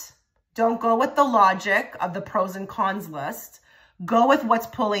heart. Don't go with the logic of the pros and cons list. Go with what's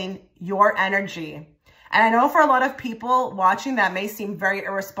pulling your energy. And I know for a lot of people watching that may seem very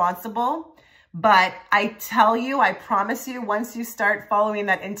irresponsible, but I tell you, I promise you, once you start following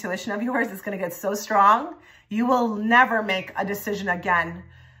that intuition of yours, it's going to get so strong. You will never make a decision again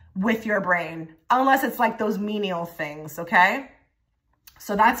with your brain, unless it's like those menial things, okay?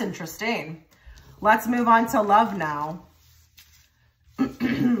 So that's interesting. Let's move on to love now.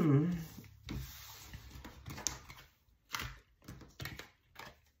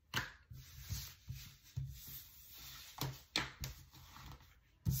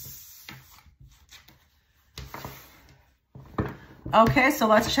 Okay, so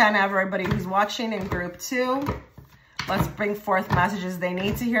let's chat everybody who's watching in group 2. Let's bring forth messages they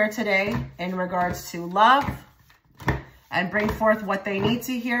need to hear today in regards to love, and bring forth what they need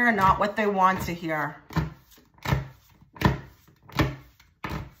to hear, not what they want to hear.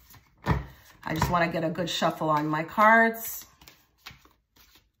 I just want to get a good shuffle on my cards.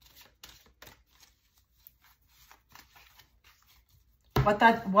 What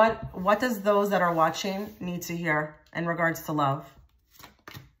does those that are watching need to hear in regards to love?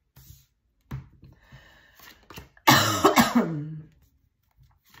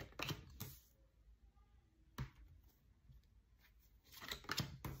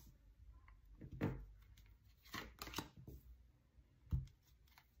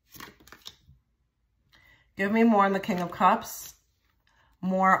 Give me more on the King of Cups,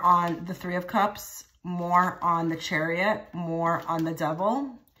 more on the Three of Cups, more on the Chariot, more on the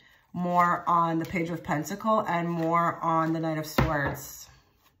Devil, more on the Page of Pentacles, and more on the Knight of Swords.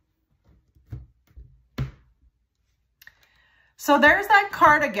 So there's that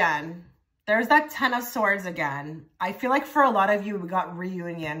card again. There's that 10 of Swords again. I feel like for a lot of you, we got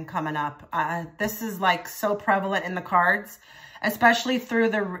reunion coming up. This is like so prevalent in the cards, especially through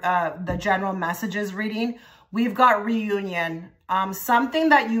the general messages reading. We've got reunion. Something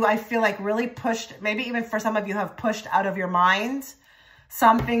that I feel like really pushed, maybe even for some of you have pushed out of your mind.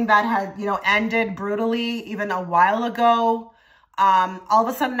 Something that had, ended brutally even a while ago. All of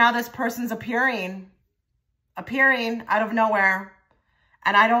a sudden now this person's appearing out of nowhere.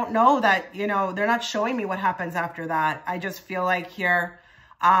 And I don't know that, they're not showing me what happens after that. I just feel like here,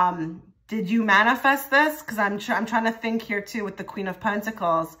 did you manifest this? Because I'm trying to think here too with the Queen of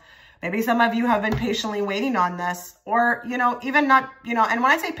Pentacles. Maybe some of you have been patiently waiting on this, or, even not, and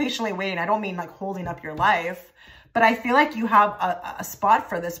when I say patiently waiting, I don't mean like holding up your life, but I feel like you have a spot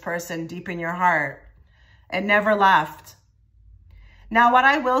for this person deep in your heart. It never left. Now, what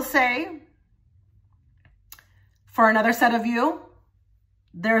I will say for another set of you,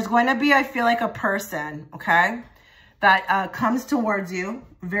 there's going to be, I feel like, a person, okay, that comes towards you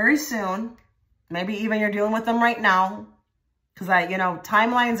very soon. Maybe even you're dealing with them right now. Because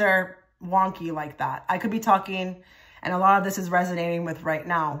timelines are wonky like that. I could be talking, and a lot of this is resonating with right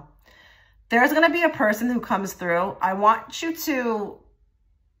now. There's going to be a person who comes through. I want you to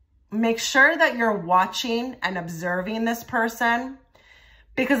make sure that you're watching and observing this person.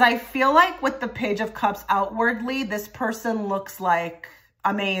 Because I feel like with the Page of Cups outwardly, this person looks like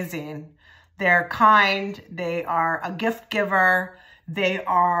amazing. They're kind. They are a gift giver. They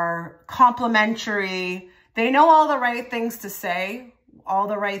are complimentary. They know all the right things to say, all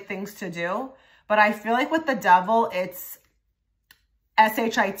the right things to do. But I feel like with the Devil, it's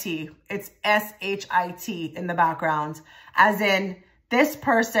S-H-I-T. It's S-H-I-T in the background. As in, this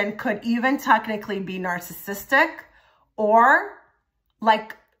person could even technically be narcissistic, or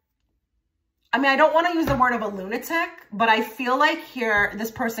like, I don't want to use the word of a lunatic, but I feel like here, this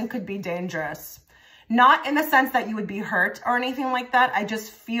person could be dangerous. Not in the sense that you would be hurt or anything like that. I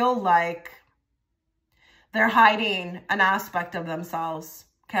just feel like they're hiding an aspect of themselves,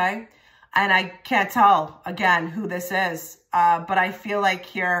 okay? And I can't tell, again, who this is. But I feel like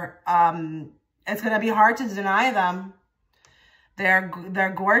here, it's going to be hard to deny them.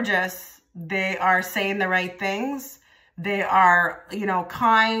 They're gorgeous. They are saying the right things. They are,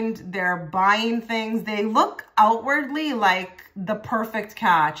 kind. They're buying things. They look outwardly like the perfect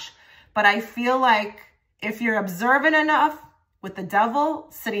catch. But I feel like if you're observant enough with the Devil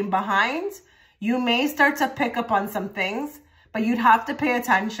sitting behind, you may start to pick up on some things, but you'd have to pay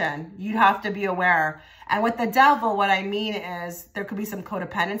attention. You'd have to be aware. And with the Devil, what I mean is there could be some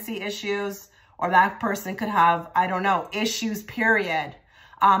codependency issues, or that person could have, I don't know, issues, period.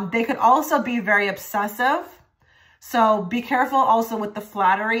 They could also be very obsessive. So be careful also with the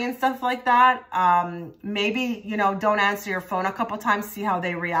flattery and stuff like that. Maybe, don't answer your phone a couple times, see how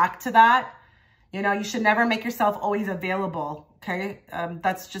they react to that. You should never make yourself always available. Okay,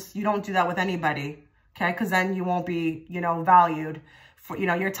 that's just, you don't do that with anybody, okay? Because then you won't be, valued. For,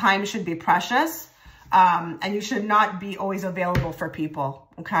 your time should be precious, and you should not be always available for people,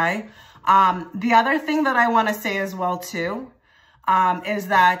 okay? The other thing that I want to say as well, too, is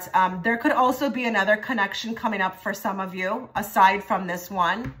that there could also be another connection coming up for some of you, aside from this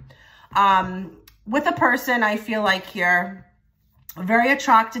one. With a person, I feel like here, very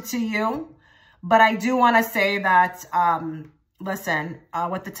attracted to you, but I do want to say that, listen,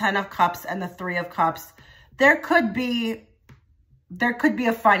 with the 10 of Cups and the 3 of Cups, there could be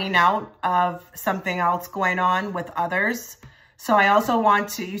a finding out of something else going on with others. So I also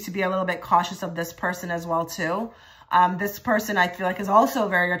want you to be a little bit cautious of this person as well, too. This person, I feel like, is also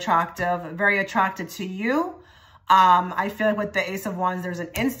very attracted to you. I feel like with the Ace of Wands, there's an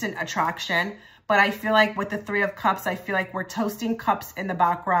instant attraction. But I feel like with the Three of Cups, I feel like we're toasting cups in the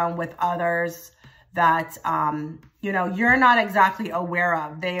background with others that, you know, you're not exactly aware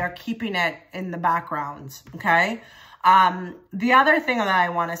of. They are keeping it in the background, okay? The other thing that I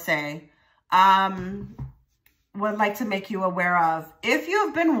want to say, would like to make you aware of, if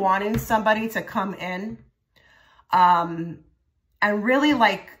you've been wanting somebody to come in, and really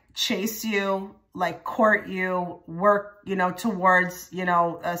like chase you, like court you, work, you know, towards, you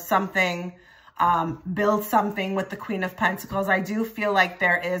know, something, build something with the Queen of Pentacles, I do feel like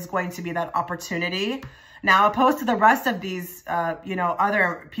there is going to be that opportunity. Now, opposed to the rest of these, you know,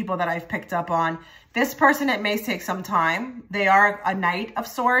 other people that I've picked up on, this person, it may take some time. They are a Knight of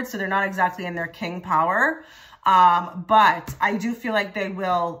Swords, so they're not exactly in their king power. But I do feel like they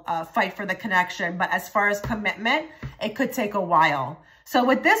will fight for the connection. But as far as commitment, it could take a while. So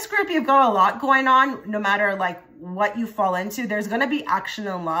with this group, you've got a lot going on. No matter like what you fall into, there's going to be action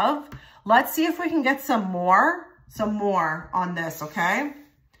and love. Let's see if we can get some more on this, okay?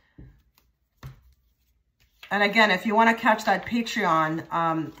 And again, if you want to catch that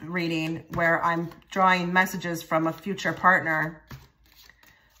Patreon reading where I'm drawing messages from a future partner,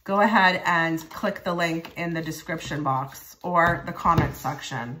 go ahead and click the link in the description box or the comment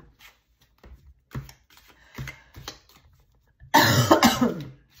section.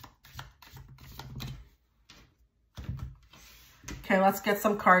 Okay, let's get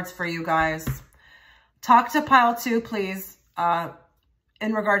some cards for you guys. Talk to pile 2, please,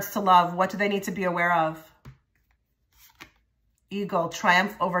 in regards to love. What do they need to be aware of? Eagle,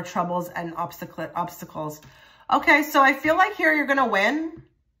 triumph over troubles and obstacles. Okay, so I feel like here you're going to win.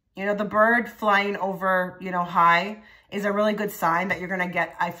 You know, the bird flying over, you know, high is a really good sign that you're going to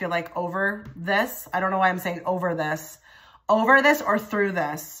get, I feel like, over this. I don't know why I'm saying over this or through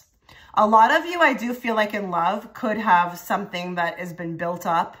this. A lot of you, I do feel like in love, could have something that has been built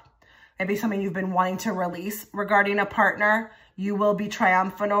up. Maybe something you've been wanting to release regarding a partner. You will be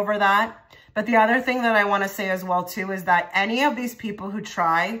triumphant over that. But the other thing that I want to say as well, too, is that any of these people who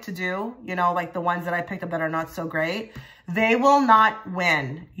try to do, you know, like the ones that I picked up that are not so great, they will not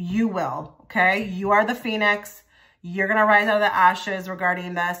win. You will, okay? You are the Phoenix. You're going to rise out of the ashes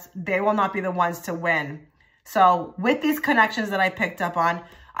regarding this. They will not be the ones to win. So with these connections that I picked up on,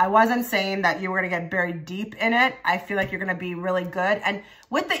 I wasn't saying that you were going to get buried deep in it. I feel like you're going to be really good. And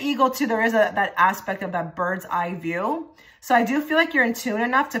with the eagle, too, there is that aspect of that bird's eye view. So I do feel like you're in tune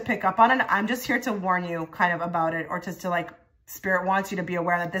enough to pick up on it. I'm just here to warn you kind of about it, or just to like, Spirit wants you to be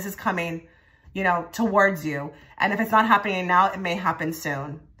aware that this is coming, you know, towards you. And if it's not happening now, it may happen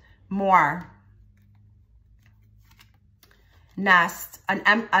soon. More. Nest.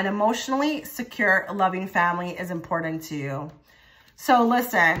 An emotionally secure, loving family is important to you. So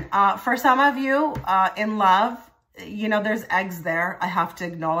listen, for some of you in love, you know, there's eggs there. I have to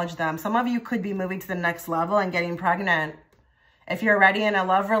acknowledge them. Some of you could be moving to the next level and getting pregnant. If you're already in a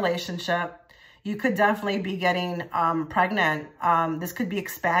love relationship, you could definitely be getting pregnant. This could be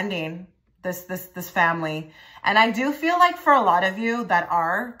expanding this family. And I do feel like for a lot of you that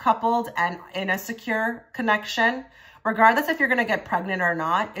are coupled and in a secure connection, regardless if you're going to get pregnant or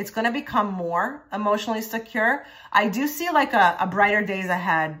not, it's going to become more emotionally secure. I do see like a brighter days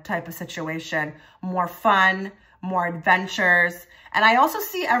ahead type of situation, more fun, more adventures. And I also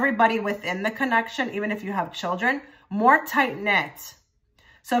see everybody within the connection, even if you have children, more tight-knit.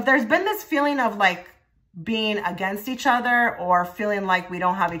 So if there's been this feeling of like being against each other, or feeling like we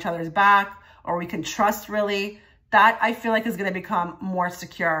don't have each other's back, or we can trust really, that I feel like is going to become more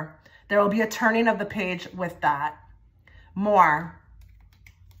secure. There will be a turning of the page with that. More.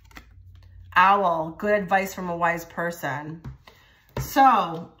 Owl, good advice from a wise person.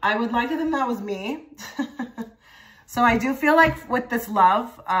 So I would like to think that was me. So I do feel like with this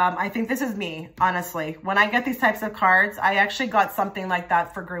love, I think this is me, honestly. When I get these types of cards, I actually got something like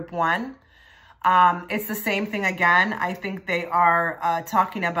that for group 1. It's the same thing again. I think they are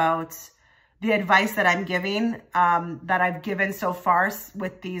talking about the advice that I'm giving, that I've given so far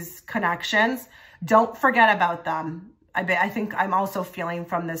with these connections. Don't forget about them. I think I'm also feeling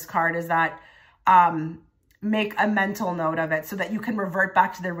from this card is that make a mental note of it so that you can revert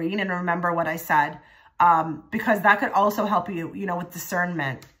back to the reading and remember what I said. Because that could also help you, you know, with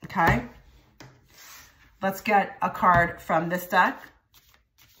discernment, okay? Let's get a card from this deck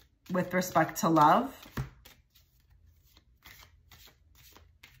with respect to love.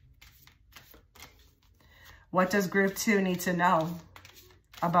 What does group 2 need to know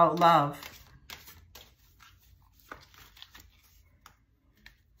about love?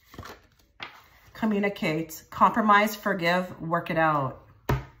 Communicate, compromise, forgive, work it out.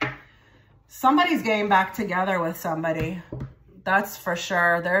 Somebody's getting back together with somebody. That's for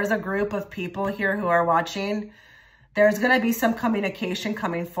sure. There's a group of people here who are watching. There's going to be some communication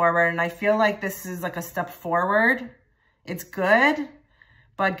coming forward. And I feel like this is like a step forward. It's good.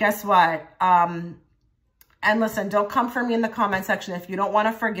 But guess what? And listen, don't come for me in the comment section. If you don't want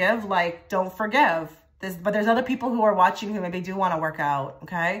to forgive, like, don't forgive. But there's other people who are watching who maybe do want to work out,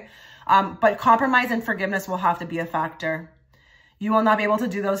 okay? But compromise and forgiveness will have to be a factor. You will not be able to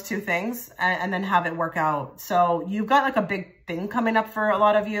do those two things and then have it work out. So you've got like a big thing coming up for a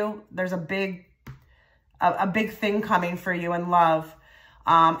lot of you. There's a big thing coming for you in love.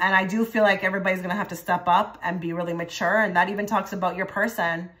 And I do feel like everybody's going to have to step up and be really mature. And that even talks about your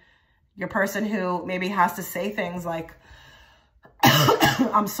person who maybe has to say things like,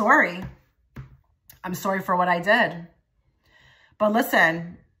 I'm sorry. I'm sorry for what I did. But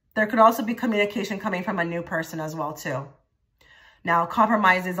listen, there could also be communication coming from a new person as well too. Now,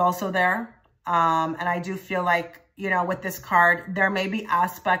 compromise is also there. And I do feel like, you know, with this card, there may be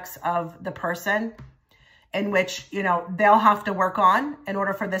aspects of the person in which, you know, they'll have to work on in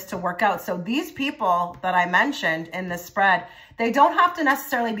order for this to work out. So these people that I mentioned in this spread, they don't have to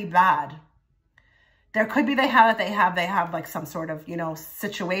necessarily be bad. There could be they have like some sort of, you know,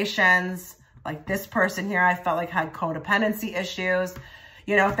 situations like this person here, I felt like had codependency issues.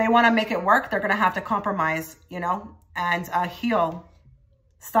 You know, if they want to make it work, they're going to have to compromise, you know, and heal,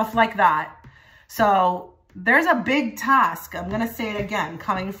 stuff like that. So there's a big task. I'm going to say it again,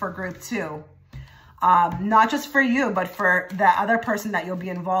 coming for group 2. Not just for you, but for the other person that you'll be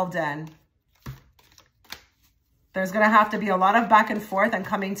involved in. There's going to have to be a lot of back and forth and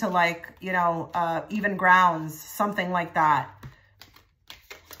coming to like, you know, even grounds, something like that.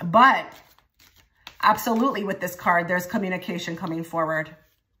 But absolutely with this card, there's communication coming forward.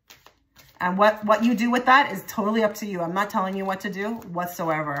 And what you do with that is totally up to you. I'm not telling you what to do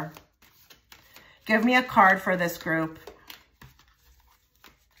whatsoever. Give me a card for this group.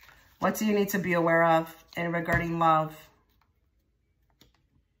 What do you need to be aware of in regarding love?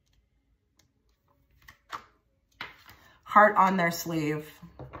 Heart on their sleeve.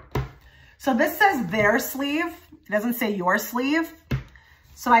 So this says their sleeve. It doesn't say your sleeve.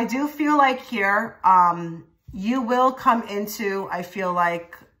 So I do feel like here, you will come into, I feel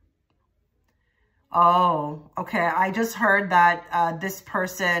like, oh, okay. I just heard that this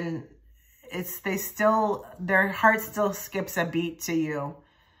person, their heart still skips a beat to you.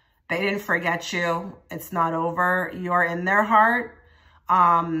 They didn't forget you. It's not over. You're in their heart.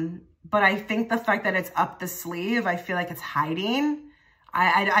 But I think the fact that it's up the sleeve, I feel like it's hiding.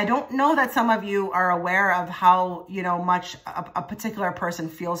 I don't know that some of you are aware of how, you know, much a particular person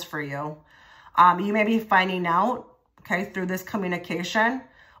feels for you. You may be finding out, okay, through this communication,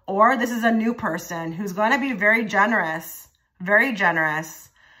 or this is a new person who's going to be very generous, very generous.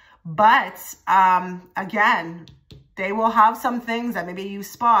 But, again, they will have some things that maybe you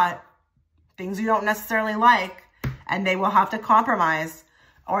spot, things you don't necessarily like, and they will have to compromise.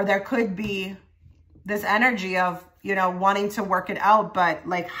 Or there could be this energy of, you know, wanting to work it out, but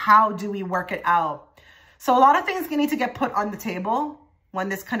like, how do we work it out? So a lot of things need to get put on the table when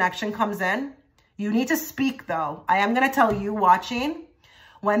this connection comes in. You need to speak though. I am going to tell you watching,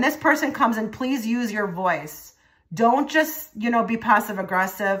 when this person comes in, please use your voice. Don't just, you know, be passive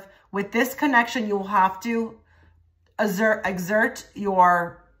aggressive. With this connection, you will have to exert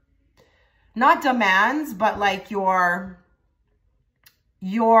your, not demands, but like your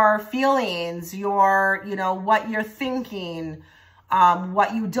feelings, your, you know, what you're thinking,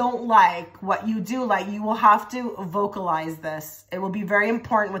 what you don't like, what you do like. You will have to vocalize this. It will be very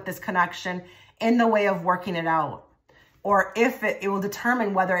important with this connection in the way of working it out. Or if it will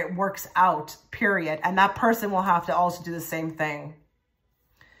determine whether it works out, period. And that person will have to also do the same thing.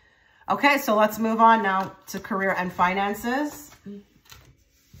 Okay, so let's move on now to career and finances.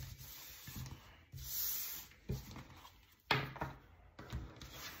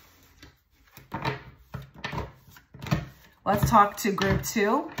 Let's talk to group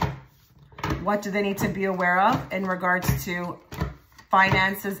 2. What do they need to be aware of in regards to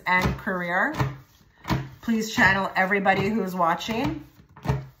finances and career? Please channel everybody who's watching.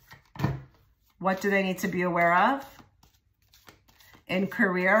 What do they need to be aware of in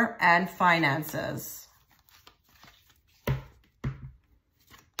career and finances?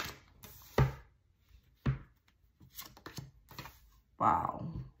 Wow.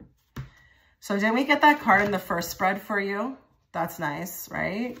 So didn't we get that card in the first spread for you? That's nice,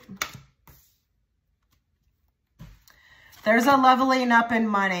 right? There's a leveling up in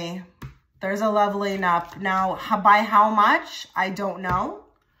money. There's a leveling up. Now, by how much? I don't know.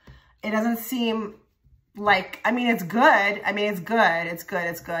 It doesn't seem like, I mean, it's good. I mean, it's good. It's good.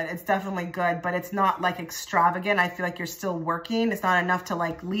 It's good. It's definitely good, but it's not like extravagant. I feel like you're still working. It's not enough to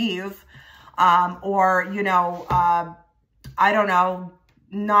like leave, or, you know, I don't know,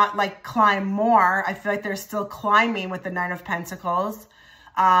 not like climb more. I feel like they're still climbing with the Nine of Pentacles.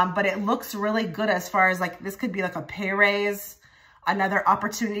 But it looks really good as far as like, this could be like a pay raise, another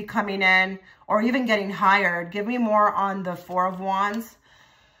opportunity coming in, or even getting hired. Give me more on the Four of Wands.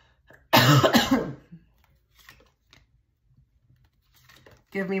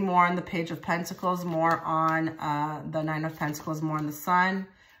 Give me more on the Page of Pentacles, more on the Nine of Pentacles, more on the Sun,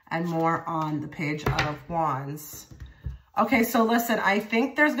 and more on the Page of Wands. Okay, so listen, I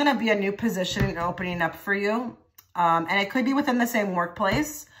think there's going to be a new position opening up for you. And it could be within the same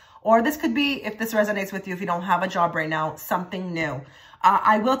workplace, or this could be, if this resonates with you, if you don't have a job right now, something new.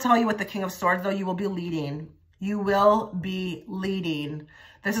 I will tell you with the King of Swords, though, you will be leading. You will be leading.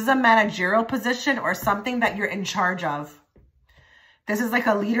 This is a managerial position or something that you're in charge of. This is like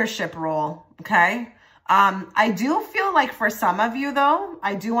a leadership role, okay? I do feel like for some of you, though,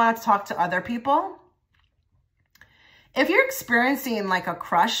 I do want to talk to other people. If you're experiencing like a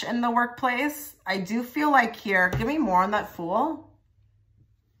crush in the workplace, I do feel like here, give me more on that Fool.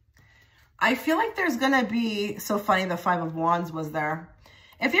 I feel like there's going to be, so funny, the Five of Wands was there.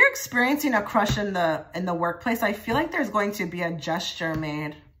 If you're experiencing a crush in the workplace, I feel like there's going to be a gesture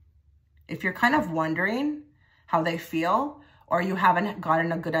made. If you're kind of wondering how they feel, or you haven't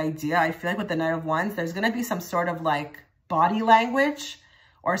gotten a good idea, I feel like with the Knight of Wands, there's going to be some sort of like body language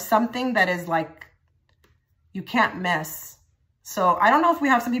or something that is like, you can't miss. So I don't know if we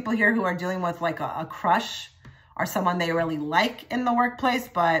have some people here who are dealing with like a crush or someone they really like in the workplace,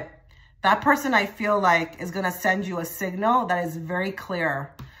 but that person I feel like is going to send you a signal that is very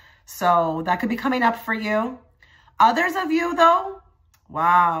clear. So that could be coming up for you. Others of you though,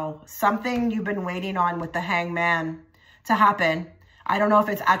 wow, something you've been waiting on with the Hangman to happen. I don't know if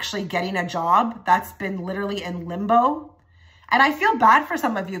it's actually getting a job. That's been literally in limbo. And I feel bad for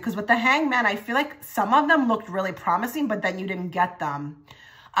some of you because with the Hangman, I feel like some of them looked really promising, but then you didn't get them.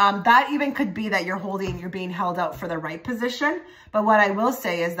 That even could be that you're being held out for the right position. But what I will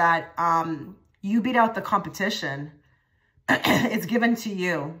say is that you beat out the competition. It's given to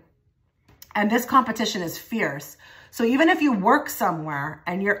you. And this competition is fierce. So even if you work somewhere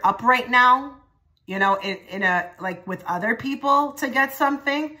and you're up right now, you know, in a like with other people to get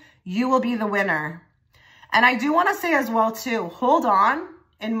something, you will be the winner. And I do want to say as well, too, hold on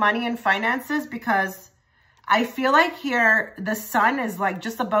in money and finances, because I feel like here the sun is like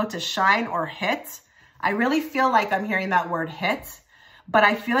just about to shine or hit. I really feel like I'm hearing that word hit, but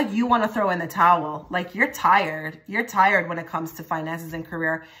I feel like you want to throw in the towel. Like you're tired. You're tired when it comes to finances and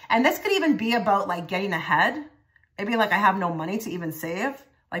career. And this could even be about like getting ahead. Maybe like I have no money to even save.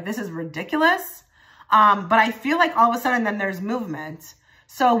 Like this is ridiculous. But I feel like all of a sudden then there's movement.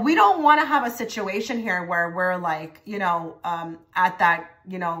 So we don't want to have a situation here where we're like, you know, at that,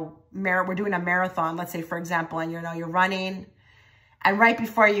 you know, we're doing a marathon, let's say, for example, and, you know, you're running and right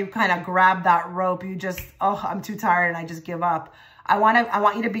before you kind of grab that rope, you just, oh, I'm too tired and I just give up. I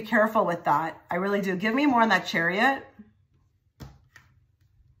want you to be careful with that. I really do. Give me more on that Chariot.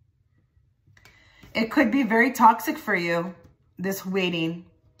 It could be very toxic for you, this waiting.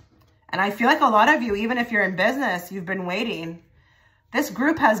 And I feel like a lot of you, even if you're in business, you've been waiting. This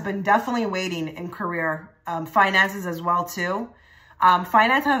group has been definitely waiting in career, finances as well too.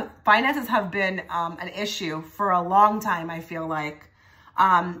 Finances have been an issue for a long time, I feel like.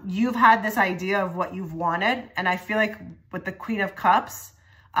 You've had this idea of what you've wanted, and I feel like with the Queen of Cups,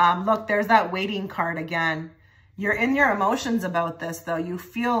 look, there's that waiting card again. You're in your emotions about this though. You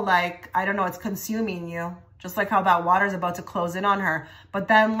feel like, I don't know, it's consuming you, just like how that water's about to close in on her. But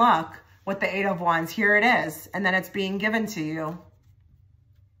then look, with the Eight of Wands, here it is, and then it's being given to you.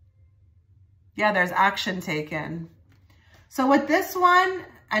 Yeah, there's action taken. So with this one,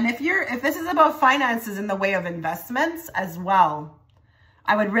 and if this is about finances in the way of investments as well,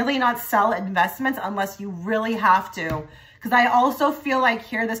 I would really not sell investments unless you really have to. Because I also feel like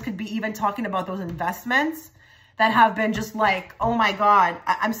here, this could be even talking about those investments that have been just like, oh my God,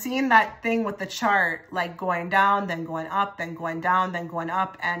 I'm seeing that thing with the chart, like going down, then going up, then going down, then going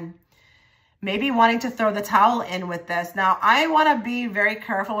up, and maybe wanting to throw the towel in with this. Now, I want to be very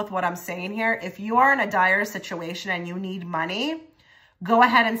careful with what I'm saying here. If you are in a dire situation and you need money, go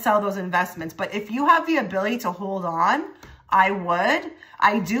ahead and sell those investments. But if you have the ability to hold on, I would.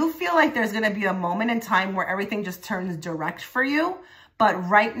 I do feel like there's going to be a moment in time where everything just turns direct for you. But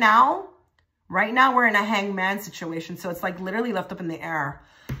right now we're in a Hangman situation. So it's like literally left up in the air.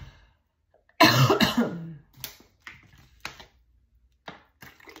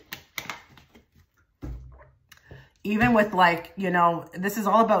 Even with like, you know, this is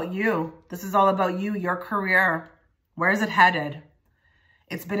all about you. This is all about you, your career. Where is it headed?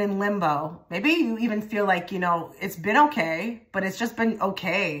 It's been in limbo. Maybe you even feel like, you know, it's been okay, but it's just been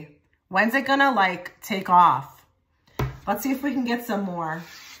okay. When's it gonna like take off? Let's see if we can get some more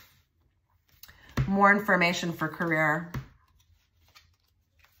information for career.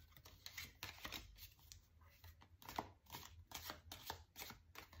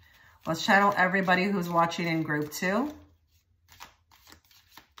 Let's channel everybody who's watching in group 2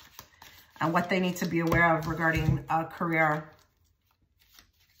 and what they need to be aware of regarding career.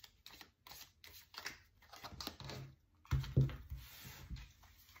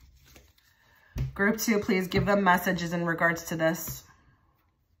 Group 2, please give them messages in regards to this.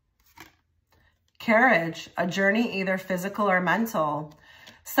 Carriage, a journey either physical or mental.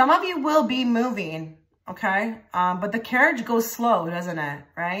 Some of you will be moving, okay? But the carriage goes slow, doesn't it,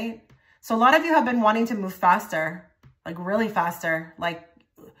 right? So a lot of you have been wanting to move faster, like really faster, like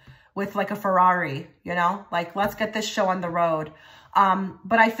with like a Ferrari, you know? Like, let's get this show on the road.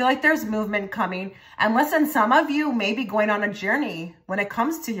 But I feel like there's movement coming. And listen, some of you may be going on a journey when it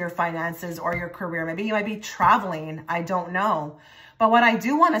comes to your finances or your career. Maybe you might be traveling. I don't know. But what I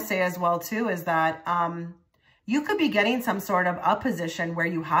do want to say as well, too, is that you could be getting some sort of a position where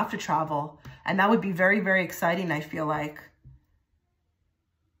you have to travel. And that would be very, very exciting, I feel like.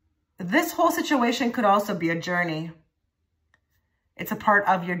 This whole situation could also be a journey. It's a part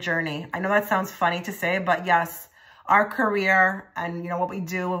of your journey. I know that sounds funny to say, but yes, our career and, you know, what we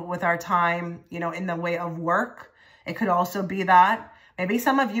do with our time, you know, in the way of work, it could also be that. Maybe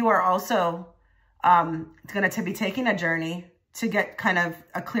some of you are also going to be taking a journey to get kind of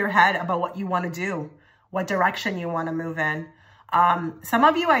a clear head about what you want to do, what direction you want to move in. Some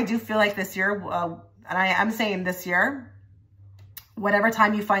of you, I do feel like this year, and I am saying this year, whatever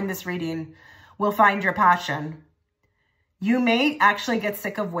time you find this reading, will find your passion. You may actually get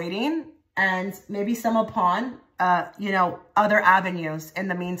sick of waiting and maybe stumble upon, you know, other avenues in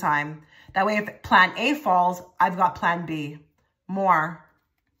the meantime. That way, if plan A falls, I've got plan B. More.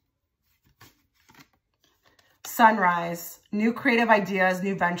 Sunrise, new creative ideas,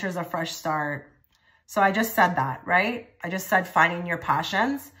 new ventures, a fresh start. So I just said that, right? I just said finding your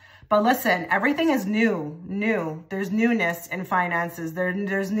passions. But listen, everything is new. There's newness in finances.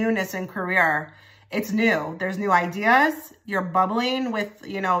 There's newness in career. It's new. There's new ideas. You're bubbling with,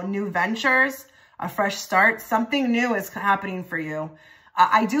 you know, new ventures, a fresh start. Something new is happening for you.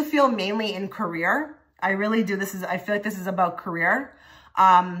 I do feel mainly in career. I really do. I feel like this is about career.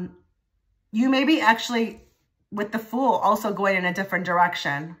 You may be actually, with the Fool, also going in a different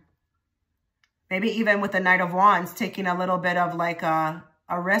direction. Maybe even with the Knight of Wands, taking a little bit of like a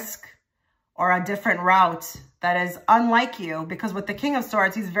risk or a different route that is unlike you. Because with the King of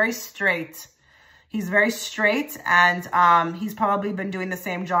Swords, he's very straight. He's very straight, and he's probably been doing the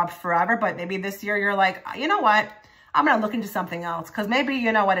same job forever. But maybe this year you're like, you know what? I'm going to look into something else, because maybe,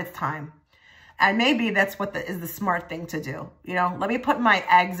 you know what, it's time. And maybe that's what is the smart thing to do. You know, let me put my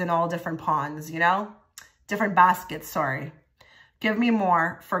eggs in all different ponds, you know, different baskets, sorry. Give me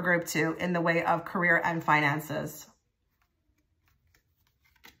more for group 2 in the way of career and finances.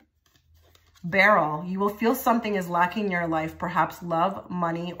 Barrel, you will feel something is lacking in your life, perhaps love,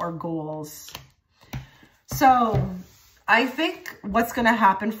 money, or goals. So I think what's going to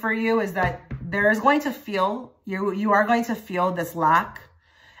happen for you is that there is going to feel, you are going to feel this lack.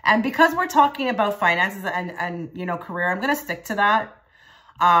 And because we're talking about finances and you know, career, I'm going to stick to that.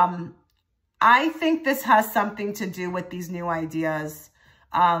 I think this has something to do with these new ideas,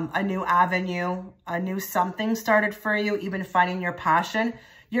 a new avenue, a new something started for you, even finding your passion.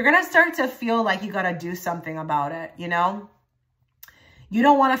 You're going to start to feel like you got to do something about it, you know? You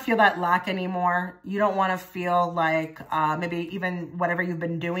don't want to feel that lack anymore. You don't want to feel like maybe even whatever you've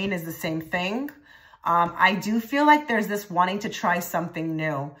been doing is the same thing. I do feel like there's this wanting to try something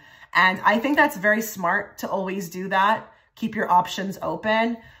new. And I think that's very smart to always do that. Keep your options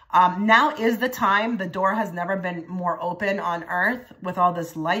open. Now is the time. The door has never been more open on earth with all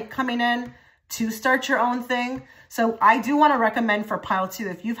this light coming in to start your own thing. So I do want to recommend for pile 2,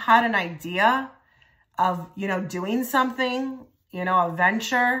 if you've had an idea of, you know, doing something, you know, a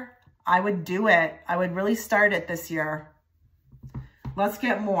venture, I would do it. I would really start it this year. Let's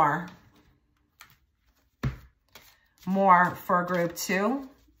get more. More for group 2.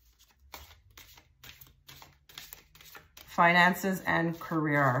 Finances and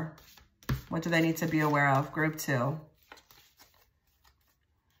career. What do they need to be aware of? Group 2.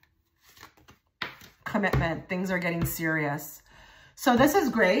 Commitment. Things are getting serious. So this is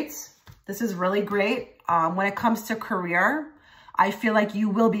great. This is really great. When it comes to career, I feel like you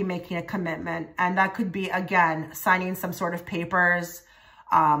will be making a commitment. And that could be, again, signing some sort of papers,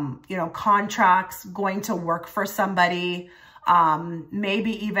 you know, contracts, going to work for somebody.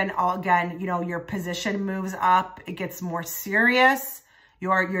 Maybe even, again, you know, your position moves up. It gets more serious.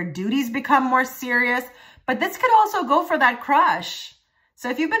 Your duties become more serious. But this could also go for that crush. So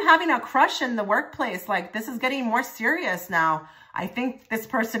if you've been having a crush in the workplace, like this is getting more serious now. I think this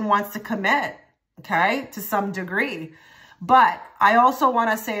person wants to commit, okay, to some degree. But I also want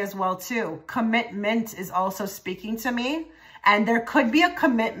to say as well, too, commitment is also speaking to me. And there could be a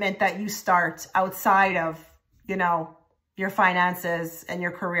commitment that you start outside of, you know, your finances and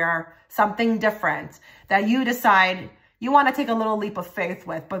your career, something different that you decide you want to take a little leap of faith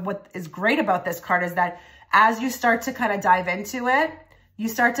with. But what is great about this card is that as you start to kind of dive into it, you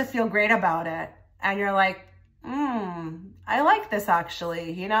start to feel great about it. And you're like, I like this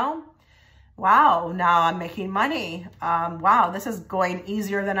actually, you know? Wow, now I'm making money. Wow, this is going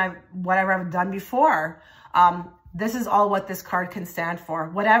easier than whatever I've done before. This is all what this card can stand for.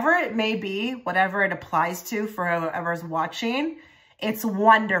 Whatever it may be, whatever it applies to for whoever's watching, it's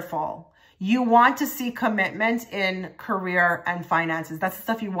wonderful. You want to see commitment in career and finances. That's the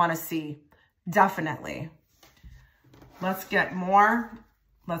stuff you want to see. Definitely. Let's get more.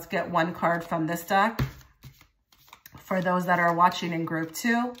 Let's get one card from this deck for those that are watching in group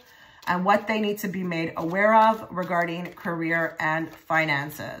 2 and what they need to be made aware of regarding career and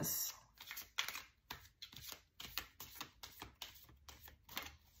finances.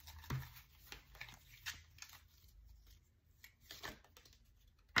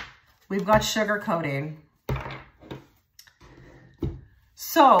 We've got sugarcoating.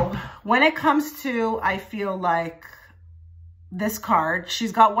 So when it comes to, I feel like this card,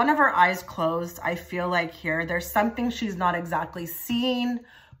 she's got one of her eyes closed. I feel like here, there's something she's not exactly seeing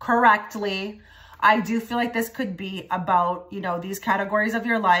correctly. I do feel like this could be about, you know, these categories of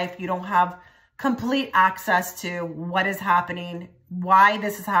your life. You don't have complete access to what is happening, why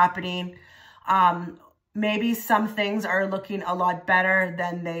this is happening. Maybe some things are looking a lot better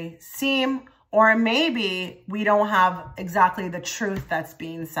than they seem, or maybe we don't have exactly the truth that's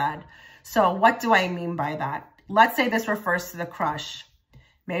being said. So what do I mean by that? Let's say this refers to the crush.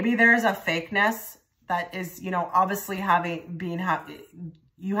 Maybe there's a fakeness that is, you know, obviously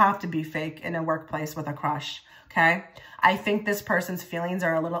you have to be fake in a workplace with a crush, okay? I think this person's feelings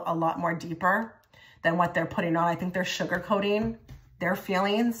are a lot more deeper than what they're putting on. I think they're sugarcoating their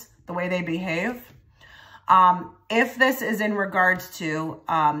feelings, the way they behave. If this is in regards to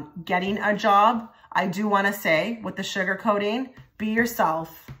getting a job, I do want to say with the sugarcoating, be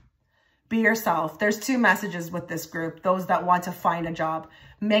yourself. Be yourself. There's 2 messages with this group, those that want to find a job.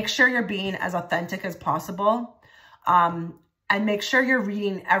 Make sure you're being as authentic as possible. And make sure you're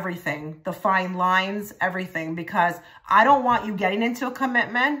reading everything, the fine lines, everything, because I don't want you getting into a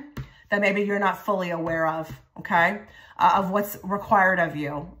commitment that maybe you're not fully aware of, okay? Of what's required of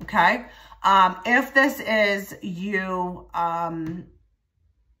you, okay? If this is you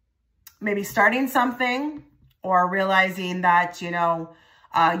maybe starting something or realizing that, you know,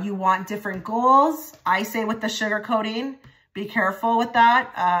 you want different goals, I say with the sugarcoating, be careful with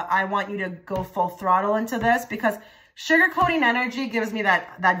that. I want you to go full throttle into this because sugarcoating energy gives me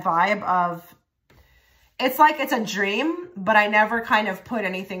that vibe of, it's like it's a dream, but I never kind of put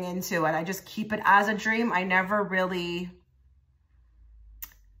anything into it. I just keep it as a dream. I never really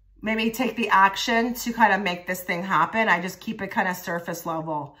maybe take the action to kind of make this thing happen. I just keep it kind of surface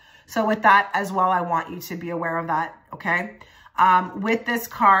level. So with that as well, I want you to be aware of that, okay? With this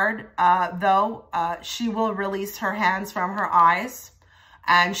card, though, she will release her hands from her eyes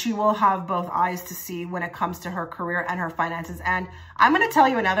and she will have both eyes to see when it comes to her career and her finances. And I'm going to tell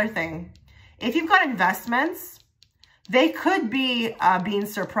you another thing. If you've got investments, they could be being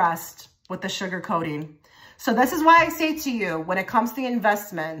suppressed with the sugarcoating. So this is why I say to you, when it comes to the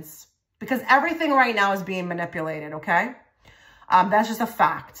investments, because everything right now is being manipulated, okay? That's just a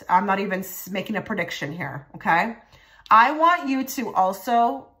fact. I'm not even making a prediction here, okay? I want you to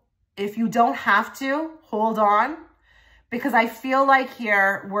also, if you don't have to, hold on, because I feel like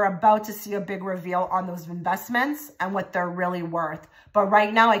here we're about to see a big reveal on those investments and what they're really worth. But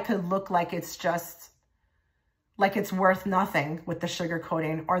right now it could look like it's just, like it's worth nothing with the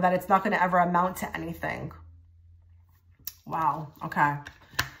sugarcoating, or that it's not going to ever amount to anything. Wow. Okay.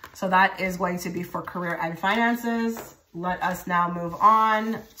 So that is going to be for career and finances. Let us now move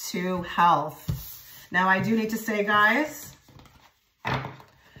on to health. Now, I do need to say, guys,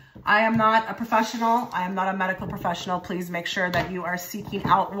 I am not a professional. I am not a medical professional. Please make sure that you are seeking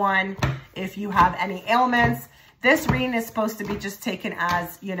out one if you have any ailments. This reading is supposed to be just taken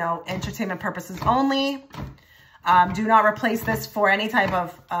as, you know, entertainment purposes only. Do not replace this for any type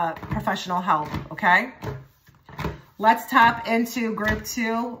of professional help, okay? Let's tap into group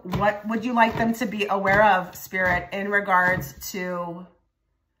 2. What would you like them to be aware of, Spirit, in regards to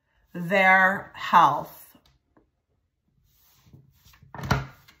their health?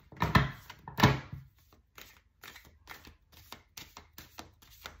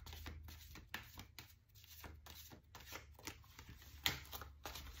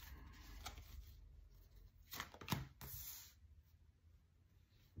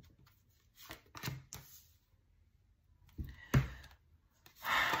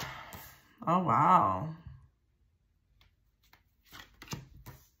 Oh, wow.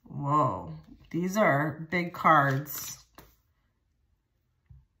 Whoa. These are big cards.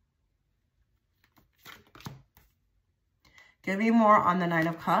 Give me more on the 9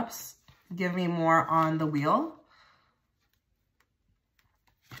 of Cups. Give me more on the Wheel.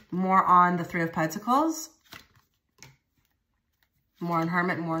 More on the 3 of Pentacles. More on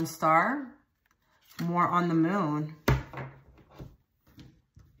Hermit, more on Star. More on the Moon.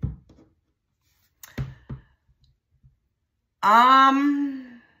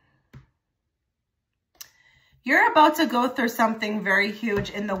 You're about to go through something very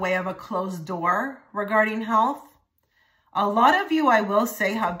huge in the way of a closed door regarding health. A lot of you, I will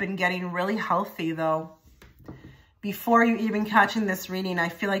say, have been getting really healthy though. Before you even catching this reading, I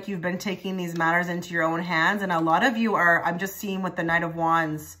feel like you've been taking these matters into your own hands. And a lot of you are, I'm just seeing with the Knight of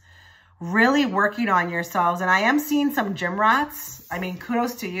Wands, really working on yourselves. And I am seeing some gym rats. I mean,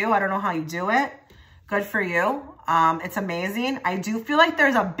 kudos to you. I don't know how you do it. Good for you. It's amazing. I do feel like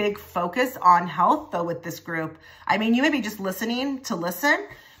there's a big focus on health though with this group. I mean, you may be just listening to listen,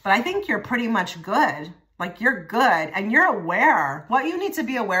 but I think you're pretty much good. Like you're good and you're aware. What you need to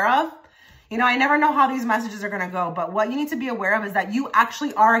be aware of, you know, I never know how these messages are going to go, but what you need to be aware of is that you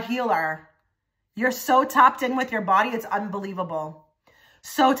actually are a healer. You're so tapped in with your body. It's unbelievable.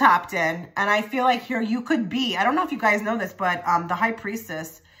 So tapped in. And I feel like here you could be, I don't know if you guys know this, but the High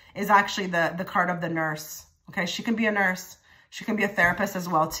Priestess is actually the card of the nurse. Okay, she can be a nurse. She can be a therapist as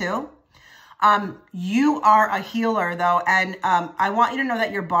well too. You are a healer though, and I want you to know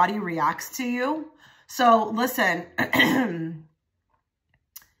that your body reacts to you. So listen,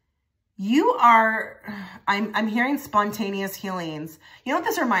 you are, I'm hearing spontaneous healings. You know what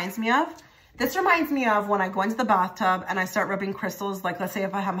this reminds me of? This reminds me of when I go into the bathtub and I start rubbing crystals. Like let's say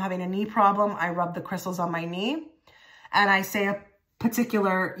if I'm having a knee problem, I rub the crystals on my knee and I say a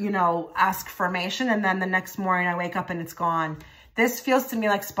particular, you know, ask formation, and then the next morning I wake up and it's gone. This feels to me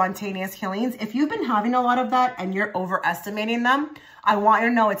like spontaneous healings. If you've been having a lot of that and you're overestimating them, I want you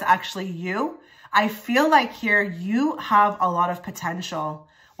to know it's actually you. I feel like here you have a lot of potential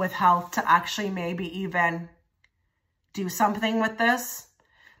with health to actually maybe even do something with this.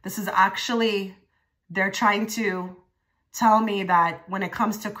 This is actually, they're trying to tell me that when it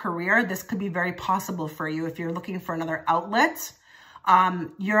comes to career, this could be very possible for you if you're looking for another outlet.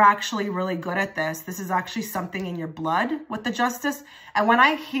 You're actually really good at this. This is actually something in your blood with the Justice. And when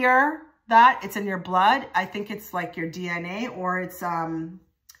I hear that it's in your blood, I think it's like your DNA or it's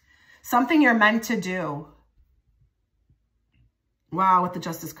something you're meant to do. Wow, with the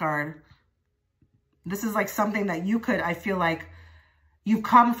Justice card. This is like something that you could, I feel like you've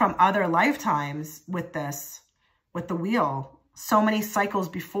come from other lifetimes with this, with the Wheel. So many cycles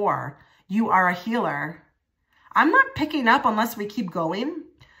before. You are a healer. I'm not picking up unless we keep going.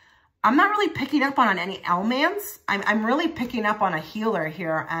 I'm not really picking up on any ailments. I'm really picking up on a healer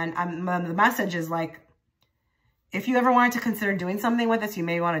here. And the message is like, if you ever wanted to consider doing something with this, you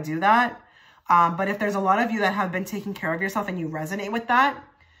may want to do that. But if there's a lot of you that have been taking care of yourself and you resonate with that,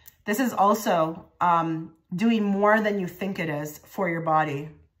 this is also doing more than you think it is for your body.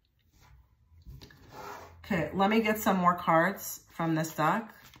 Okay, let me get some more cards from this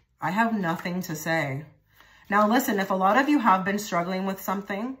deck. I have nothing to say. Now, listen, if a lot of you have been struggling with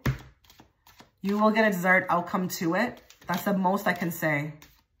something, you will get a desired outcome to it. That's the most I can say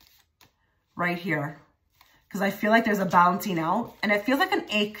right here. Because I feel like there's a balancing out. And it feels like an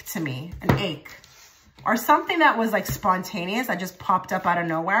ache to me, an ache. Or something that was like spontaneous that just popped up out of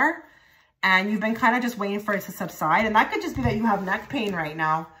nowhere. And you've been kind of just waiting for it to subside. And that could just be that you have neck pain right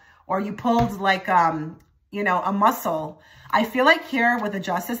now. Or you pulled like, you know, a muscle. I feel like here with the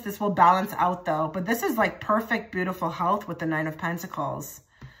Justice, this will balance out though. But this is like perfect, beautiful health with the 9 of Pentacles.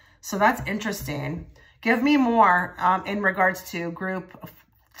 So that's interesting. Give me more in regards to group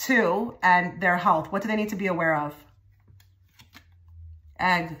 2 and their health. What do they need to be aware of?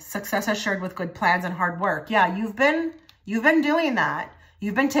 Egg, success assured with good plans and hard work. Yeah, you've been doing that.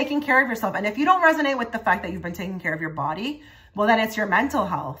 You've been taking care of yourself. And if you don't resonate with the fact that you've been taking care of your body, well, then it's your mental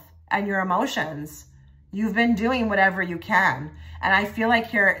health and your emotions. You've been doing whatever you can. And I feel like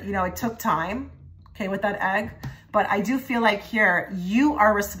here, you know, it took time, okay, with that egg. But I do feel like here, you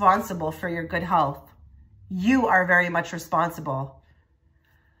are responsible for your good health. You are very much responsible.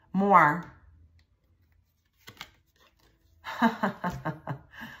 More.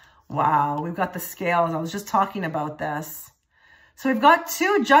 Wow, we've got the scales. I was just talking about this. So we've got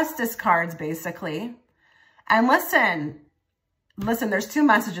 2 justice cards, basically. And listen, there's 2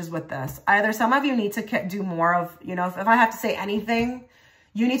 messages with this. Either some of you need to do more of, you know, if I have to say anything,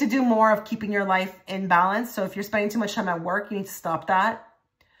 you need to do more of keeping your life in balance. So if you're spending too much time at work, you need to stop that.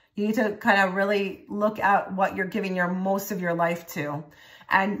 You need to kind of really look at what you're giving your most of your life to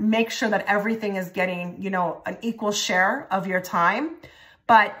and make sure that everything is getting, you know, an equal share of your time.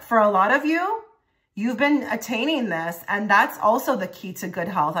 But for a lot of you, you've been attaining this, and that's also the key to good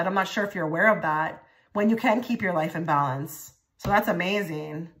health. I'm not sure if you're aware of that, when you can keep your life in balance. So that's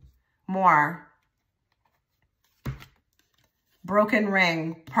amazing. More. Broken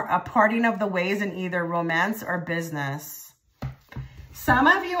ring, a parting of the ways in either romance or business. Some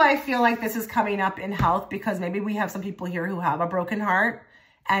of you, I feel like this is coming up in health because maybe we have some people here who have a broken heart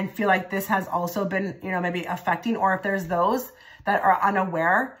and feel like this has also been, you know, maybe affecting, or if there's those that are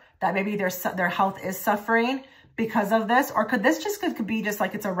unaware that maybe their health is suffering because of this, or could this just could be just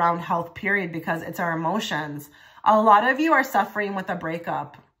like it's around health period because it's our emotions. A lot of you are suffering with a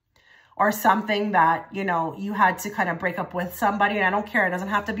breakup or something that, you know, you had to kind of break up with somebody. And I don't care. It doesn't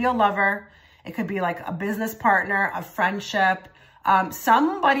have to be a lover. It could be like a business partner, a friendship.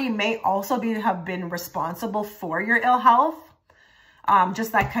 Somebody may also have been responsible for your ill health.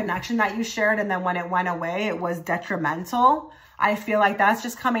 Just that connection that you shared. And then when it went away, it was detrimental. I feel like that's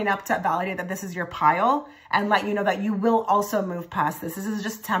just coming up to validate that this is your pile and let you know that you will also move past this. This is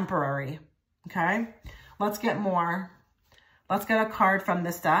just temporary. Okay. Let's get more. Let's get a card from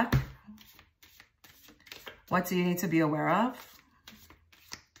this deck. What do you need to be aware of?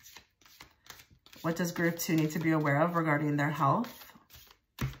 What does group 2 need to be aware of regarding their health?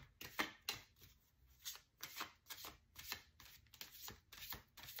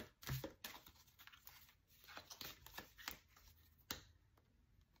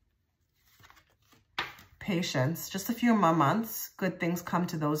 Patience. Just a few more months. Good things come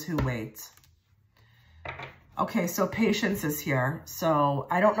to those who wait. Okay, so patience is here. So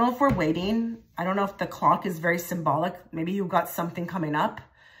I don't know if we're waiting. I don't know if the clock is very symbolic. Maybe you've got something coming up.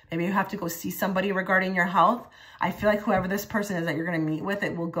 Maybe you have to go see somebody regarding your health. I feel like whoever this person is that you're going to meet with,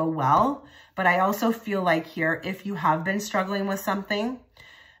 it will go well. But I also feel like here, if you have been struggling with something,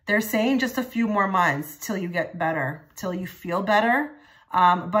 they're saying just a few more months till you get better, till you feel better.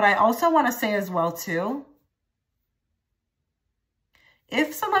 But I also want to say as well, too,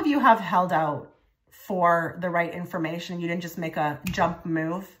 if some of you have held out for the right information, you didn't just make a jump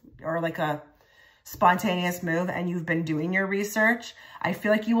move or like a spontaneous move and you've been doing your research, I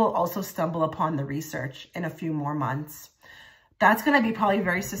feel like you will also stumble upon the research in a few more months. That's going to be probably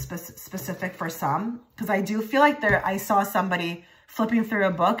very specific for some, because I do feel like I saw somebody flipping through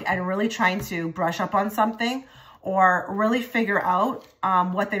a book and really trying to brush up on something or really figure out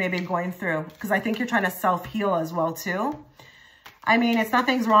what they may be going through, because I think you're trying to self-heal as well too. I mean,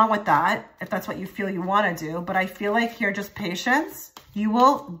 nothing's wrong with that if that's what you feel you want to do, but I feel like here, just patience, you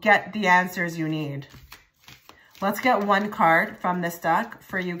will get the answers you need. Let's get one card from this deck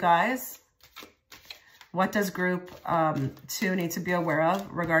for you guys. What does group 2 need to be aware of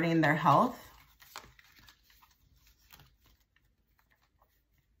regarding their health?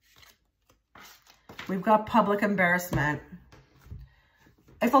 We've got public embarrassment.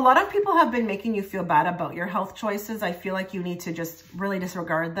 If a lot of people have been making you feel bad about your health choices, I feel like you need to just really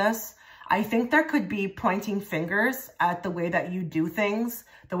disregard this. I think there could be pointing fingers at the way that you do things,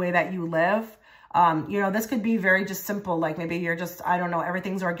 the way that you live. You know, this could be very just simple. Like maybe you're just, I don't know,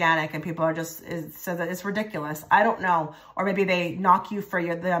 everything's organic and people are just, so that it's ridiculous. I don't know. Or maybe they knock you for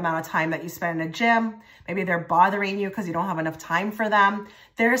the amount of time that you spend in a gym. Maybe they're bothering you because you don't have enough time for them.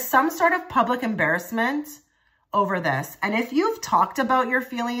 There's some sort of public embarrassment over this. And if you've talked about your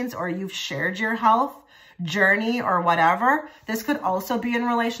feelings or you've shared your health journey or whatever, this could also be in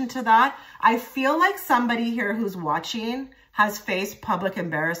relation to that. I feel like somebody here who's watching has faced public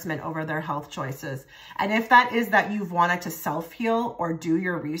embarrassment over their health choices. And if that is that you've wanted to self-heal or do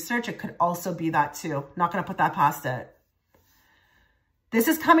your research, it could also be that too. Not going to put that past it. This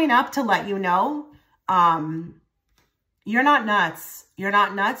is coming up to let you know, you're not nuts. You're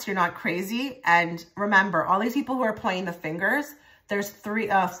not nuts. You're not crazy. And remember, all these people who are pointing the fingers, there's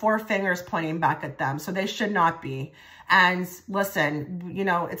 4 fingers pointing back at them. So they should not be. And listen, you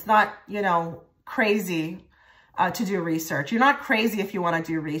know, it's not, you know, crazy to do research. You're not crazy if you want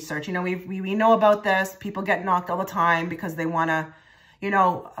to do research. You know, we know about this. People get knocked all the time because they want to, you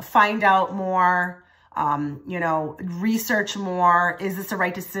know, find out more, you know, research more. Is this the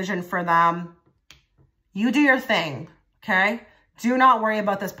right decision for them? You do your thing, okay? Do not worry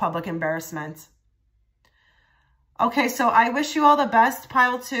about this public embarrassment. Okay, so I wish you all the best,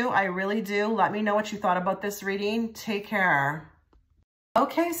 pile 2. I really do. Let me know what you thought about this reading. Take care.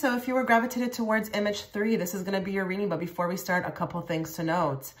 Okay, so if you were gravitated towards image 3, this is going to be your reading. But before we start, a couple things to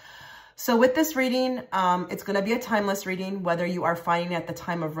note. So with this reading, it's going to be a timeless reading, whether you are finding it at the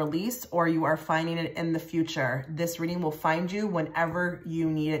time of release or you are finding it in the future. This reading will find you whenever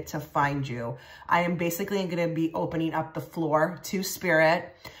you need it to find you. I am basically going to be opening up the floor to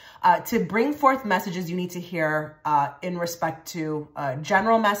Spirit to bring forth messages you need to hear in respect to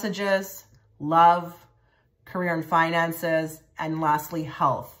general messages, love, career and finances, and lastly,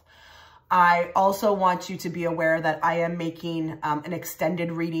 health. I also want you to be aware that I am making an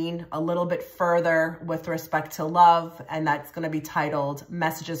extended reading a little bit further with respect to love, and that's going to be titled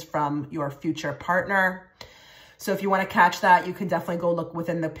Messages from Your Future Partner. So if you want to catch that, you can definitely go look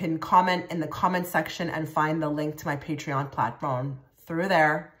within the pinned comment in the comment section and find the link to my Patreon platform through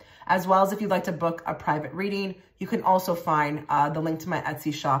there. As well as if you'd like to book a private reading, you can also find the link to my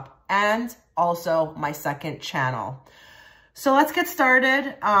Etsy shop and also my second channel. So let's get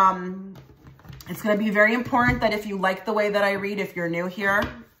started. It's going to be very important that if you like the way that I read, if you're new here,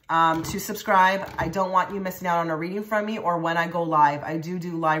 to subscribe. I don't want you missing out on a reading from me or when I go live. I do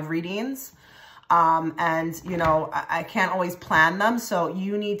live readings. And, you know, I can't always plan them. So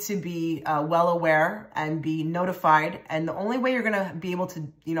you need to be well aware and be notified. And the only way you're going to be able to,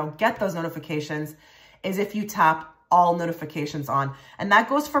 you know, get those notifications is if you tap all notifications on. And that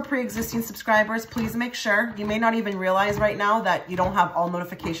goes for pre-existing subscribers. Please make sure. You may not even realize right now that you don't have all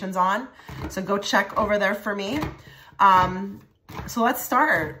notifications on. So go check over there for me. So let's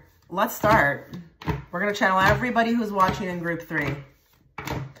start. Let's start. We're going to channel everybody who's watching in group 3.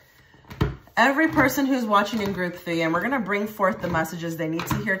 Every person who's watching in group 3, and we're going to bring forth the messages they need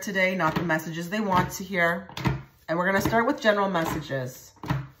to hear today, not the messages they want to hear. And we're going to start with general messages.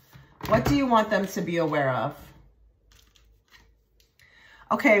 What do you want them to be aware of?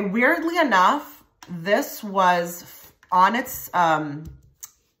 Okay, weirdly enough, this was on its,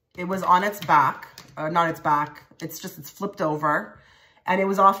 it was on its back, not its back, it's flipped over, and it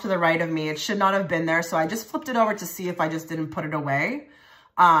was off to the right of me. It should not have been there, so I just flipped it over to see if I just didn't put it away.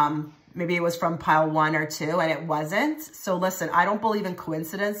 Maybe it was from pile 1 or 2, and it wasn't. So listen, I don't believe in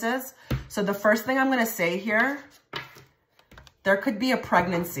coincidences. So the first thing I'm going to say here, there could be a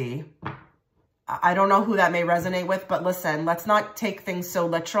pregnancy. I don't know who that may resonate with, but listen, let's not take things so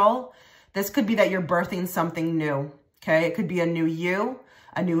literal. This could be that you're birthing something new, okay? It could be a new you,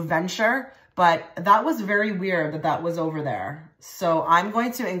 a new venture, but that was very weird that that was over there. So I'm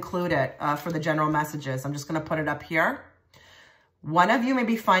going to include it for the general messages. I'm just going to put it up here. One of you may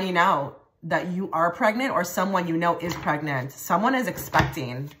be finding out that you are pregnant or someone you know is pregnant. Someone is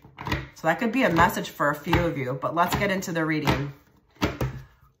expecting. So that could be a message for a few of you, but let's get into the reading.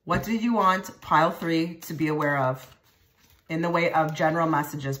 What do you want pile 3 to be aware of in the way of general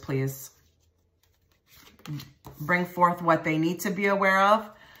messages, please? Bring forth what they need to be aware of,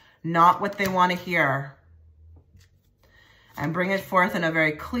 not what they want to hear. And bring it forth in a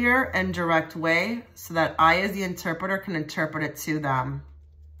very clear and direct way so that I, as the interpreter, can interpret it to them.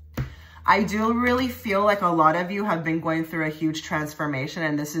 I do really feel like a lot of you have been going through a huge transformation,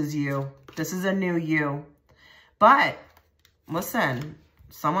 and this is you. This is a new you. But listen,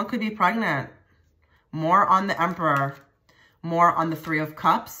 someone could be pregnant. More on the Emperor. More on the 3 of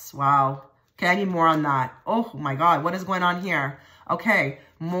Cups. Wow. Okay, I need more on that. Oh my God, what is going on here? Okay,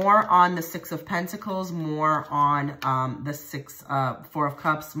 more on the 6 of Pentacles, more on the 4 of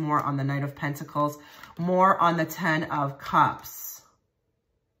Cups, more on the Knight of Pentacles, more on the 10 of Cups.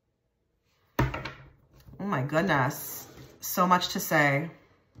 Oh my goodness, so much to say.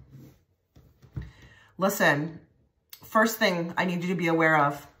 Listen, first thing I need you to be aware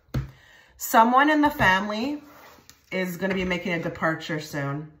of, someone in the family is going to be making a departure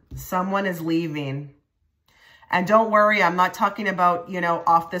soon. Someone is leaving. And don't worry, I'm not talking about, you know,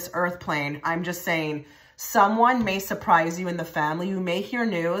 off this earth plane. I'm just saying someone may surprise you in the family. You may hear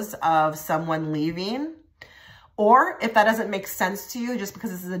news of someone leaving. Or if that doesn't make sense to you, just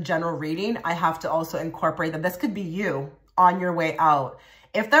because this is a general reading, I have to also incorporate that this could be you on your way out.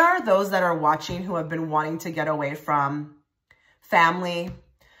 If there are those that are watching who have been wanting to get away from family,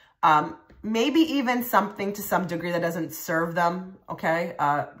 maybe even something to some degree that doesn't serve them, okay?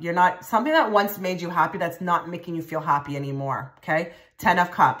 You're not, something that once made you happy that's not making you feel happy anymore, okay? 10 of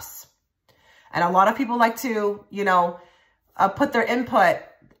Cups. And a lot of people like to, you know, put their input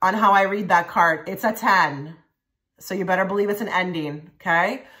on how I read that card. It's a 10. So you better believe it's an ending,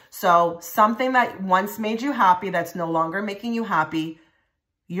 okay? So something that once made you happy that's no longer making you happy,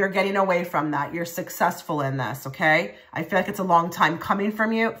 you're getting away from that. You're successful in this, okay? I feel like it's a long time coming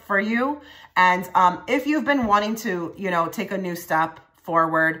for you. And if you've been wanting to, you know, take a new step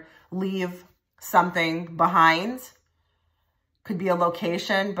forward, leave something behind, could be a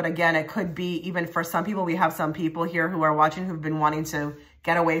location, but again, it could be even for some people. We have some people here who are watching who've been wanting to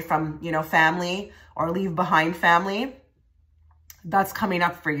get away from, you know, family or leave behind family. That's coming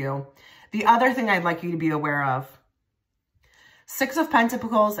up for you. The other thing I'd like you to be aware of, 6 of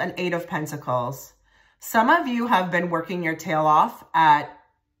Pentacles and 8 of Pentacles. Some of you have been working your tail off at,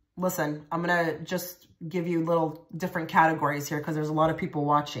 listen, I'm going to just give you little different categories here because there's a lot of people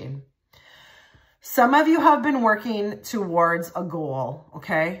watching. Some of you have been working towards a goal,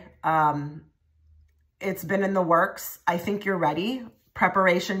 okay? It's been in the works. I think you're ready.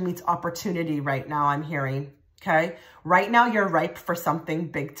 Preparation meets opportunity right now, I'm hearing, okay? Right now, you're ripe for something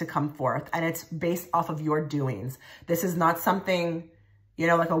big to come forth, and it's based off of your doings. This is not something, you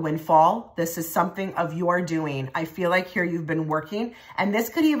know, like a windfall. This is something of your doing. I feel like here you've been working, and this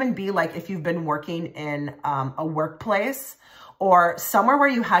could even be like if you've been working in a workplace or somewhere where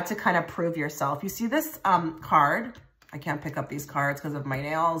you had to kind of prove yourself. You see this card? I can't pick up these cards because of my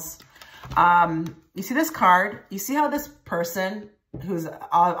nails. You see this card? You see how this person, who's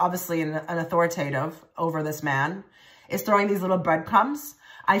obviously an authoritative over this man, is throwing these little breadcrumbs?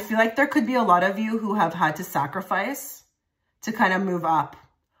 I feel like there could be a lot of you who have had to sacrifice to kind of move up,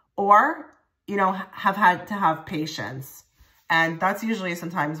 or, you know, have had to have patience. And that's usually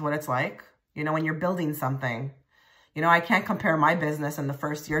sometimes what it's like, you know, when you're building something. You know, I can't compare my business in the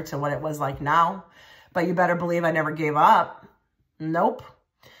first year to what it was like now, but you better believe I never gave up. Nope.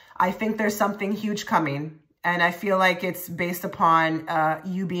 I think there's something huge coming, and I feel like it's based upon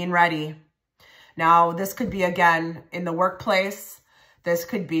you being ready. Now, this could be, again, in the workplace. This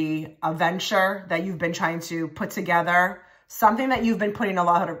could be a venture that you've been trying to put together, something that you've been putting a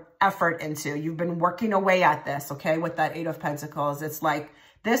lot of effort into. You've been working away at this, okay, with that 8 of Pentacles. It's like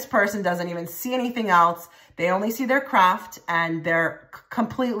this person doesn't even see anything else. They only see their craft, and they're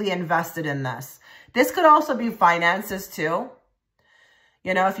completely invested in this. This could also be finances too.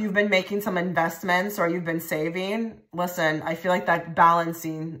 You know, if you've been making some investments or you've been saving, listen, I feel like that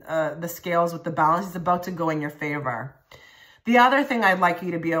balancing, the scales with the balance is about to go in your favor. The other thing I'd like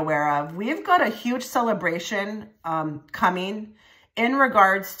you to be aware of, we've got a huge celebration coming in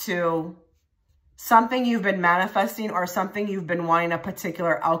regards to something you've been manifesting or something you've been wanting a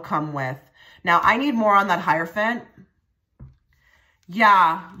particular outcome with. Now, I need more on that Hierophant.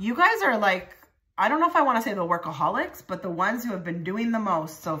 Yeah, you guys are like, I don't know if I want to say the workaholics, but the ones who have been doing the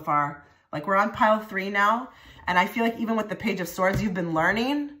most so far. Like, we're on pile 3 now. And I feel like even with the Page of Swords, you've been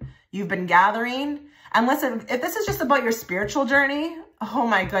learning, you've been gathering. And listen, if this is just about your spiritual journey, oh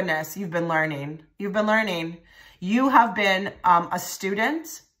my goodness, you've been learning. You've been learning. You have been a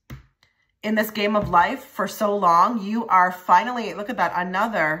student in this game of life for so long. You are finally, look at that,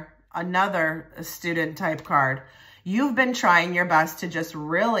 another student type card. You've been trying your best to just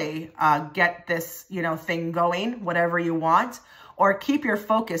really get this, you know, thing going, whatever you want, or keep your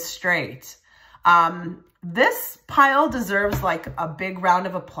focus straight. This pile deserves like a big round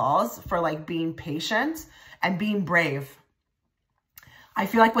of applause for like being patient and being brave. I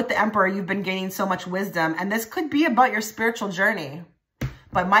feel like with the Emperor, you've been gaining so much wisdom, and this could be about your spiritual journey.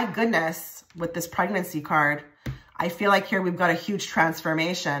 But my goodness, with this pregnancy card, I feel like here we've got a huge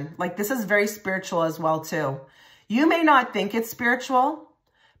transformation. Like, this is very spiritual as well too. You may not think it's spiritual,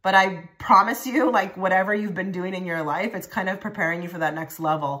 but I promise you, like, whatever you've been doing in your life, it's kind of preparing you for that next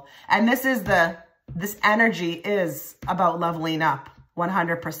level. And this energy is about leveling up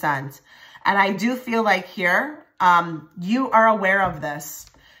 100%. And I do feel like here, you are aware of this,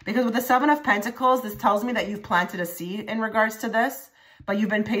 because with the 7 of Pentacles, this tells me that you've planted a seed in regards to this, but you've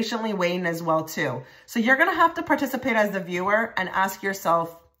been patiently waiting as well too. So you're going to have to participate as the viewer and ask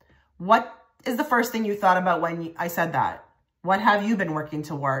yourself, what is the first thing you thought about when I said that? What have you been working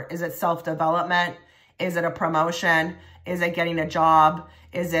toward? Is it self-development? Is it a promotion? Is it getting a job?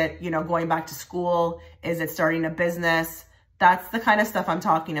 Is it, you know, going back to school? Is it starting a business? That's the kind of stuff I'm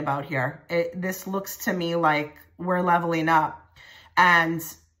talking about here. This looks to me like we're leveling up. And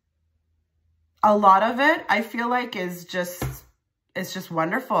a lot of it, I feel like, is just, it's just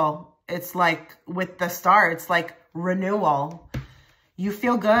wonderful. It's like with the star, it's like renewal. You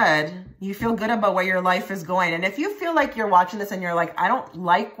feel good. You feel good about where your life is going. And if you feel like you're watching this and you're like, I don't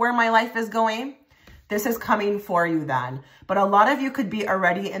like where my life is going, This is coming for you then. But a lot of you could be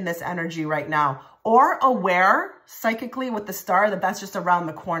already in this energy right now, or aware psychically with the star that that's just around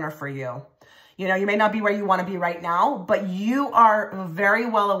the corner for you. You know, you may not be where you want to be right now, but you are very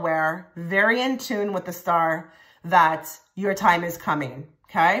well aware, very in tune with the star that your time is coming,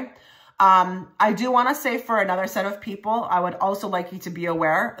 okay? I do want to say for another set of people, I would also like you to be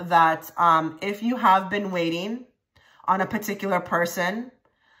aware that if you have been waiting on a particular person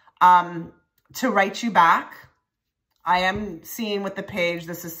to write you back, I am seeing with the page,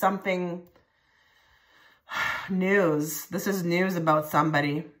 this is something news. This is news about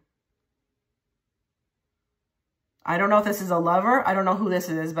somebody. I don't know if this is a lover. I don't know who this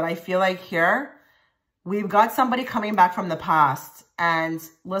is, but I feel like here we've got somebody coming back from the past. And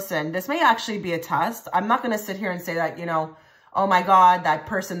listen, this may actually be a test. I'm not going to sit here and say that, you know, oh my God, that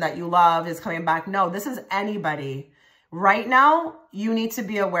person that you love is coming back. No, this is anybody. Right now, you need to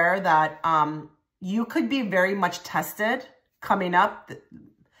be aware that you could be very much tested coming up.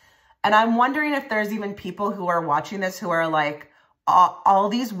 And I'm wondering if there's even people who are watching this who are like, all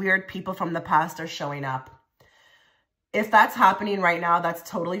these weird people from the past are showing up. If that's happening right now, that's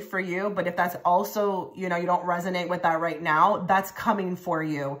totally for you. But if that's also, you know, you don't resonate with that right now, that's coming for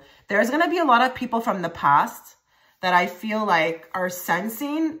you. There's going to be a lot of people from the past that I feel like are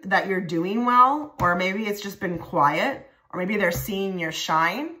sensing that you're doing well, or maybe it's just been quiet, or maybe they're seeing your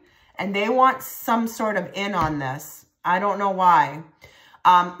shine and they want some sort of in on this. I don't know why.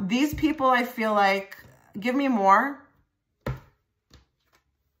 These people, I feel like, give me more.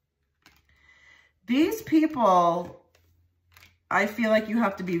 These people, I feel like you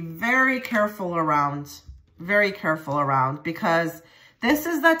have to be very careful around, because this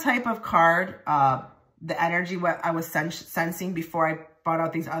is the type of card, the energy what I was sensing before I brought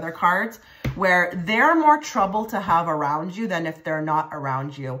out these other cards, where they're more trouble to have around you than if they're not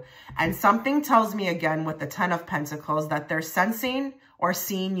around you. And something tells me again with the 10 of Pentacles that they're sensing or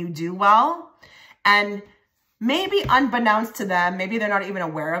seeing you do well. And maybe unbeknownst to them, maybe they're not even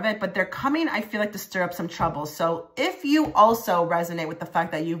aware of it, but they're coming, I feel like, to stir up some trouble. So if you also resonate with the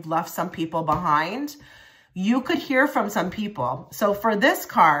fact that you've left some people behind, you could hear from some people. So for this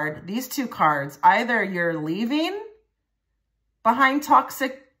card, these two cards, either you're leaving behind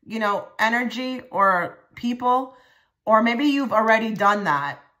toxic, you know, energy or people, or maybe you've already done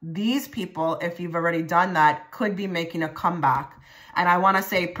that. These people, if you've already done that, could be making a comeback. And I want to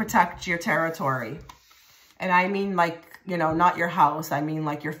say protect your territory. And I mean, like, you know, not your house. I mean,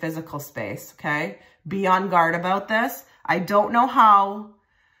 like, your physical space, okay? Be on guard about this. I don't know how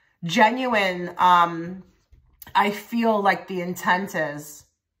genuine I feel like the intent is.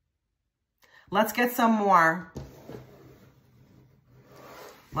 Let's get some more.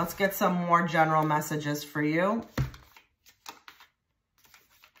 Let's get some more general messages for you.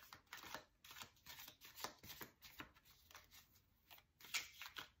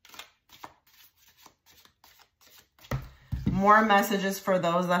 More messages for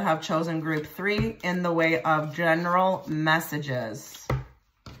those that have chosen group 3 in the way of general messages.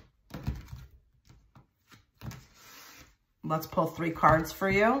 Let's pull 3 cards for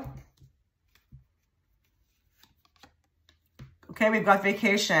you. Okay, we've got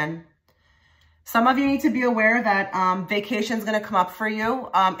vacation. Some of you need to be aware that vacation is going to come up for you.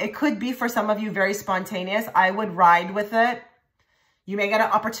 It could be for some of you very spontaneous. I would ride with it. You may get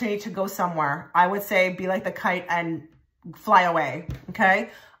an opportunity to go somewhere. I would say be like the kite and fly away,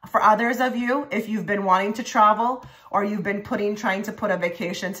 okay? For others of you, if you've been wanting to travel, or you've been trying to put a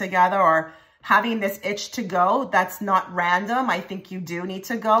vacation together, or having this itch to go, that's not random. I think you do need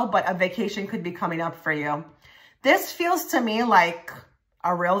to go, but a vacation could be coming up for you. This feels to me like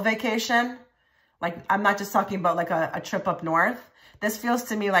a real vacation. Like, I'm not just talking about like a trip up north. This feels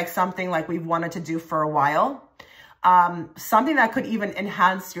to me like something like we've wanted to do for a while. Something that could even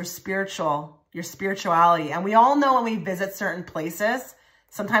enhance your spirituality. And we all know when we visit certain places,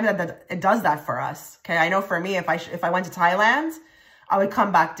 sometimes it does that for us. Okay. I know for me, if I went to Thailand, I would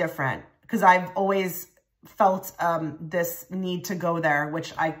come back different, because I've always felt this need to go there,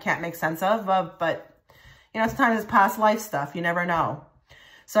 which I can't make sense of, but you know, sometimes it's past life stuff. You never know.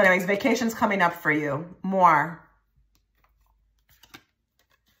 So anyways, vacation's coming up for you. More.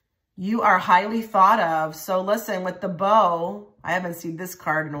 You are highly thought of. So listen, with the bow, I haven't seen this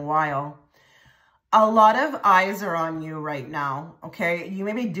card in a while. A lot of eyes are on you right now, okay? You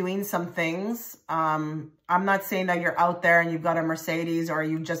may be doing some things. I'm not saying that you're out there and you've got a Mercedes, or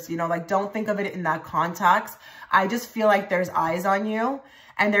you just, you know, like, don't think of it in that context. I just feel like there's eyes on you,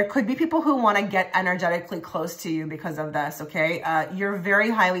 and there could be people who want to get energetically close to you because of this, okay? You're very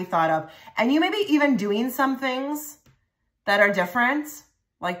highly thought of, and you may be even doing some things that are different,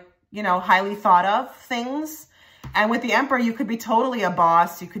 like you know, highly thought of things. And with the Emperor, you could be totally a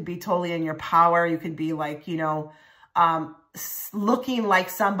boss. You could be totally in your power. You could be like, you know, looking like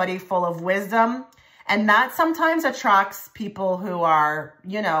somebody full of wisdom. And that sometimes attracts people who are,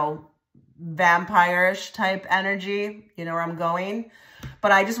 you know, vampire-ish type energy. You know where I'm going?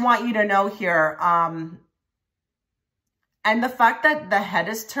 But I just want you to know here, and the fact that the head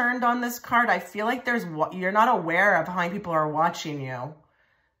is turned on this card, I feel like you're not aware of how many people are watching you,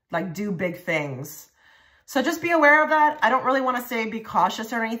 like, do big things. So just be aware of that. I don't really want to say be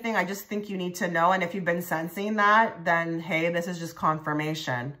cautious or anything. I just think you need to know. And if you've been sensing that, then, hey, this is just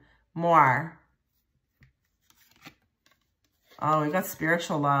confirmation. More. Oh, we got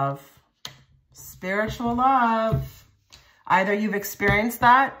spiritual love. Spiritual love. Either you've experienced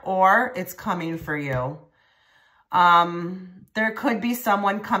that or it's coming for you. There could be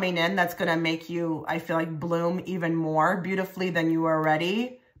someone coming in that's going to make you, I feel like, bloom even more beautifully than you are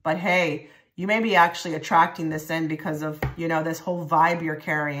already. But hey, you may be actually attracting this in because of, you know, this whole vibe you're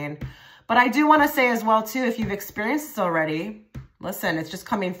carrying. But I do want to say as well, too, if you've experienced this already, listen, it's just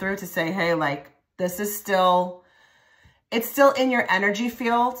coming through to say, hey, like, this is still, it's still in your energy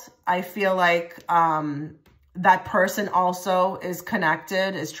field. I feel like that person also is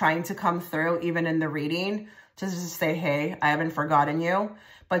connected, is trying to come through even in the reading. Just to say, hey, I haven't forgotten you.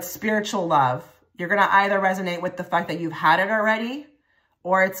 But spiritual love, you're going to either resonate with the fact that you've had it already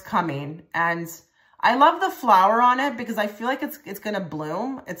or it's coming. And I love the flower on it because I feel like it's going to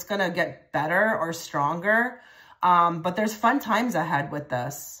bloom. It's going to get better or stronger. But there's fun times ahead with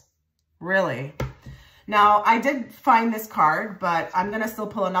this. Really. Now, I did find this card, but I'm going to still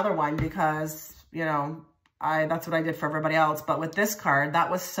pull another one because, you know, that's what I did for everybody else. But with this card, that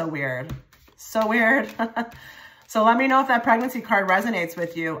was so weird. So weird. So let me know if that pregnancy card resonates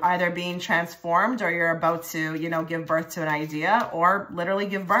with you, either being transformed or you're about to, you know, give birth to an idea or literally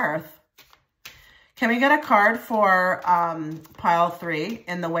give birth. Can we get a card for pile 3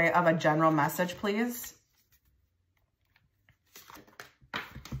 in the way of a general message, please?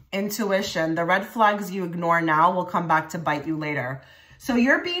 Intuition. The red flags you ignore now will come back to bite you later. So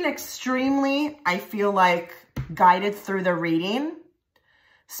you're being extremely, I feel like, guided through the reading.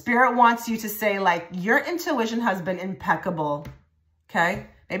 Spirit wants you to say, like, your intuition has been impeccable, okay?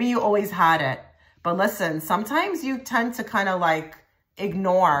 Maybe you always had it. But listen, sometimes you tend to kind of, like,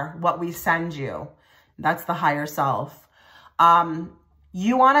 ignore what we send you. That's the higher self.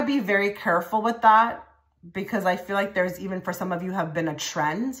 You want to be very careful with that because I feel like there's, even for some of you, have been a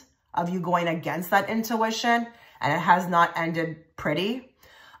trend of you going against that intuition, and it has not ended pretty.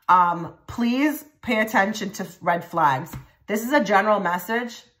 Please pay attention to red flags. This is a general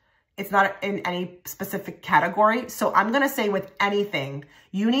message. It's not in any specific category. So I'm going to say with anything,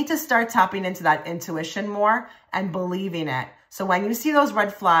 you need to start tapping into that intuition more and believing it. So when you see those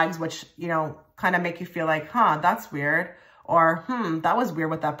red flags, which, you know, kind of make you feel like, huh, that's weird. Or, that was weird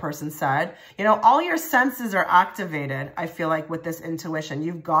what that person said. You know, all your senses are activated, I feel like, with this intuition.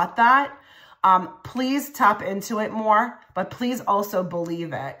 You've got that. Please tap into it more, but please also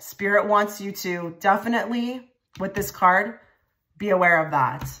believe it. Spirit wants you to definitely, with this card, be aware of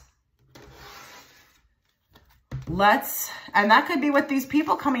that. And that could be with these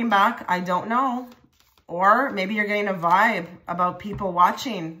people coming back. I don't know. Or maybe you're getting a vibe about people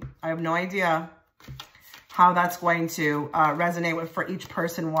watching. I have no idea how that's going to resonate with for each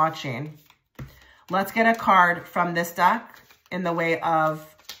person watching. Let's get a card from this deck in the way of,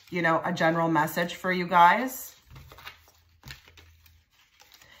 you know, a general message for you guys.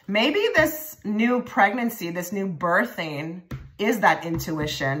 Maybe this new pregnancy, this new birthing is that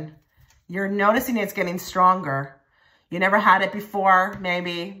intuition. You're noticing it's getting stronger. You never had it before,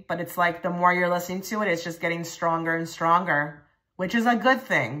 maybe, but it's like the more you're listening to it, it's just getting stronger and stronger, which is a good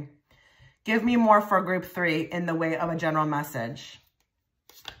thing. Give me more for group 3 in the way of a general message.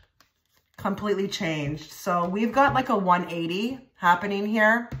 Completely changed. So we've got like a 180 happening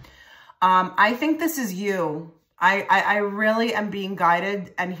here. I think this is you. I really am being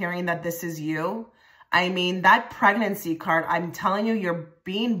guided and hearing that this is you. I mean, that pregnancy card, I'm telling you, you're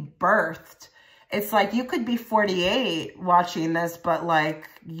being birthed. It's like you could be 48 watching this, but like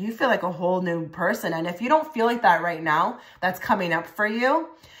you feel like a whole new person. And if you don't feel like that right now, that's coming up for you.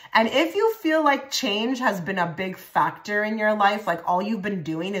 And if you feel like change has been a big factor in your life, like all you've been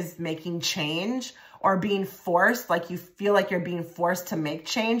doing is making change or being forced, like you feel like you're being forced to make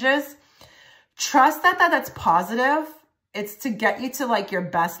changes, trust that that's positive. It's to get you to like your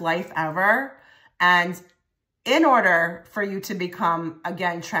best life ever. And in order for you to become,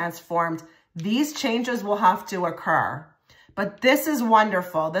 again, transformed, these changes will have to occur. But this is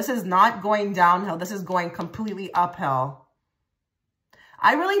wonderful. This is not going downhill. This is going completely uphill.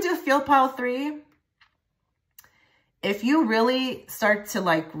 I really do feel, pile 3, if you really start to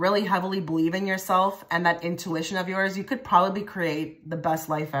like really heavily believe in yourself and that intuition of yours, you could probably create the best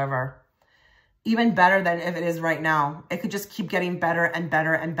life ever. Even better than if it is right now. It could just keep getting better and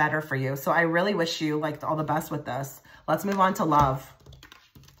better and better for you. So I really wish you like all the best with this. Let's move on to love.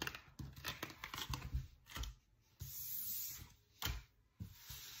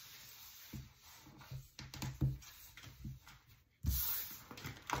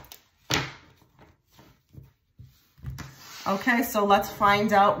 Okay, so let's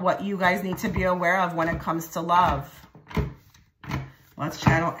find out what you guys need to be aware of when it comes to love. Let's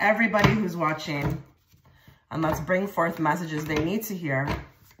channel everybody who's watching. And let's bring forth messages they need to hear.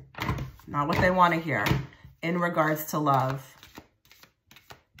 Not what they want to hear. In regards to love.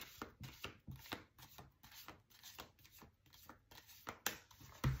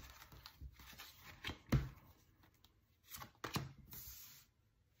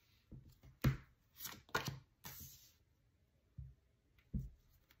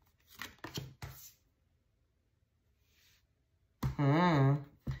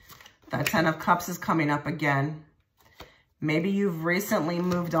 That 10 of Cups is coming up again. Maybe you've recently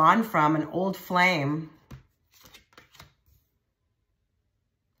moved on from an old flame.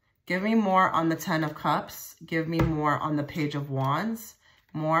 Give me more on the 10 of Cups. Give me more on the Page of Wands.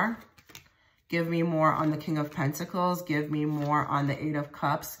 More. Give me more on the King of Pentacles. Give me more on the 8 of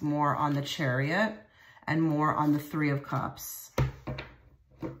Cups. More on the Chariot. And more on the 3 of Cups.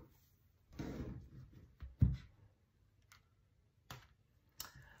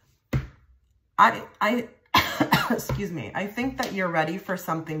 Excuse me, I think that you're ready for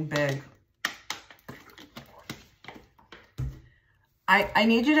something big. I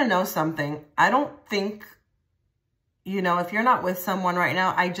need you to know something. I don't think, you know, if you're not with someone right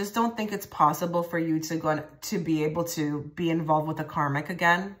now, I just don't think it's possible for you to be able to be involved with a karmic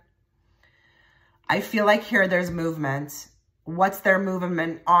again. I feel like here there's movement. What's their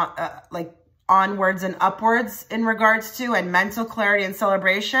movement on, like onwards and upwards in regards to, and mental clarity and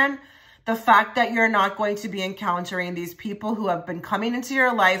celebration? The fact that you're not going to be encountering these people who have been coming into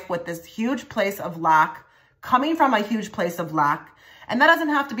your life with this huge place of lack, coming from a huge place of lack. And that doesn't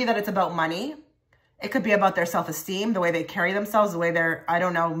have to be that it's about money. It could be about their self-esteem, the way they carry themselves, the way they're, I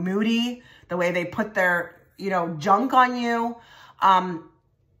don't know, moody, the way they put their, you know, junk on you.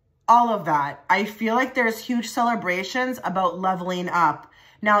 All of that. I feel like there's huge celebrations about leveling up.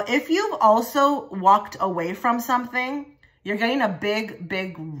 Now, if you've also walked away from something, you're getting a big,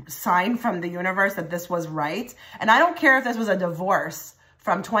 big sign from the universe that this was right. And I don't care if this was a divorce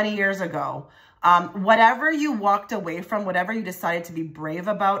from 20 years ago. Whatever you walked away from, whatever you decided to be brave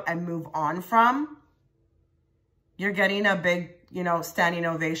about and move on from, you're getting a big, you know, standing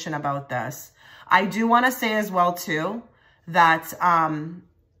ovation about this. I do want to say as well, too, that,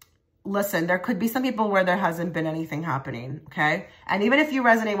 listen, there could be some people where there hasn't been anything happening, okay? And even if you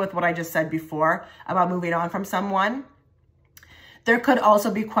resonate with what I just said before about moving on from someone, there could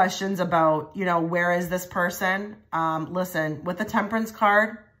also be questions about, you know, where is this person? Listen, with the Temperance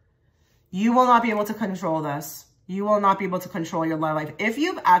card, you will not be able to control this. You will not be able to control your love life. If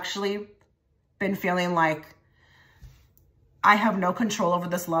you've actually been feeling like, I have no control over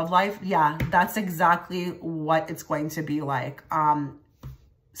this love life, yeah, that's exactly what it's going to be like.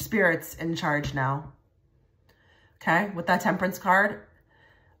 Spirit's in charge now. Okay, with that Temperance card,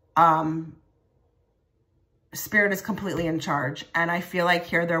 Spirit is completely in charge. And I feel like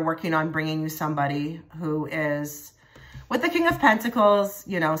here they're working on bringing you somebody who is, with the King of Pentacles,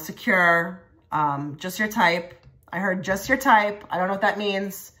 you know, secure, just your type. I heard just your type. I don't know what that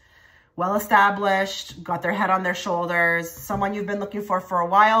means. Well-established, got their head on their shoulders, someone you've been looking for a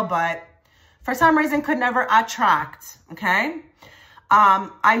while, but for some reason could never attract, okay?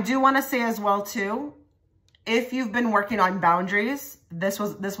 I do want to say as well, too, if you've been working on boundaries, this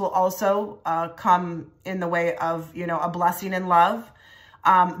will also come in the way of, you know, a blessing in love.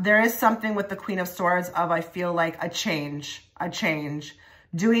 There is something with the Queen of Swords of, I feel like, a change,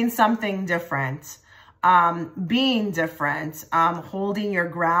 doing something different, being different, holding your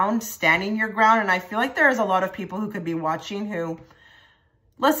ground, standing your ground. And I feel like there's a lot of people who could be watching who,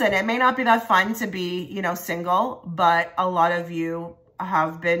 listen, it may not be that fun to be, you know, single, but a lot of you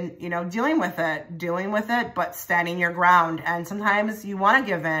have been, you know, dealing with it, but standing your ground. And sometimes you want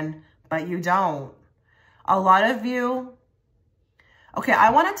to give in, but you don't. A lot of you, okay,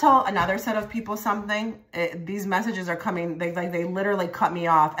 I want to tell another set of people something. These messages are coming, they literally cut me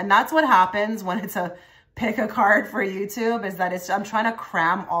off. And that's what happens when it's a pick a card for YouTube, is that I'm trying to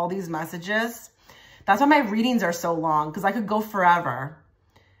cram all these messages. That's why my readings are so long, because I could go forever.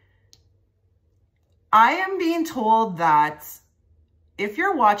 I am being told that if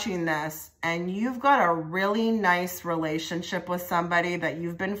you're watching this and you've got a really nice relationship with somebody that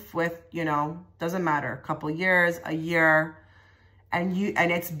you've been with, you know, doesn't matter, a couple years, a year, and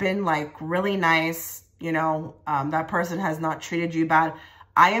it's been like really nice, you know, that person has not treated you bad.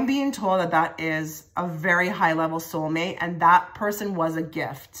 I am being told that that is a very high level soulmate, and that person was a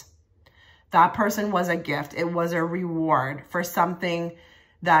gift. That person was a gift. It was a reward for something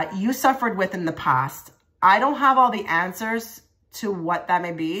that you suffered with in the past. I don't have all the answers to what that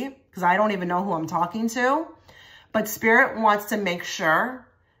may be because I don't even know who I'm talking to. But Spirit wants to make sure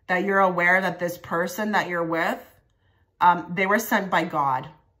that you're aware that this person that you're with, they were sent by God.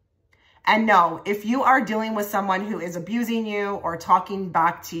 And no, if you are dealing with someone who is abusing you or talking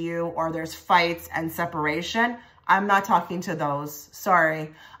back to you, or there's fights and separation, I'm not talking to those.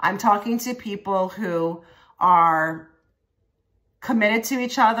 Sorry. I'm talking to people who are committed to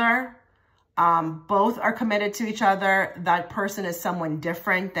each other. Both are committed to each other. That person is someone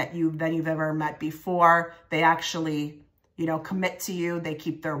different than you've ever met before. They actually, you know, commit to you. They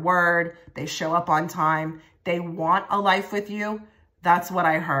keep their word. They show up on time. They want a life with you. That's what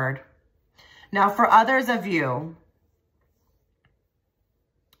I heard. Now, for others of you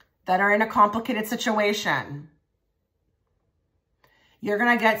that are in a complicated situation, you're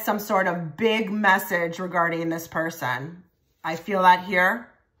going to get some sort of big message regarding this person. I feel that here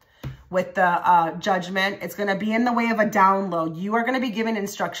with the judgment. It's going to be in the way of a download. You are going to be given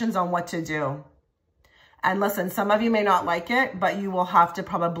instructions on what to do. And listen, some of you may not like it, but you will have to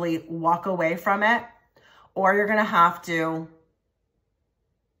probably walk away from it, or you're going to have to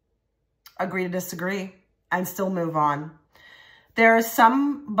agree to disagree and still move on. There is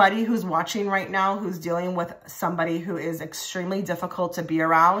somebody who's watching right now who's dealing with somebody who is extremely difficult to be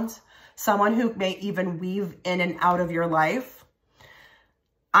around, someone who may even weave in and out of your life.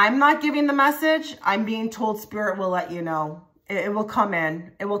 I'm not giving the message. I'm being told Spirit will let you know. It will come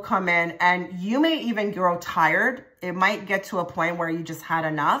in. It will come in. And you may even grow tired. It might get to a point where you just had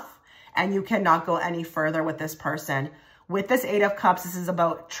enough and you cannot go any further with this person. With this Eight of Cups, this is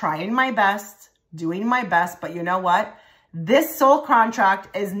about trying my best, doing my best. But you know what? This soul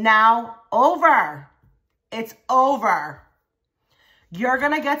contract is now over. It's over. You're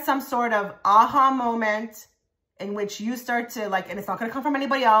going to get some sort of aha moment in which you start to like, and it's not going to come from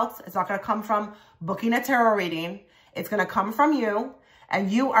anybody else. It's not going to come from booking a tarot reading. It's going to come from you.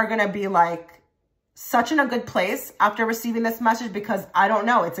 And you are going to be like such in a good place after receiving this message, because I don't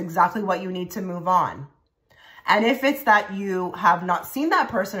know, it's exactly what you need to move on. And if it's that you have not seen that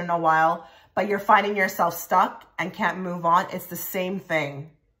person in a while, but you're finding yourself stuck and can't move on, it's the same thing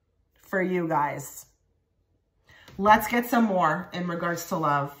for you guys. Let's get some more in regards to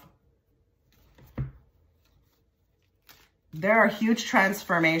love. There are huge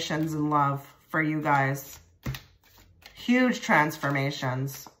transformations in love for you guys. Huge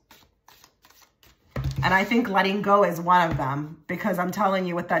transformations. And I think letting go is one of them, because I'm telling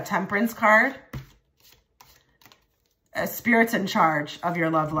you, with that Temperance card, Spirit's in charge of your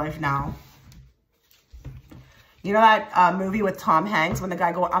love life now. You know that movie with Tom Hanks when the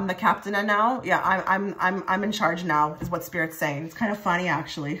guy go, "I'm the captain and now." Yeah, I'm in charge now, is what Spirit's saying. It's kind of funny,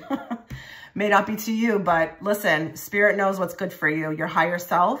 actually. May not be to you, but listen, Spirit knows what's good for you. Your higher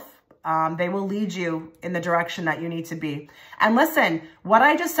self, they will lead you in the direction that you need to be. And listen, what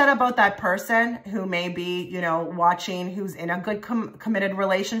I just said about that person who may be, you know, watching, who's in a good committed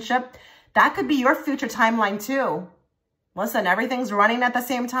relationship, that could be your future timeline too. Listen, everything's running at the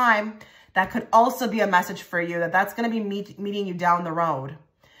same time. That could also be a message for you, that's going to be meeting you down the road.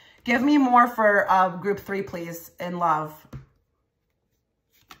 Give me more for group 3, please, in love.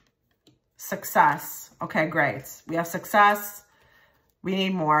 Success. Okay, great. We have success. We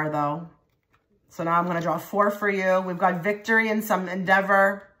need more, though. So now I'm going to draw 4 for you. We've got victory in some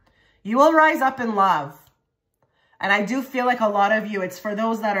endeavor. You will rise up in love. And I do feel like a lot of you, it's for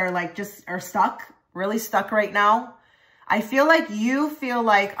those that are like are stuck, really stuck right now. I feel like you feel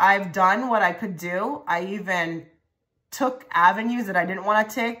like I've done what I could do. I even took avenues that I didn't want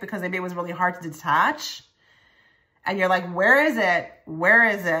to take because maybe it was really hard to detach. And you're like, where is it? Where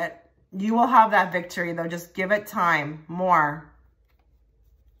is it? You will have that victory, though. Just give it time. More.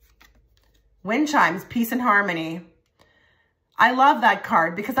 Wind chimes, peace and harmony. I love that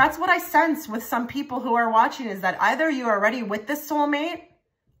card because that's what I sense with some people who are watching, is that either you are already with this soulmate,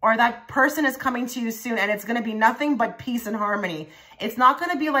 or that person is coming to you soon, and it's going to be nothing but peace and harmony. It's not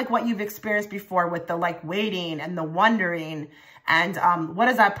going to be like what you've experienced before with the like waiting and the wondering. And what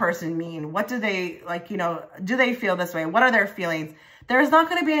does that person mean? What do they like, you know, do they feel this way? What are their feelings? There's not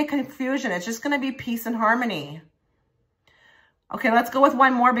going to be any confusion. It's just going to be peace and harmony. Okay, let's go with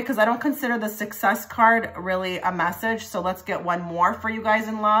one more because I don't consider the success card really a message. So let's get one more for you guys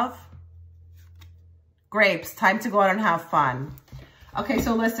in love. Grapes, time to go out and have fun. Okay,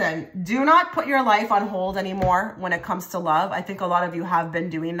 so listen, do not put your life on hold anymore when it comes to love. I think a lot of you have been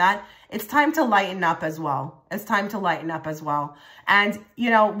doing that. It's time to lighten up as well. It's time to lighten up as well. And, you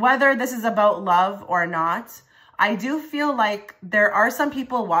know, whether this is about love or not, I do feel like there are some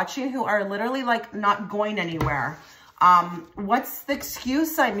people watching who are literally like not going anywhere. What's the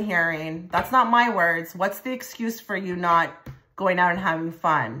excuse I'm hearing? That's not my words. What's the excuse for you not going out and having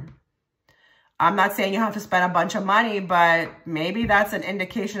fun? I'm not saying you have to spend a bunch of money, but maybe that's an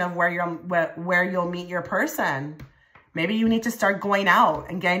indication of where you'll meet your person. Maybe you need to start going out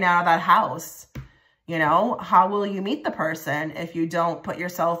and getting out of that house. You know, how will you meet the person if you don't put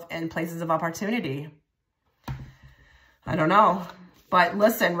yourself in places of opportunity? I don't know. But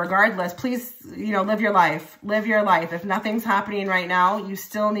listen, regardless, please, you know, live your life. Live your life. If nothing's happening right now, you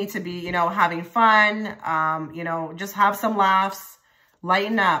still need to be, you know, having fun. You know, just have some laughs.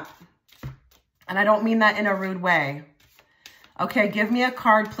 Lighten up. And I don't mean that in a rude way. Okay, give me a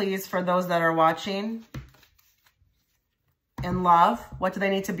card, please, for those that are watching. In love, what do they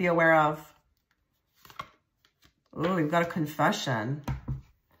need to be aware of? Ooh, we've got a confession.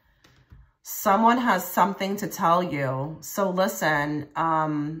 Someone has something to tell you. So listen,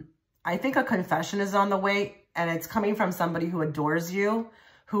 I think a confession is on the way, and it's coming from somebody who adores you,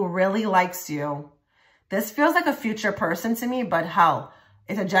 who really likes you. This feels like a future person to me, but hell,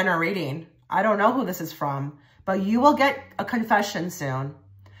 it's a general reading. I don't know who this is from, but you will get a confession soon.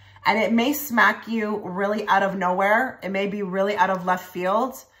 And it may smack you really out of nowhere. It may be really out of left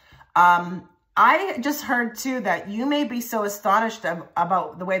field. I just heard too that you may be so astonished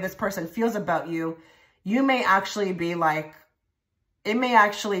about the way this person feels about you. You may actually be like, it may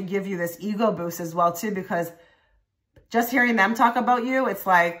actually give you this ego boost as well too, because just hearing them talk about you, it's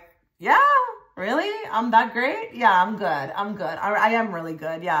like, yeah, really? I'm that great? Yeah, I'm good. I'm good. I am really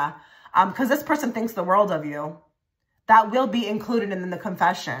good. Yeah. Because this person thinks the world of you. That will be included in the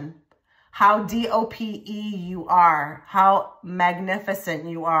confession. How DOPE you are. How magnificent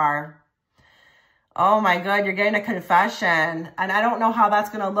you are. Oh my God, you're getting a confession. And I don't know how that's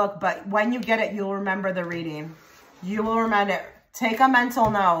going to look, but when you get it, you'll remember the reading. You will remember it. Take a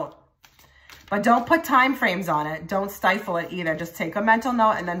mental note. But don't put time frames on it. Don't stifle it either. Just take a mental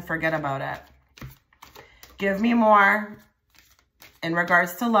note and then forget about it. Give me more. In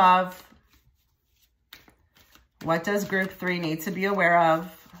regards to love, what does group 3 need to be aware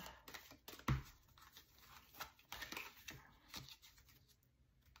of?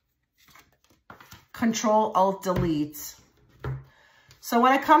 Control, Alt, Delete. So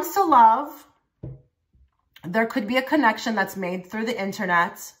when it comes to love, there could be a connection that's made through the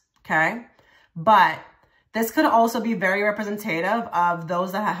internet, okay? But this could also be very representative of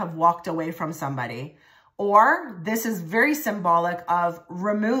those that have walked away from somebody. Or this is very symbolic of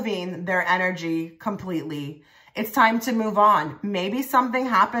removing their energy completely. It's time to move on. Maybe something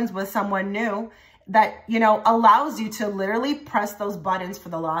happens with someone new that, you know, allows you to literally press those buttons for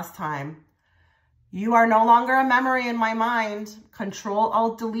the last time. You are no longer a memory in my mind. Control,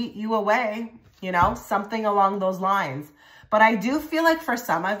 Alt, Delete you away. You know, something along those lines. But I do feel like for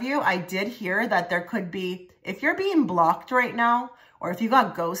some of you, I did hear that there could be, if you're being blocked right now, or if you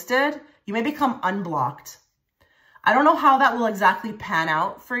got ghosted, you may become unblocked. I don't know how that will exactly pan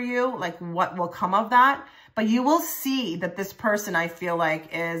out for you, like what will come of that, but you will see that this person, I feel like,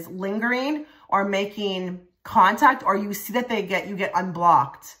 is lingering or making contact, or you see that you get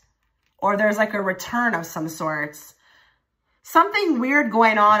unblocked, or there's like a return of some sorts. Something weird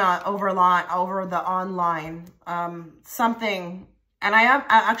going on over the online, something. And I am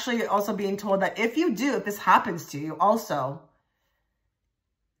actually also being told that if this happens to you also,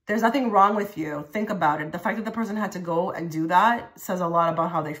 there's nothing wrong with you. Think about it. The fact that the person had to go and do that says a lot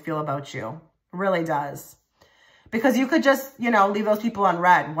about how they feel about you. It really does. Because you could just, you know, leave those people on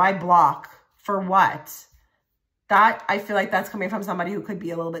red. Why block? For what? That, I feel like that's coming from somebody who could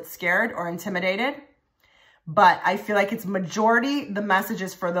be a little bit scared or intimidated. But I feel like it's majority, the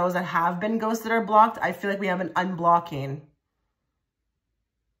messages for those that have been ghosted or blocked, I feel like we have an unblocking.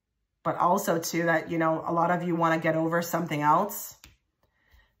 But also too that, you know, a lot of you want to get over something else.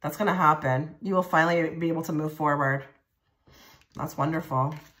 That's going to happen. You will finally be able to move forward. That's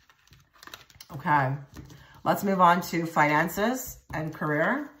wonderful. Okay. Let's move on to finances and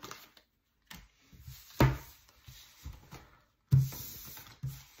career.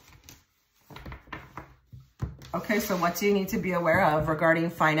 Okay, so what do you need to be aware of regarding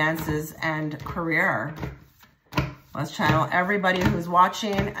finances and career? Let's channel everybody who's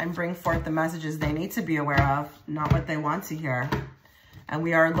watching and bring forth the messages they need to be aware of, not what they want to hear. And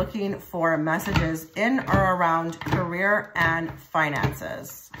we are looking for messages in or around career and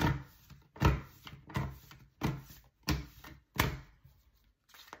finances.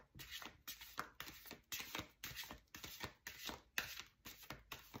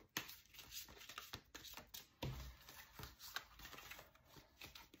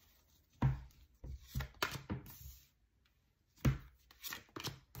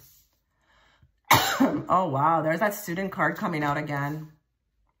 Oh, wow. There's that student card coming out again.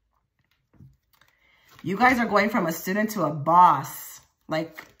 You guys are going from a student to a boss.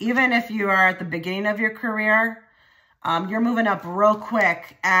 Like, even if you are at the beginning of your career, you're moving up real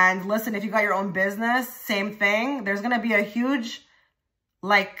quick. And listen, if you got your own business, same thing. There's going to be a huge,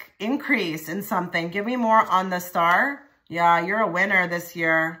 like, increase in something. Give me more on the star. Yeah, you're a winner this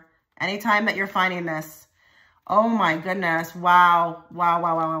year. Anytime that you're finding this. Oh, my goodness. Wow. Wow,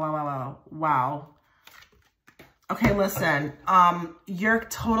 wow, wow, wow, wow, wow, wow. Okay, listen, you're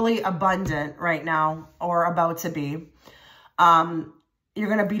totally abundant right now, or about to be. You're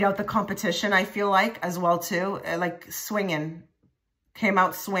going to beat out the competition, I feel like, as well, too. Like, swinging. Came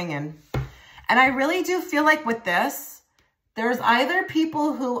out swinging. And I really do feel like with this, there's either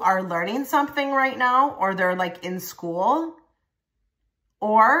people who are learning something right now, or they're, like, in school,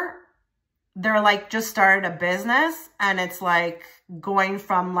 or they're, like, just started a business, and it's, like, going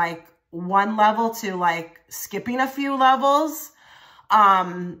from, like, one level to like skipping a few levels,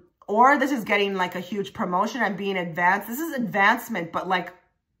 or this is getting like a huge promotion and being advanced. This is advancement, but like,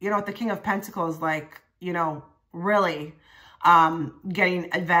 you know, with the King of Pentacles, like, you know, really getting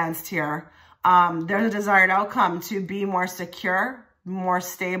advanced here. There's a desired outcome to be more secure, more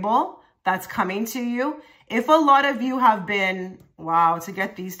stable. That's coming to you. If a lot of you have been, wow, to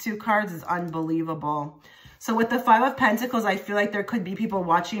get these two cards is unbelievable. So with the Five of Pentacles, I feel like there could be people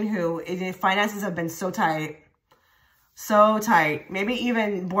watching who finances have been so tight. So tight. Maybe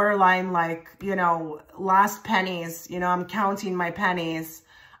even borderline like, you know, last pennies. You know, I'm counting my pennies.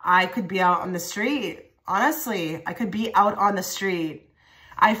 I could be out on the street. Honestly, I could be out on the street.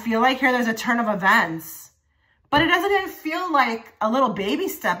 I feel like here there's a turn of events. But it doesn't even feel like a little baby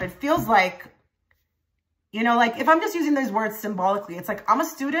step. It feels like, you know, like if I'm just using these words symbolically, it's like I'm a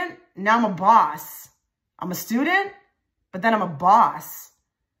student, now I'm a boss. I'm a student, but then I'm a boss.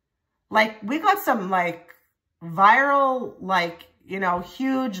 Like, we got some, like, viral, like, you know,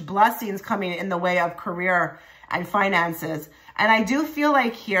 huge blessings coming in the way of career and finances. And I do feel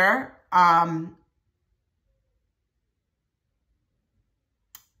like here,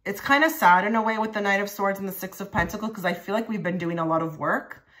 it's kind of sad in a way with the Knight of Swords and the Six of Pentacles, because I feel like we've been doing a lot of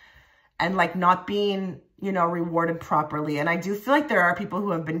work and, like, not being, you know, rewarded properly. And I do feel like there are people who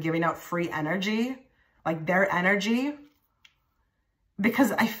have been giving out free energy, like their energy,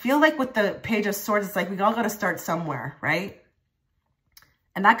 because I feel like with the Page of Swords, it's like we all got to start somewhere, right?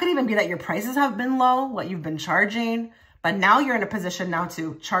 And that could even be that your prices have been low, what you've been charging, but now you're in a position now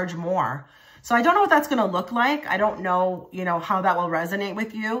to charge more. So I don't know what that's going to look like. I don't know, you know, how that will resonate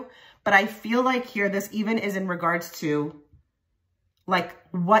with you, but I feel like here this even is in regards to like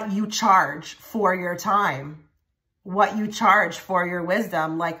what you charge for your time, what you charge for your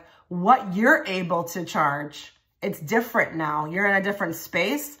wisdom, like what you're able to charge. It's different now. You're in a different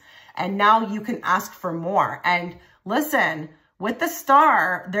space and now you can ask for more. And listen, with the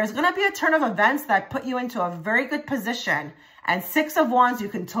Star, there's going to be a turn of events that put you into a very good position. And Six of Wands, you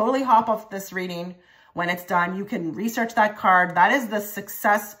can totally hop off this reading when it's done. You can research that card. That is the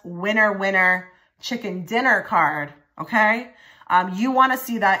success winner, winner, chicken dinner card, okay? You want to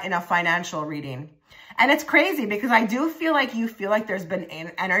see that in a financial reading. And it's crazy because I do feel like you feel like there's been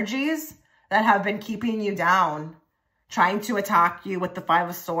energies that have been keeping you down, trying to attack you with the Five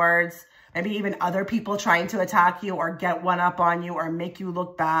of Swords, maybe even other people trying to attack you or get one up on you or make you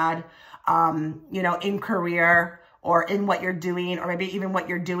look bad, you know, in career or in what you're doing, or maybe even what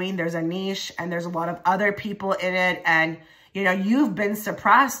you're doing, there's a niche and there's a lot of other people in it. And, you know, you've been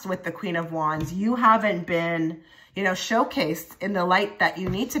suppressed with the Queen of Wands. You haven't been, you know, showcased in the light that you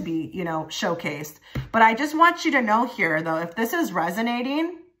need to be, you know, showcased. But I just want you to know here, though, if this is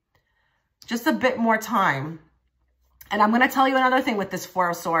resonating, just a bit more time. And I'm going to tell you another thing with this Four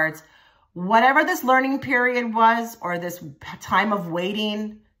of Swords. Whatever this learning period was, or this time of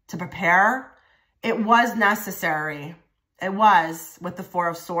waiting to prepare, it was necessary. It was with the Four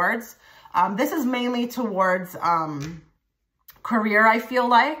of Swords. This is mainly towards career, I feel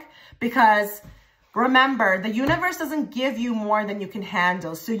like, because remember, the universe doesn't give you more than you can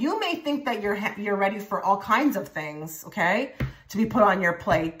handle. So you may think that you're ready for all kinds of things, okay, to be put on your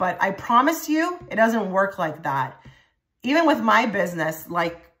plate. But I promise you, it doesn't work like that. even with my business,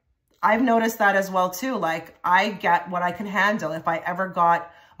 like I've noticed that as well too. Like I get what I can handle. If I ever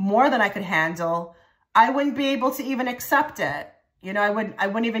got more than I could handle, I wouldn't be able to even accept it. You know, I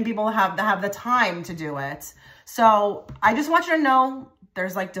wouldn't even be able to have the time to do it. So I just want you to know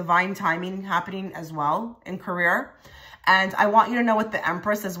there's like divine timing happening as well in career. And I want you to know with the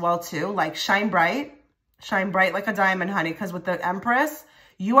Empress as well too, like shine bright like a diamond, honey. Because with the Empress,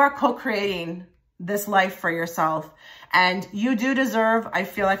 you are co-creating this life for yourself. And you do deserve, I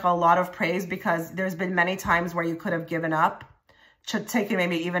feel like, a lot of praise, because there's been many times where you could have given up, taken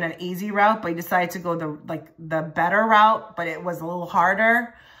maybe even an easy route, but you decided to go the better route, but it was a little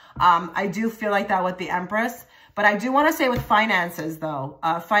harder. I do feel like that with the Empress. But I do want to say with finances though,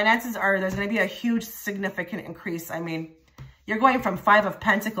 finances there's going to be a huge significant increase. I mean, you're going from 5 of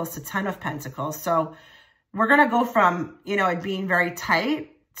Pentacles to 10 of Pentacles. So we're going to go from, you know, it being very tight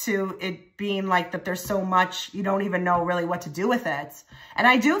to it being like that there's so much you don't even know really what to do with it. And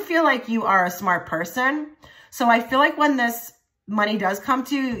I do feel like you are a smart person. So I feel like when this money does come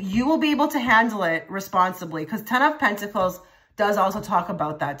to you, you will be able to handle it responsibly, because 10 of Pentacles does also talk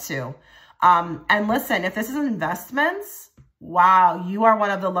about that too. And listen, if this is investments, wow, you are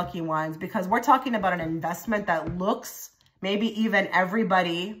one of the lucky ones, because we're talking about an investment that looks, maybe even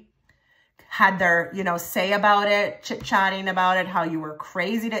everybody had their, you know, say about it, chit-chatting about it, how you were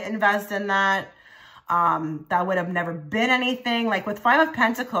crazy to invest in that. That would have never been anything. Like with 5 of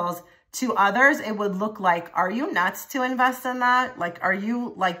Pentacles, to others, it would look like, are you nuts to invest in that? Like, are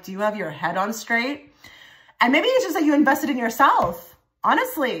you, like, do you have your head on straight? And maybe it's just that you invested in yourself,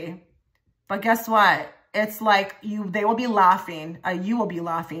 honestly. But guess what? It's like they will be laughing. You will be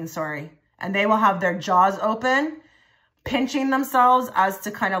laughing, sorry. And they will have their jaws open, pinching themselves as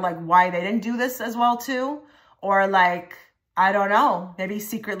to kind of like why they didn't do this as well too. Or like, I don't know, maybe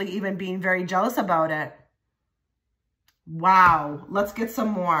secretly even being very jealous about it. Wow. Let's get some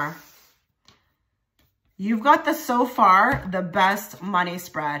more. You've got so far the best money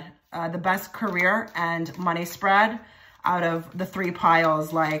spread, the best career and money spread out of the 3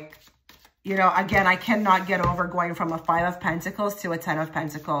 piles. Like, you know, again, I cannot get over going from a 5 of Pentacles to a 10 of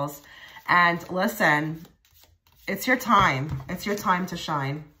Pentacles. And listen, it's your time. It's your time to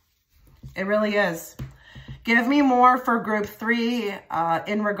shine. It really is. Give me more for group 3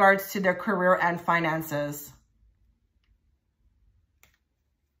 in regards to their career and finances.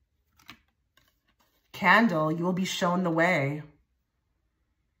 Candle, you will be shown the way.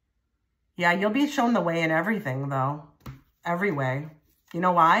 Yeah, you'll be shown the way in everything though. Every way. You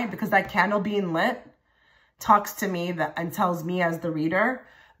know why? Because that candle being lit talks to me and tells me as the reader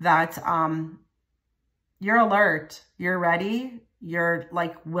that you're alert, you're ready, you're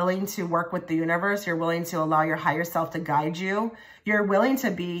like willing to work with the universe, you're willing to allow your higher self to guide you, you're willing to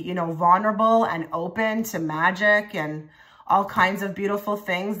be, you know, vulnerable and open to magic and all kinds of beautiful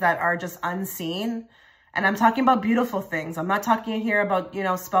things that are just unseen. And I'm talking about beautiful things. I'm not talking here about, you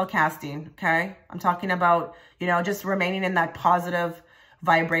know, spell casting, okay? I'm talking about, you know, just remaining in that positive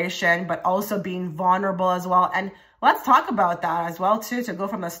vibration, but also being vulnerable as well. And let's talk about that as well too, to go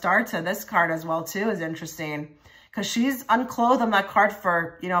from the Star to this card as well too is interesting, because she's unclothed on that card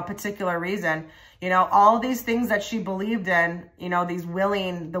for, you know, a particular reason. You know, all these things that she believed in, you know, the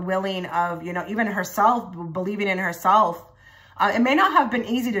willing of, you know, even herself, believing in herself. It may not have been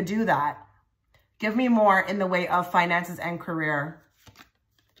easy to do that. Give me more in the way of finances and career.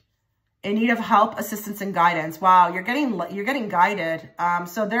 In need of help, assistance, and guidance. Wow, you're getting guided.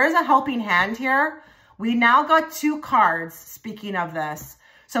 So there is a helping hand here. We now got 2 cards speaking of this.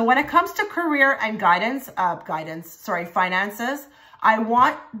 So when it comes to career and finances, I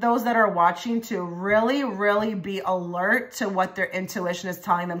want those that are watching to really, really be alert to what their intuition is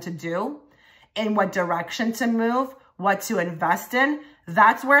telling them to do, in what direction to move, what to invest in.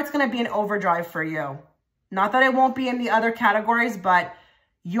 That's where it's going to be an overdrive for you. Not that it won't be in the other categories, but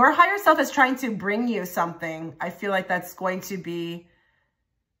your higher self is trying to bring you something. I feel like that's going to be,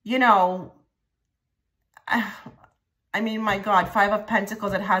 you know, I mean, my God, 5 of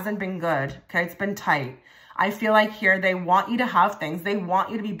Pentacles, it hasn't been good. Okay, it's been tight. I feel like here they want you to have things. They want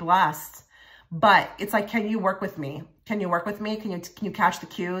you to be blessed. But it's like, can you work with me? Can you work with me? Can you catch the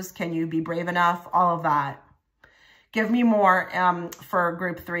cues? Can you be brave enough? All of that. Give me more for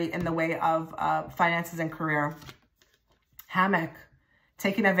group 3 in the way of finances and career. Hammock.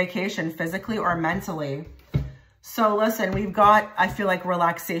 Taking a vacation physically or mentally. So listen, we've got, I feel like,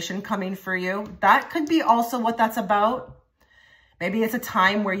 relaxation coming for you. That could be also what that's about. Maybe it's a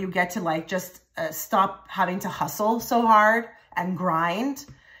time where you get to like just stop having to hustle so hard and grind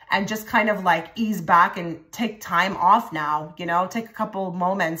and just kind of like ease back and take time off now, you know, take a couple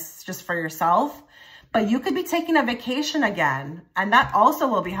moments just for yourself. But you could be taking a vacation again, and that also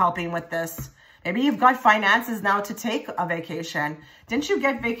will be helping with this. Maybe you've got finances now to take a vacation. Didn't you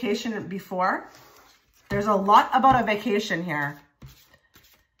get vacation before? There's a lot about a vacation here.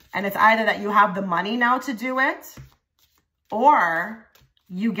 And it's either that you have the money now to do it, or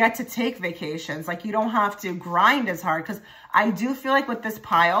you get to take vacations. Like, you don't have to grind as hard. Because I do feel like with this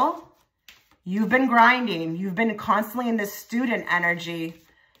pile, you've been grinding. You've been constantly in this student energy.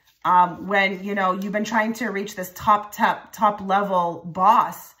 When, you know, you've been trying to reach this top level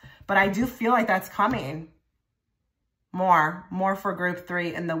boss. But I do feel like that's coming. More for group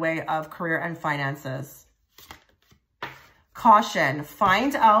 3 in the way of career and finances. Caution,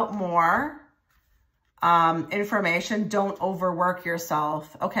 find out more information. Don't overwork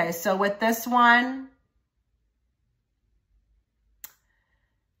yourself. Okay, so with this one,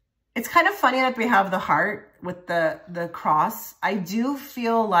 it's kind of funny that we have the heart with the cross. I do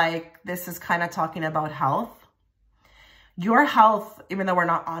feel like this is kind of talking about health. Your health, even though we're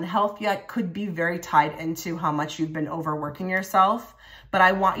not on health yet, could be very tied into how much you've been overworking yourself. But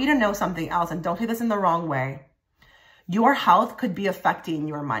I want you to know something else, and don't take this in the wrong way. Your health could be affecting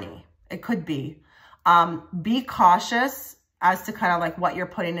your money. It could be. Be cautious as to kind of like what you're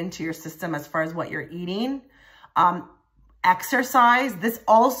putting into your system as far as what you're eating. Exercise. This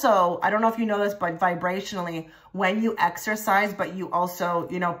also, I don't know if you know this, but vibrationally, when you exercise, but you also,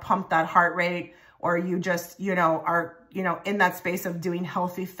 you know, pump that heart rate, or you just, you know, are, you know, in that space of doing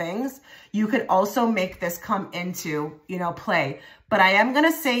healthy things, you could also make this come into, you know, play. But I am going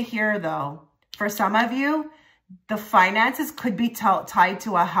to say here, though, for some of you, the finances could be tied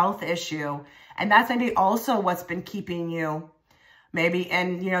to a health issue. And that's maybe also what's been keeping you maybe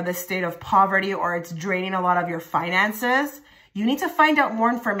in, you know, this state of poverty, or it's draining a lot of your finances. You need to find out more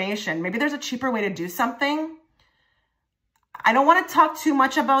information. Maybe there's a cheaper way to do something. I don't want to talk too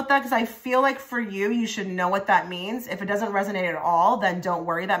much about that, because I feel like for you, you should know what that means. If it doesn't resonate at all, then don't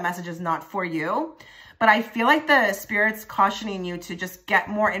worry. That message is not for you. But I feel like the Spirit's cautioning you to just get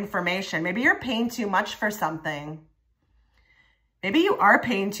more information. Maybe you're paying too much for something. Maybe you are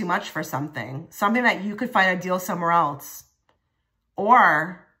paying too much for something. Something that you could find a deal somewhere else.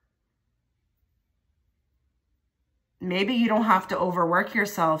 Or maybe you don't have to overwork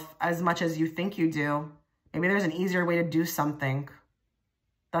yourself as much as you think you do. Maybe there's an easier way to do something.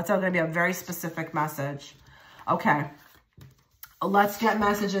 That's going to be a very specific message. Okay. Let's get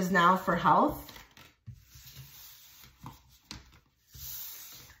messages now for health.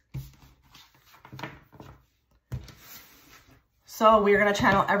 So we're going to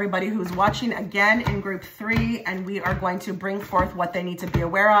channel everybody who's watching again in group 3, and we are going to bring forth what they need to be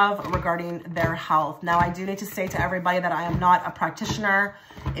aware of regarding their health. Now, I do need to say to everybody that I am not a practitioner.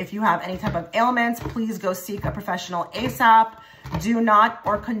 If you have any type of ailments, please go seek a professional ASAP. Do not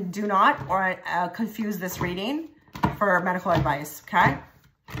confuse this reading for medical advice, okay?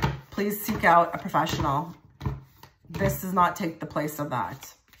 Please seek out a professional. This does not take the place of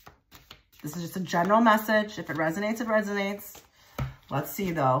that. This is just a general message. If it resonates, it resonates. Let's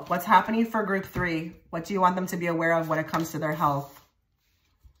see, though. What's happening for group 3? What do you want them to be aware of when it comes to their health?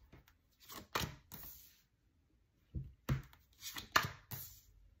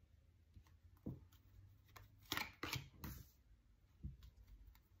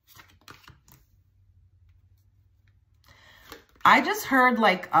 I just heard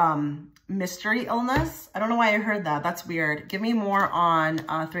like mystery illness. I don't know why I heard that. That's weird. Give me more on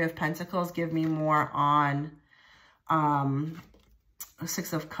 3 of Pentacles. Give me more on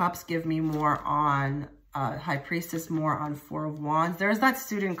 6 of Cups. Give me more on High Priestess. More on 4 of Wands. There's that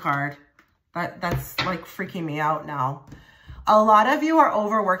student card. That's like freaking me out now. A lot of you are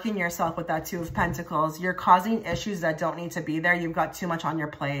overworking yourself with that 2 of Pentacles. You're causing issues that don't need to be there. You've got too much on your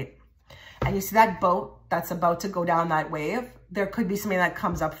plate. And you see that boat that's about to go down that wave. There could be something that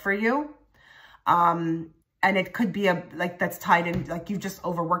comes up for you. And it could be that's tied in, like you've just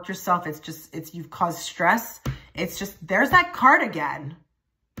overworked yourself. You've caused stress. It's just, there's that card again.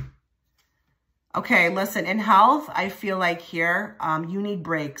 Okay, listen, in health, I feel like here, you need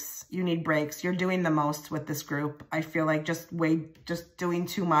breaks. You need breaks. You're doing the most with this group. I feel like just doing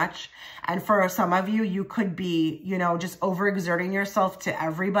too much. And for some of you, you could be, you know, just overexerting yourself to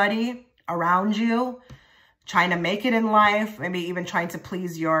everybody around you, trying to make it in life, maybe even trying to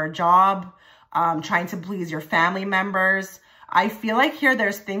please your job, trying to please your family members. I feel like here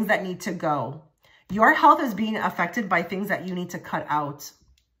there's things that need to go. Your health is being affected by things that you need to cut out.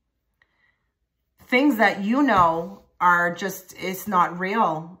 Things that you know are just, it's not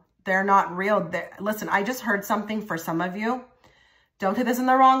real. They're not real. Listen, I just heard something for some of you. Don't take this in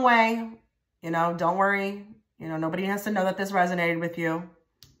the wrong way. You know, don't worry. You know, nobody has to know that this resonated with you.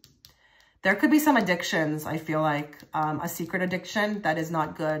 There could be some addictions, I feel like, a secret addiction that is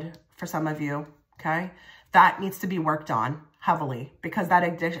not good for some of you, okay? That needs to be worked on heavily because that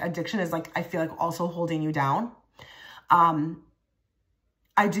addiction is like, I feel like also holding you down.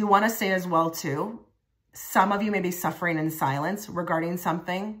 I do want to say as well too, some of you may be suffering in silence regarding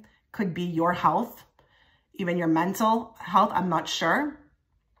something. Could be your health, even your mental health, I'm not sure.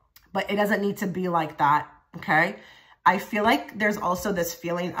 But it doesn't need to be like that, okay? I feel like there's also this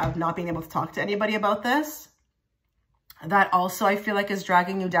feeling of not being able to talk to anybody about this. That also I feel like is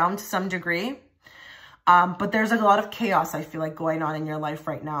dragging you down to some degree. But there's like a lot of chaos I feel like going on in your life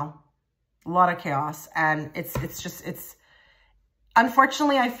right now. A lot of chaos. And it's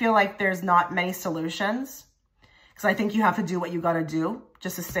unfortunately, I feel like there's not many solutions because I think you have to do what you got to do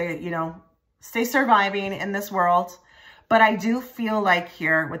just to stay, you know, stay surviving in this world. But I do feel like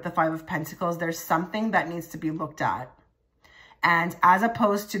here with the Five of Pentacles, there's something that needs to be looked at. And as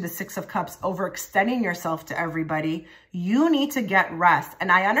opposed to the Six of Cups, overextending yourself to everybody, you need to get rest. And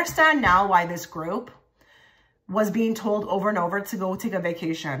I understand now why this group was being told over and over to go take a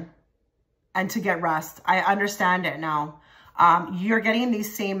vacation and to get rest. I understand it now. You're getting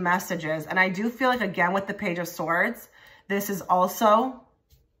these same messages. And I do feel like, again, with the Page of Swords, this is also,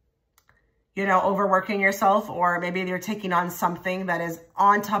 you know, overworking yourself, or maybe you're taking on something that is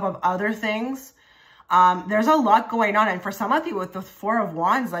on top of other things. There's a lot going on. And for some of you with the Four of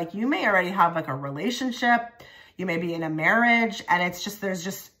Wands, like you may already have like a relationship, you may be in a marriage, and it's just,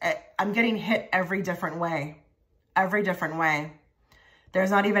 I'm getting hit every different way.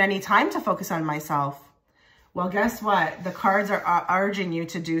 There's not even any time to focus on myself. Well, guess what? The cards are urging you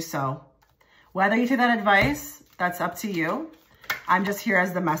to do so. Whether you take that advice, that's up to you. I'm just here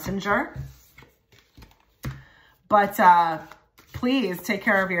as the messenger. But please take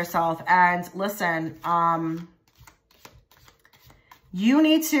care of yourself. And listen, you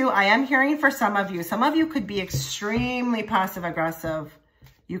need to, I am hearing for some of you could be extremely passive aggressive.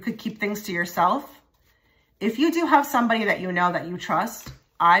 You could keep things to yourself. If you do have somebody that you know that you trust,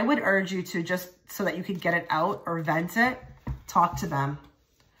 I would urge you to just, so that you could get it out or vent it, talk to them.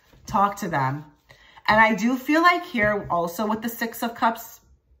 Talk to them. And I do feel like here also with the Six of Cups,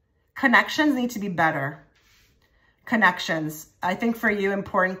 connections need to be better. Connections. I think for you,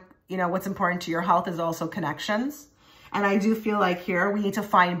 important, you know, what's important to your health is also connections. And I do feel like here we need to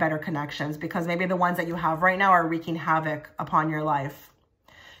find better connections because maybe the ones that you have right now are wreaking havoc upon your life.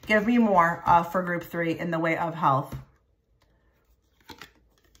 Give me more for group 3 in the way of health.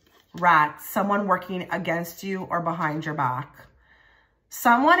 Rat, someone working against you or behind your back.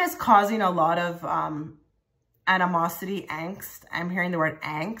 Someone is causing a lot of animosity, angst. I'm hearing the word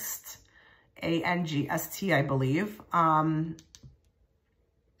angst. A-N-G-S-T, I believe.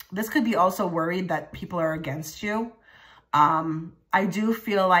 This could be also worried that people are against you. I do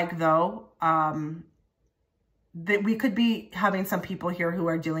feel like, though, that we could be having some people here who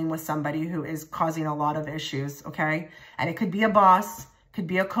are dealing with somebody who is causing a lot of issues, okay? And it could be a boss, could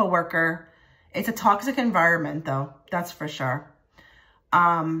be a coworker. It's a toxic environment, though. That's for sure.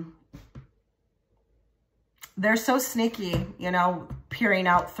 They're so sneaky, you know, peering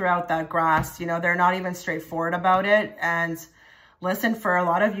out throughout that grass. You know, they're not even straightforward about it. And listen, for a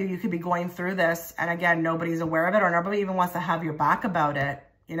lot of you, you could be going through this. And again, nobody's aware of it, or nobody even wants to have your back about it.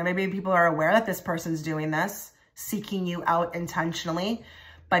 You know, maybe people are aware that this person's doing this, seeking you out intentionally,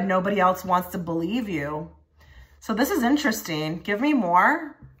 but nobody else wants to believe you. So this is interesting. Give me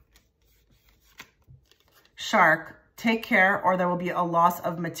more. Shark, take care or there will be a loss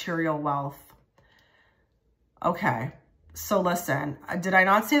of material wealth. Okay, so listen, did I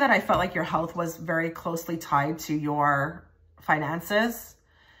not say that I felt like your health was very closely tied to your finances?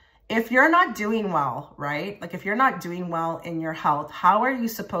 If you're not doing well, right? Like if you're not doing well in your health, how are you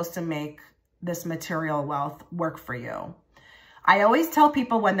supposed to make this material wealth work for you? I always tell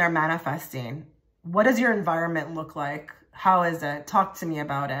people when they're manifesting, what does your environment look like? How is it? Talk to me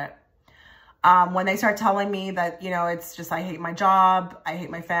about it. When they start telling me that, you know, it's just, I hate my job, I hate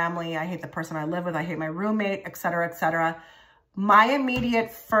my family, I hate the person I live with, I hate my roommate, etc., my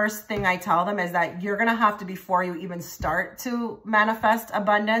immediate first thing I tell them is that you're going to have to, before you even start to manifest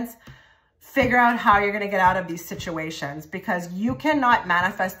abundance, figure out how you're going to get out of these situations, because you cannot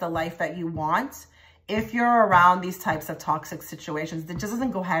manifest the life that you want if you're around these types of toxic situations. It just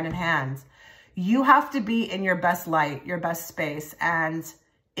doesn't go hand in hand. You have to be in your best light, your best space. And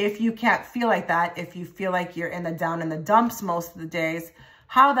if you can't feel like that, if you feel like you're in the down in the dumps most of the days,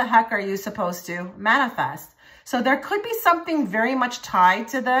 how the heck are you supposed to manifest? So there could be something very much tied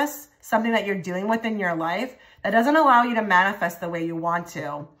to this, something that you're dealing with in your life that doesn't allow you to manifest the way you want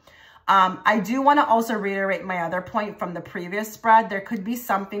to. I do want to also reiterate my other point from the previous spread. There could be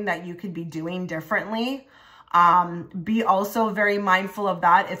something that you could be doing differently. Be also very mindful of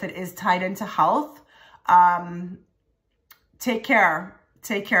that if it is tied into health. Take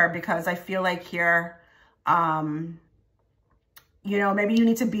care, because I feel like here, you know, maybe you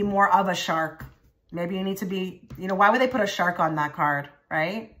need to be more of a shark. Maybe you need to be, you know, why would they put a shark on that card,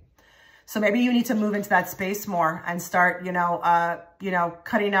 right? So maybe you need to move into that space more and start, you know,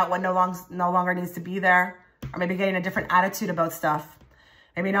 cutting out what no longer needs to be there, or maybe getting a different attitude about stuff.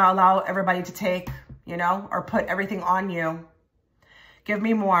 Maybe not allow everybody to take, you know, or put everything on you. Give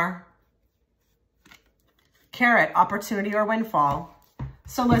me more. Carrot, opportunity or windfall.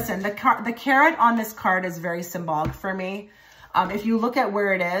 So listen, the carrot on this card is very symbolic for me. If you look at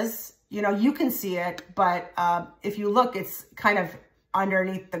where it is, you know, you can see it, but if you look, it's kind of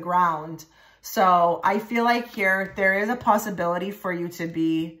underneath the ground. So I feel like here, there is a possibility for you to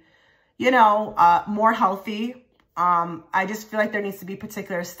be, you know, more healthy. I just feel like there needs to be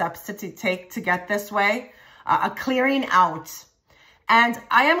particular steps to take to get this way, a clearing out. And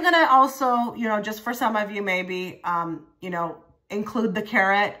I am going to also, you know, just for some of you, maybe, you know, include the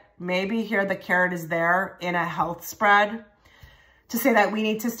carrot. Maybe here the carrot is there in a health spread to say that we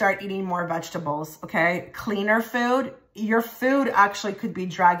need to start eating more vegetables, okay? Cleaner food. Your food actually could be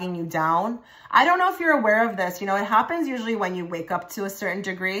dragging you down. I don't know if you're aware of this. You know, it happens usually when you wake up to a certain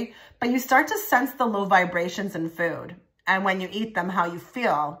degree, but you start to sense the low vibrations in food. And when you eat them, how you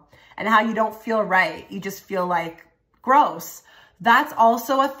feel and how you don't feel right. You just feel like gross. That's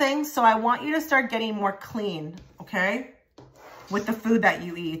also a thing. So I want you to start getting more clean, okay? With the food that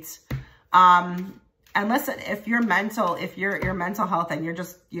you eat. And listen, if your mental health and you're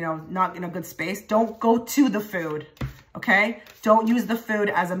just, you know, not in a good space, don't go to the food, okay? Don't use the food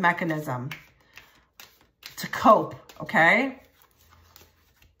as a mechanism to cope, okay?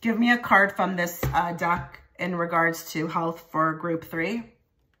 Give me a card from this deck in regards to health for group 3.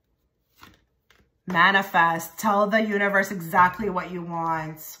 Manifest. Tell the universe exactly what you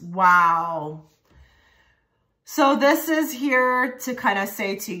want. Wow. So this is here to kind of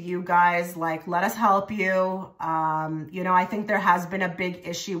say to you guys, like, let us help you. You know, I think there has been a big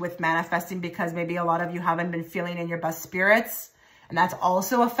issue with manifesting because maybe a lot of you haven't been feeling in your best spirits. And that's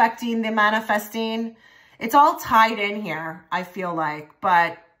also affecting the manifesting. It's all tied in here, I feel like.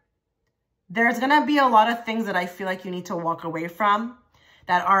 But there's going to be a lot of things that I feel like you need to walk away from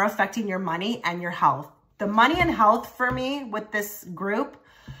that are affecting your money and your health. The money and health for me with this group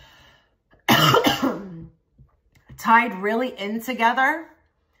tied really in together.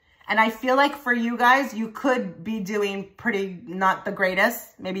 And I feel like for you guys, you could be doing pretty not the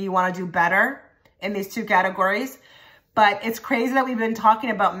greatest. Maybe you want to do better in these two categories. But it's crazy that we've been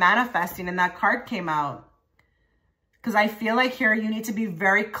talking about manifesting and that card came out. Because I feel like here you need to be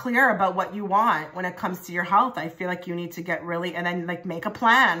very clear about what you want when it comes to your health. I feel like you need to get really, and then like make a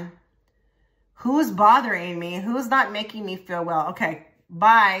plan. Who's bothering me? Who's not making me feel well? Okay,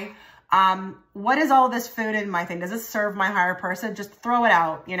 bye. What is all this food in my thing? Does it serve my higher person? Just throw it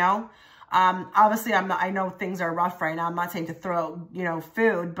out, you know? Obviously I know things are rough right now. I'm not saying to throw, you know,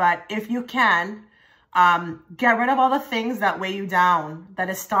 food, but if you can, get rid of all the things that weigh you down,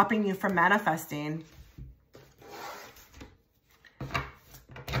 that is stopping you from manifesting.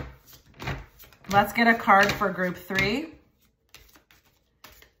 Let's get a card for group 3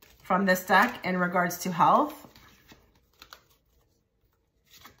 from this deck in regards to health.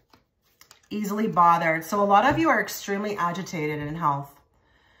 Easily bothered. So a lot of you are extremely agitated in health.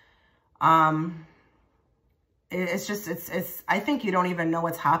 It's I think you don't even know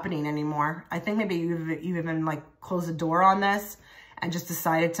what's happening anymore. I think maybe you've even like closed the door on this and just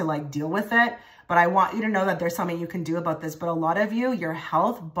decided to like deal with it. But I want you to know that there's something you can do about this. But a lot of you, your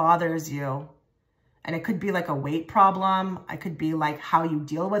health bothers you. And it could be like a weight problem. It could be like how you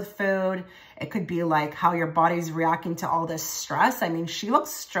deal with food. It could be like how your body's reacting to all this stress. I mean, she looks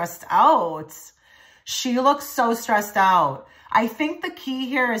stressed out. She looks so stressed out. I think the key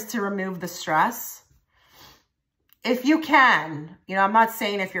here is to remove the stress. If you can, you know, I'm not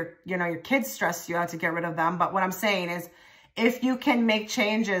saying if your kids stress you out to get rid of them. But what I'm saying is if you can make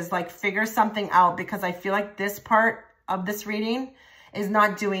changes, like figure something out, because I feel like this part of this reading is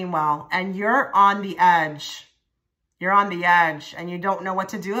not doing well and you're on the edge. You're on the edge and you don't know what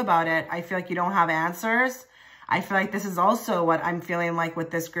to do about it. I feel like you don't have answers. I feel like this is also what I'm feeling like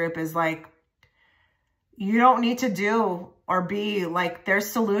with this group is like, you don't need to do or be like, there's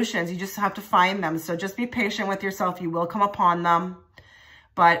solutions. You just have to find them. So just be patient with yourself. You will come upon them.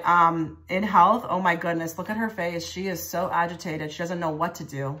 But in health, oh my goodness, look at her face. She is so agitated. She doesn't know what to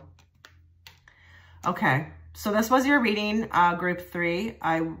do. Okay. So this was your reading, group 3.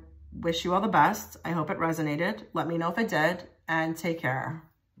 I wish you all the best. I hope it resonated. Let me know if it did, and take care.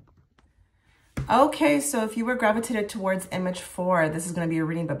 Okay, so if you were gravitated towards image 4, this is going to be a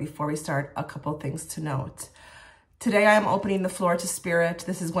reading, but before we start, a couple things to note. Today, I am opening the floor to spirit.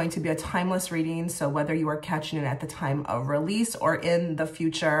 This is going to be a timeless reading, so whether you are catching it at the time of release or in the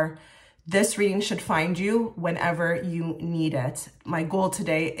future, this reading should find you whenever you need it. My goal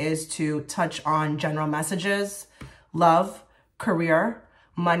today is to touch on general messages, love, career,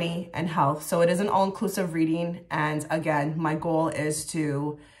 money, and health. So it is an all-inclusive reading, and again, my goal is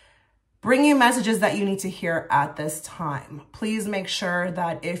to bring you messages that you need to hear at this time. Please make sure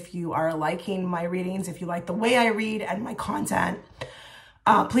that if you are liking my readings, if you like the way I read and my content,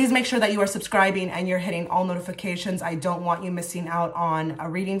 please make sure that you are subscribing and you're hitting all notifications. I don't want you missing out on a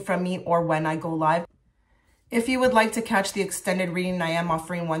reading from me or when I go live. If you would like to catch the extended reading, I am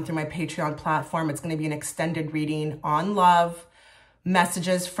offering one through my Patreon platform. It's going to be an extended reading on love,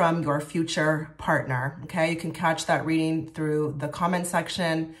 messages from your future partner. Okay, you can catch that reading through the comment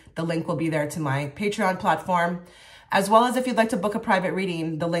section. The link will be there to my Patreon platform, as well as if you'd like to book a private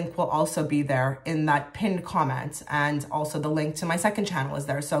reading, the link will also be there in that pinned comment, and also the link to my second channel is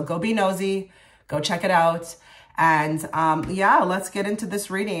there. So go be nosy, go check it out. And yeah, let's get into this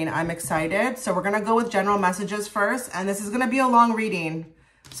reading. I'm excited. So we're gonna go with general messages first, and this is gonna be a long reading,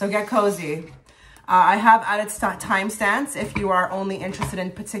 so get cozy. I have added timestamps if you are only interested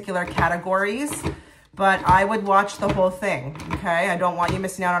in particular categories, but I would watch the whole thing, okay? I don't want you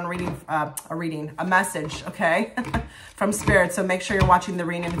missing out on a message, okay, from Spirit. So make sure you're watching the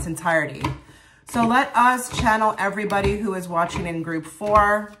reading in its entirety. So let us channel everybody who is watching in group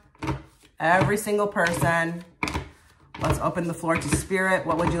 4, every single person. Let's open the floor to Spirit.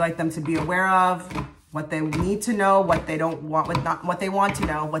 What would you like them to be aware of? What they need to know, what they don't want, what they want to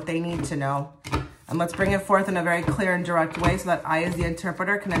know, what they need to know. And let's bring it forth in a very clear and direct way so that I, as the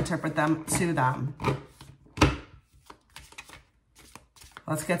interpreter, can interpret them to them.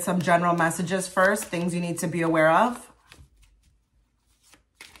 Let's get some general messages first, things you need to be aware of.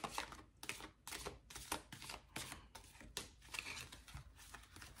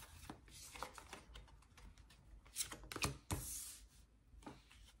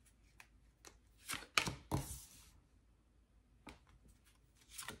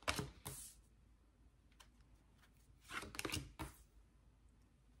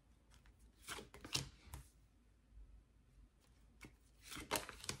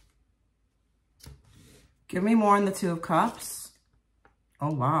 Give me more on the 2 of Cups.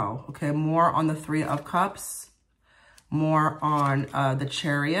 Oh, wow. Okay, more on the 3 of Cups. More on the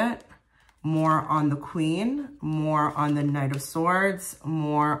Chariot. More on the Queen. More on the Knight of Swords.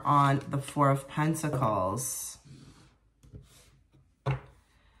 More on the 4 of Pentacles.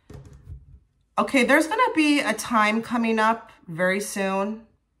 Okay, there's going to be a time coming up very soon.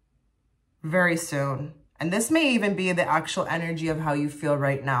 Very soon. And this may even be the actual energy of how you feel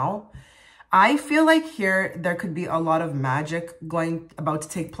right now. I feel like here there could be a lot of magic about to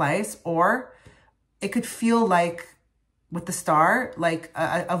take place, or it could feel like with the Star, like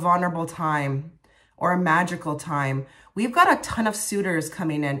a vulnerable time or a magical time. We've got a ton of suitors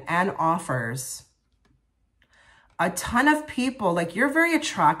coming in and offers. A ton of people, like you're very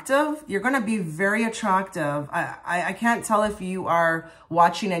attractive. You're going to be very attractive. I can't tell if you are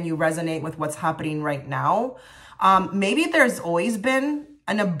watching and you resonate with what's happening right now. Maybe there's always been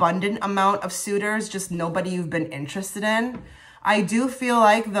an abundant amount of suitors, just nobody you've been interested in. I do feel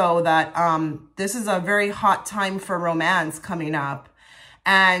like, though, that this is a very hot time for romance coming up.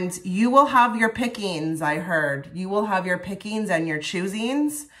 And you will have your pickings, I heard. You will have your pickings and your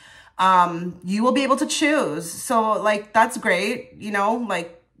choosings. You will be able to choose. So, like, that's great. You know,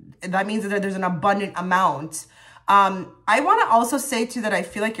 like, that means that there's an abundant amount. I want to also say, too, that I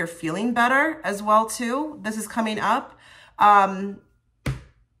feel like you're feeling better as well, too. This is coming up.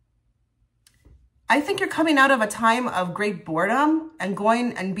 I think you're coming out of a time of great boredom and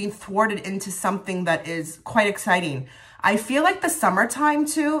going and being thwarted into something that is quite exciting. I feel like the summertime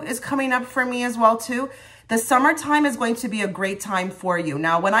too is coming up for me as well too. The summertime is going to be a great time for you.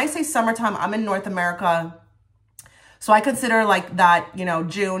 Now, when I say summertime, I'm in North America. So I consider like that, you know,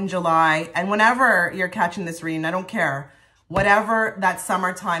 June, July, and whenever you're catching this reading, I don't care. Whatever that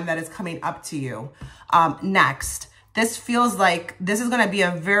summertime that is coming up to you next. This feels like this is going to be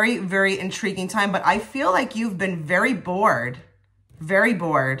a very, very intriguing time, but I feel like you've been very bored, really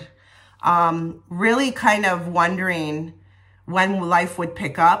kind of wondering when life would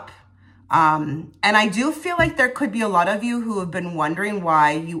pick up. And I do feel like there could be a lot of you who have been wondering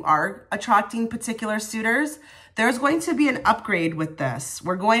why you are attracting particular suitors. There's going to be an upgrade with this.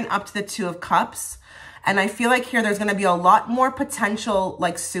 We're going up to the 2 of Cups. And I feel like here there's going to be a lot more potential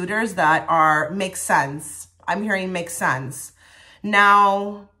like suitors that make sense. I'm hearing make sense.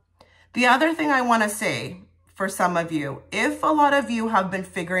 Now, the other thing I want to say for some of you, if a lot of you have been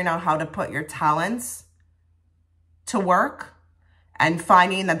figuring out how to put your talents to work and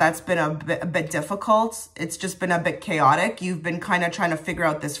finding that that's been a bit difficult, it's just been a bit chaotic. You've been kind of trying to figure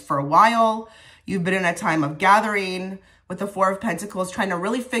out this for a while. You've been in a time of gathering with the Four of Pentacles, trying to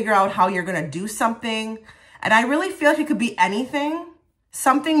really figure out how you're going to do something. And I really feel like it could be anything,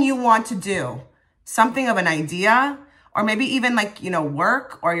 something you want to do, something of an idea, or maybe even like,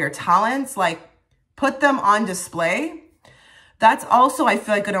 work or your talents, like put them on display. That's also, I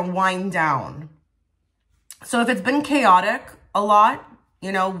feel like, going to wind down. So if it's been chaotic a lot,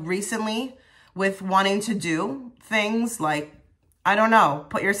 recently with wanting to do things like, I don't know,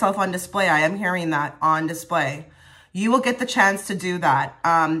 put yourself on display. I am hearing that, on display. You will get the chance to do that.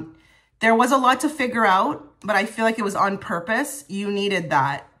 There was a lot to figure out, but I feel like it was on purpose. You needed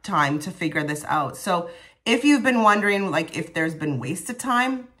that time to figure this out. So if you've been wondering, like, if there's been wasted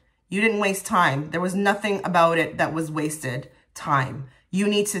time, you didn't waste time. There was nothing about it that was wasted time. You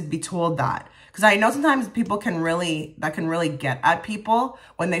need to be told that. Because I know sometimes people can really get at people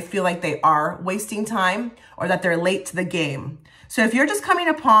when they feel like they are wasting time or that they're late to the game. So if you're just coming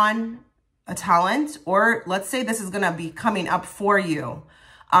upon a talent, or let's say this is going to be coming up for you,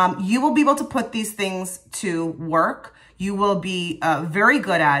 you will be able to put these things to work. You will be very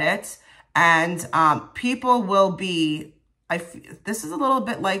good at it. And people will be, this is a little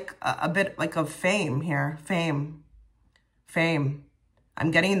bit like a bit like of fame here. Fame.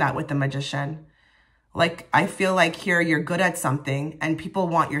 I'm getting that with the Magician. Like, I feel like here you're good at something and people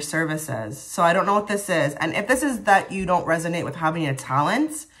want your services. So I don't know what this is. And if this is that you don't resonate with having a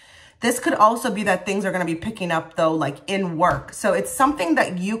talent, this could also be that things are going to be picking up though, like in work. So it's something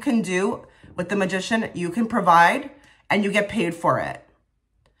that you can do with the Magician. You can provide and you get paid for it.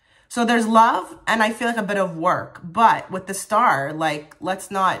 So there's love and I feel like a bit of work. But with the Star, like,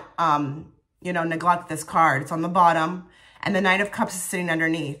 let's not, neglect this card. It's on the bottom and the Knight of Cups is sitting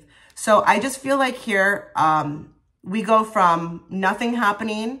underneath. So I just feel like here, we go from nothing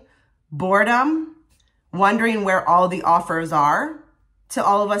happening, boredom, wondering where all the offers are, to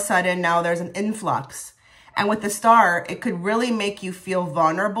all of a sudden now there's an influx. And with the Star, it could really make you feel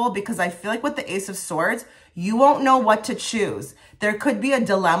vulnerable because I feel like with the Ace of Swords, you won't know what to choose. There could be a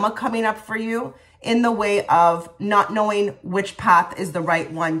dilemma coming up for you in the way of not knowing which path is the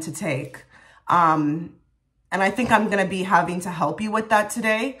right one to take. And I think I'm going to be having to help you with that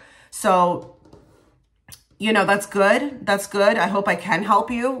today. So, that's good. That's good. I hope I can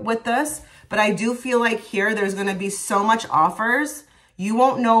help you with this. But I do feel like here there's going to be so much offers. You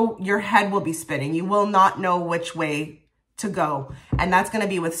won't know, your head will be spinning. You will not know which way to go. And that's going to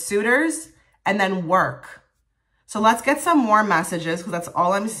be with suitors and then work. So let's get some more messages because that's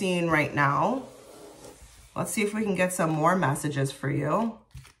all I'm seeing right now. Let's see if we can get some more messages for you.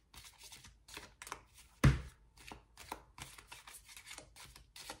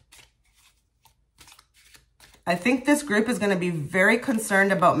 I think this group is going to be very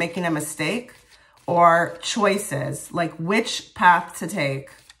concerned about making a mistake or choices, like which path to take.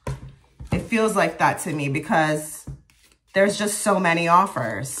 It feels like that to me because there's just so many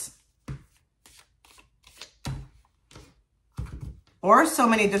offers. Or so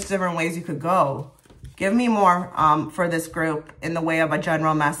many just different ways you could go. Give me more for this group in the way of a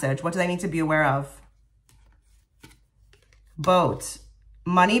general message. What do they need to be aware of? Boat.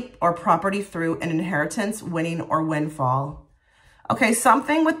 Money or property through an inheritance, winning or windfall. Okay,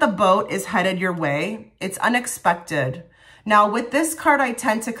 something with the boat is headed your way. It's unexpected. Now, with this card, I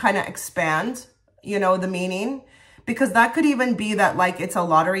tend to kind of expand, the meaning, because that could even be that, like, it's a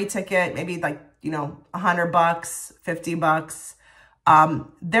lottery ticket, maybe like, $100, $50.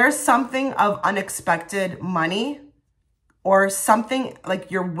 There's something of unexpected money or something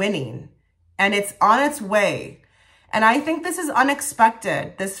like you're winning and it's on its way. And I think this is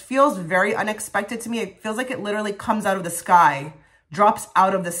unexpected. This feels very unexpected to me. It feels like it literally comes out of the sky, drops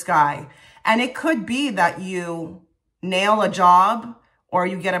out of the sky. And it could be that you nail a job or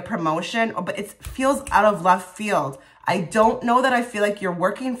you get a promotion, but it feels out of left field. I don't know that I feel like you're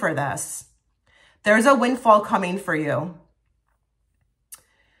working for this. There's a windfall coming for you.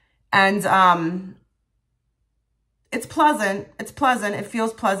 And it's pleasant. It's pleasant. It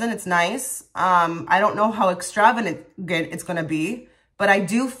feels pleasant. It's nice. I don't know how extravagant it's going to be, but I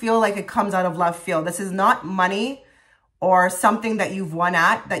do feel like it comes out of left field. This is not money or something that you've won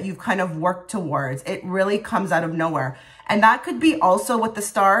at, that you've kind of worked towards. It really comes out of nowhere. And that could be also with the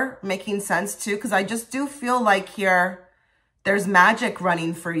Star making sense too, because I just do feel like here there's magic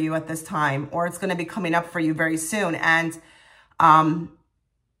running for you at this time, or it's going to be coming up for you very soon. And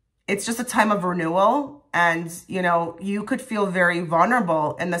it's just a time of renewal. And, you know, you could feel very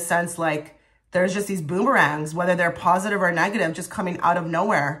vulnerable in the sense like there's just these boomerangs, whether they're positive or negative, just coming out of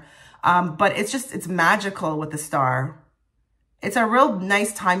nowhere. But it's magical with the star. It's a real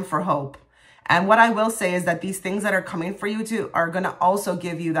nice time for hope. And what I will say is that these things that are coming for you too are going to also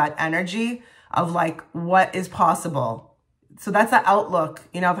give you that energy of like what is possible. So that's the outlook,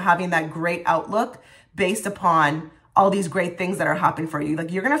 you know, of having that great outlook based upon all these great things that are happening for you.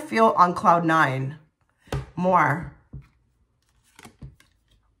 Like you're going to feel on cloud 9 more.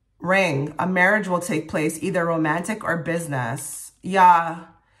 Ring, a marriage will take place, either romantic or business. Yeah.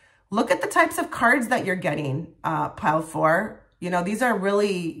 Look at the types of cards that you're getting, pile 4. You know, these are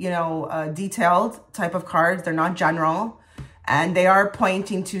really, you know, detailed type of cards. They're not general. And they are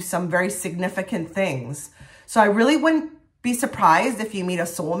pointing to some very significant things. So I really wouldn't be surprised if you meet a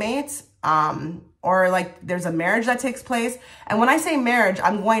soulmate, or like there's a marriage that takes place. And when I say marriage,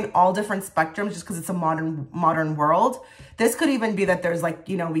 I'm going all different spectrums just because it's a modern world. This could even be that there's like,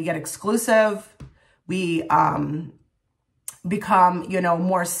 you know, we get exclusive. We become, you know,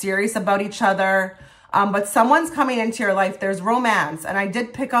 more serious about each other. But someone's coming into your life. There's romance. And I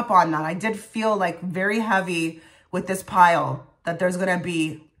did pick up on that. I did feel like very heavy with this pile that there's going to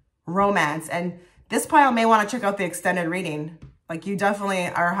be romance. And this pile may want to check out the extended reading. Like you definitely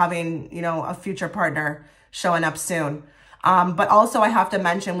are having, you know, a future partner showing up soon. But also I have to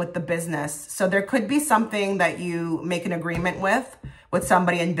mention with the business. So there could be something that you make an agreement with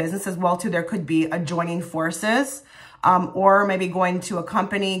somebody in business as well too. There could be a joining forces. Or maybe going to a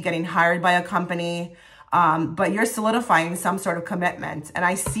company, getting hired by a company, but you're solidifying some sort of commitment. And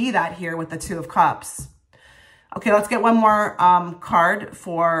I see that here with the 2 of Cups. Okay, let's get one more card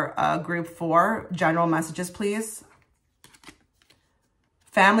for group 4. General messages, please.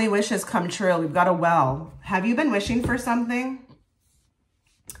 Family wishes come true. We've got a well. Have you been wishing for something?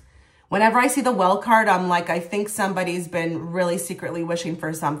 Whenever I see the well card, I'm like, I think somebody's been really secretly wishing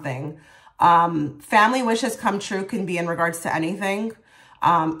for something. Family wishes come true can be in regards to anything.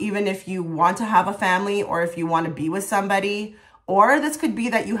 Even if you want to have a family or if you want to be with somebody, or this could be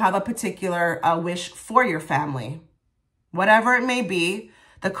that you have a particular wish for your family. Whatever it may be,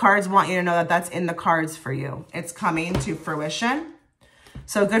 the cards want you to know that that's in the cards for you. It's coming to fruition.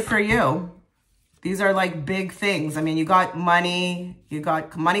 So good for you. These are like big things. I mean, you got money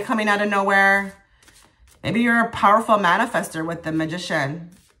coming out of nowhere. Maybe you're a powerful manifester with the Magician.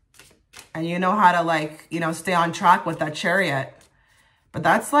 And you know how to like, you know, stay on track with that Chariot. But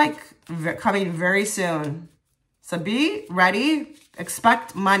that's like coming very soon. So be ready.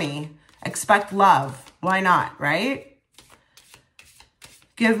 Expect money. Expect love. Why not, right?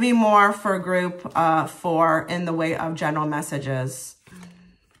 Give me more for group 4 in the way of general messages.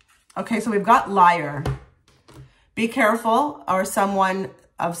 Okay, so we've got liar. Be careful or someone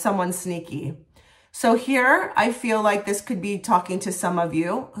sneaky. So here, I feel like this could be talking to some of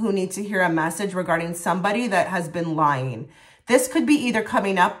you who need to hear a message regarding somebody that has been lying. This could be either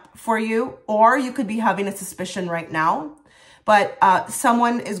coming up for you or you could be having a suspicion right now. But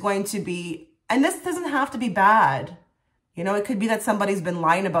someone is going to be, and this doesn't have to be bad. You know, it could be that somebody's been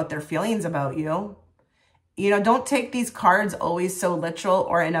lying about their feelings about you. You know, don't take these cards always so literal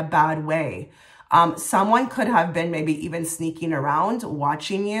or in a bad way. Someone could have been maybe even sneaking around,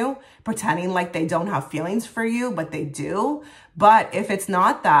 watching you, pretending like they don't have feelings for you, but they do. But if it's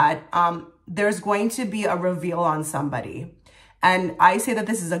not that, there's going to be a reveal on somebody. And I say that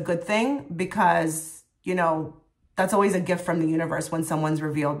this is a good thing because, you know, that's always a gift from the universe when someone's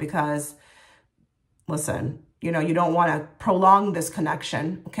revealed because, listen, you know, you don't want to prolong this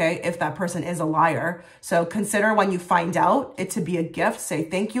connection, okay, if that person is a liar. So consider when you find out it to be a gift. Say,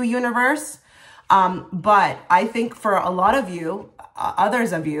 thank you, universe. But I think for a lot of you,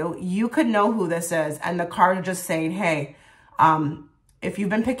 others of you, you could know who this is. And the card are just saying, hey, if you've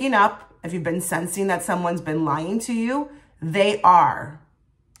been picking up, if you've been sensing that someone's been lying to you, they are.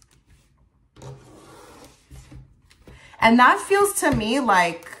 And that feels to me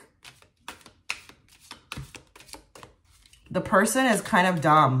like the person is kind of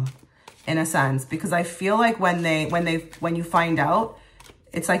dumb in a sense, because I feel like when you find out,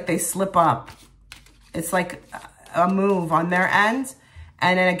 it's like they slip up. It's like a move on their end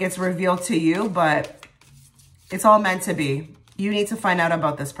and then it gets revealed to you, but it's all meant to be. You need to find out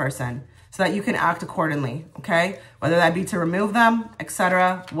about this person so that you can act accordingly, okay? Whether that be to remove them,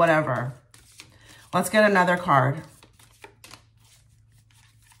 etc., whatever. Let's get another card.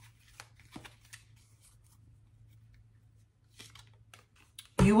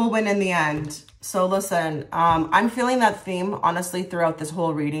 You will win in the end. So listen, I'm feeling that theme, honestly, throughout this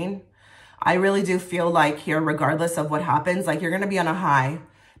whole reading. I really do feel like here, regardless of what happens, like you're going to be on a high.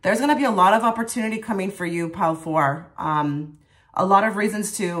 There's going to be a lot of opportunity coming for you, pile 4. A lot of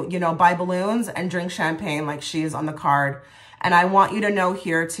reasons to, you know, buy balloons and drink champagne like she is on the card. And I want you to know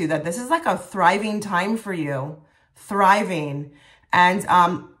here too, that this is like a thriving time for you. Thriving. And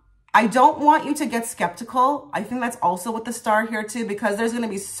I don't want you to get skeptical. I think that's also with the star here too, because there's going to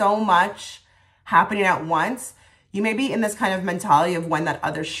be so much happening at once. You may be in this kind of mentality of when that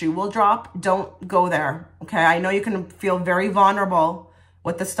other shoe will drop. Don't go there, okay? I know you can feel very vulnerable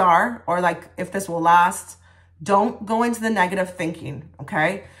with the star, or like if this will last. Don't go into the negative thinking,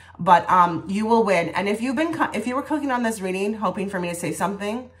 okay? But you will win. And if you were clicking on this reading, hoping for me to say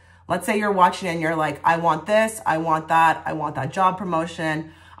something, let's say you're watching and you're like, I want this, I want that job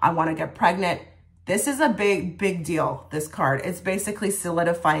promotion, I want to get pregnant. This is a big, big deal, this card. It's basically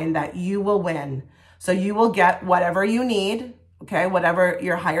solidifying that you will win. So you will get whatever you need, okay? Whatever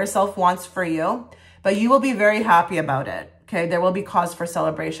your higher self wants for you, but you will be very happy about it, okay? There will be cause for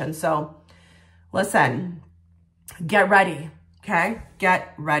celebration. So listen, get ready, okay?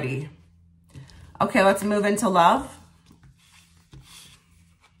 Get ready. Okay, let's move into love.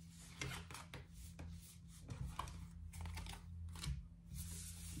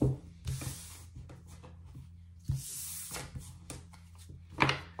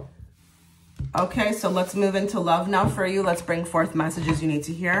 Okay, so let's move into love now for you. Let's bring forth messages you need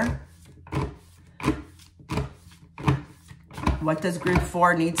to hear. What does group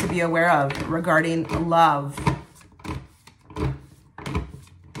 4 need to be aware of regarding love?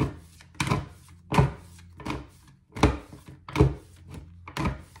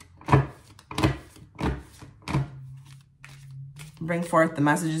 Bring forth the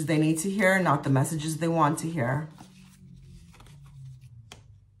messages they need to hear, not the messages they want to hear.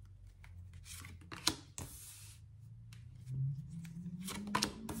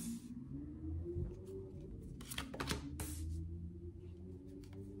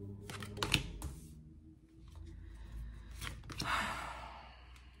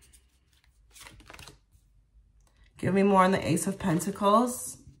 Give me more on the Ace of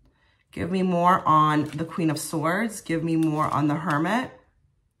Pentacles. Give me more on the Queen of Swords. Give me more on the Hermit.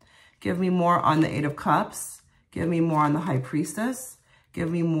 Give me more on the Eight of Cups. Give me more on the High Priestess. Give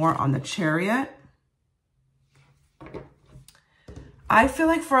me more on the Chariot. I feel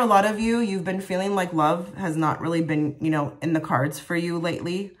like for a lot of you, you've been feeling like love has not really been, you know, in the cards for you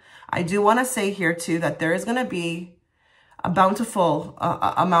lately. I do want to say here too that there is going to be a bountiful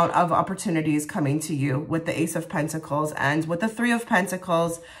amount of opportunities coming to you with the Ace of Pentacles, and with the Three of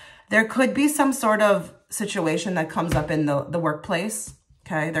Pentacles. There could be some sort of situation that comes up in the workplace,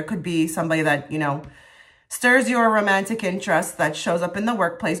 okay? There could be somebody that, you know, stirs your romantic interest that shows up in the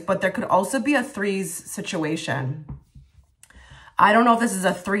workplace, but there could also be a threes situation. I don't know if this is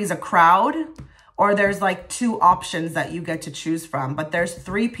a threes a crowd, or there's like 2 options that you get to choose from, but there's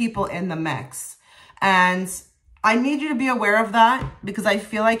 3 people in the mix. And I need you to be aware of that, because I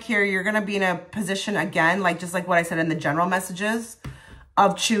feel like here you're going to be in a position again, like just like what I said in the general messages,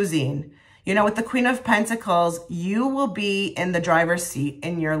 of choosing. You know, with the Queen of Pentacles, you will be in the driver's seat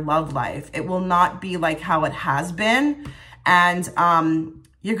in your love life. It will not be like how it has been. And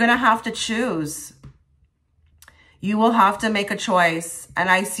you're going to have to choose. You will have to make a choice. And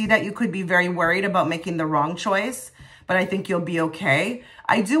I see that you could be very worried about making the wrong choice, but I think you'll be okay.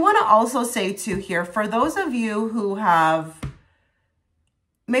 I do want to also say too here, for those of you who have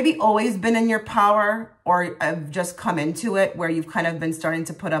maybe always been in your power, or have just come into it where you've kind of been starting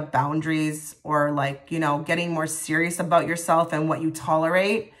to put up boundaries, or like, you know, getting more serious about yourself and what you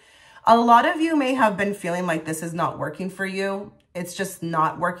tolerate. A lot of you may have been feeling like this is not working for you. It's just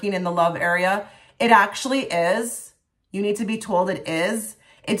not working in the love area. It actually is. You need to be told it is.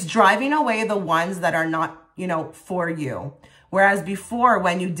 It's driving away the ones that are not, you know, for you. Whereas before,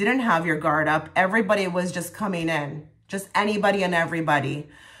 when you didn't have your guard up, everybody was just coming in, just anybody and everybody.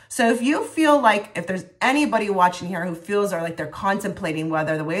 So if you feel like, if there's anybody watching here who feels, or like they're contemplating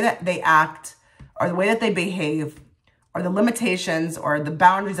whether the way that they act, or the way that they behave, or the limitations or the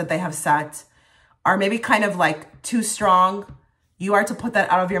boundaries that they have set are maybe kind of like too strong, you are to put that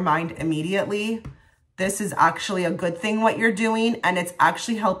out of your mind immediately. This is actually a good thing what you're doing, and it's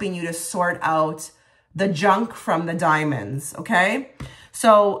actually helping you to sort out the junk from the diamonds, okay?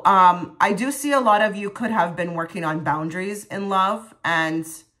 So I do see a lot of you could have been working on boundaries in love and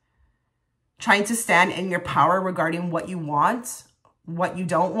trying to stand in your power regarding what you want, what you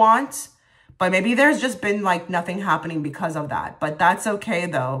don't want. But maybe there's just been like nothing happening because of that. But that's okay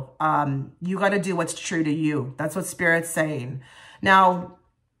though. You got to do what's true to you. That's what Spirit's saying. Now,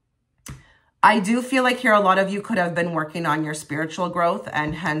 I do feel like here a lot of you could have been working on your spiritual growth,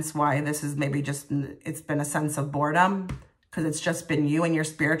 and hence why this is maybe just, it's been a sense of boredom because it's just been you and your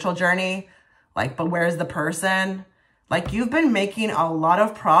spiritual journey. Like, but where's the person? Like, you've been making a lot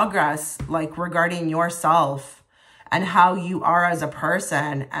of progress, like regarding yourself and how you are as a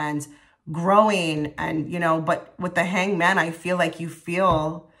person and growing. And, you know, but with the Hangman, I feel like you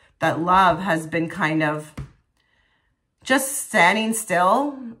feel that love has been kind of just standing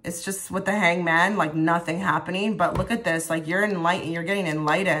still. It's just with the Hangman, like nothing happening. But look at this, like you're enlightened, you're getting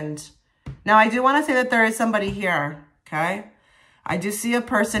enlightened. Now, I do want to say that there is somebody here, okay? I do see a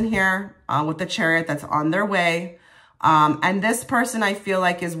person here with the Chariot that's on their way. And this person, I feel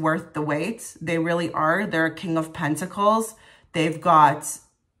like, is worth the wait. They really are. They're a King of Pentacles. They've got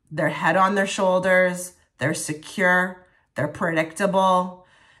their head on their shoulders. They're secure. They're predictable.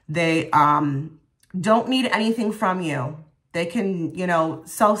 They don't need anything from you. They can, you know,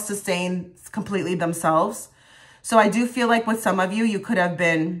 self-sustain completely themselves. So I do feel like with some of you, you could have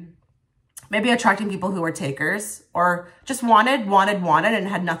been maybe attracting people who were takers or just wanted and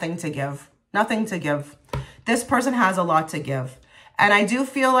had nothing to give. Nothing to give. This person has a lot to give. And I do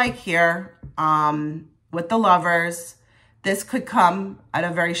feel like here, with the Lovers, this could come at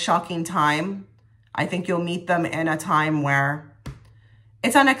a very shocking time. I think you'll meet them in a time where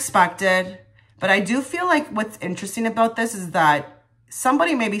it's unexpected. But I do feel like what's interesting about this is that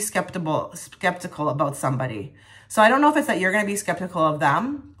somebody may be skeptical about somebody. So I don't know if it's that you're going to be skeptical of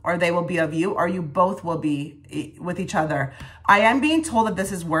them or they will be of you, or you both will be with each other. I am being told that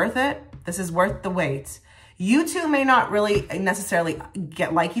this is worth it. This is worth the wait. You two may not really necessarily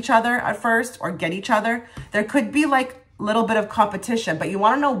like each other at first or get each other. There could be like a little bit of competition, but you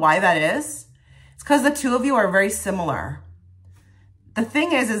want to know why that is? It's because the two of you are very similar. The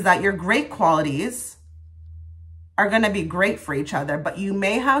thing is that your great qualities are going to be great for each other, but you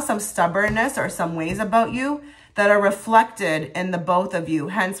may have some stubbornness or some ways about you that are reflected in the both of you,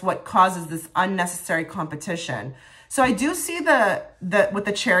 hence what causes this unnecessary competition. So I do see with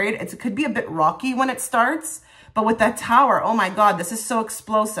the Chariot, it could be a bit rocky when it starts, but with that Tower, oh my God, this is so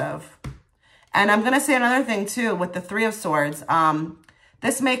explosive. And I'm going to say another thing too, with the Three of Swords.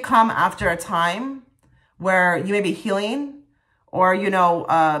 This may come after a time where you may be healing, or, you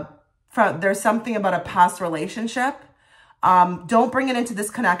know, there's something about a past relationship. Don't bring it into this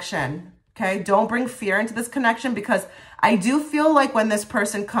connection, okay? Don't bring fear into this connection, because I do feel like when this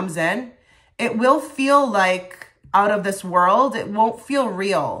person comes in, it will feel like out of this world. It won't feel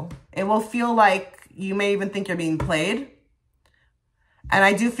real. It will feel like you may even think you're being played. And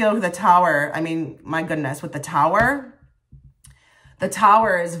I do feel with the Tower, I mean, my goodness, with the Tower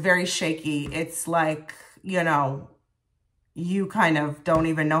is very shaky. It's like, you know, you kind of don't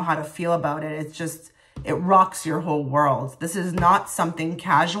even know how to feel about it. It's just, it rocks your whole world. This is not something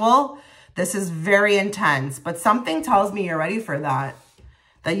casual. This is very intense, but something tells me you're ready for that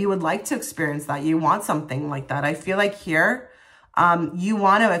you would like to experience that. You want something like that. I feel like here, you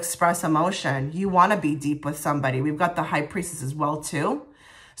want to express emotion. You want to be deep with somebody. We've got the High Priestess as well too.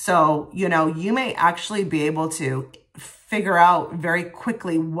 So, you know, you may actually be able to figure out very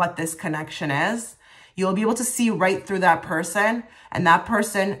quickly what this connection is. You'll be able to see right through that person, and that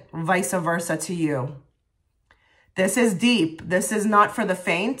person vice versa to you. This is deep. This is not for the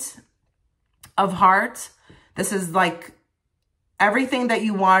faint of heart. This is like everything that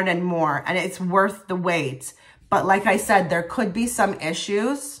you want and more, and it's worth the wait. But like I said, there could be some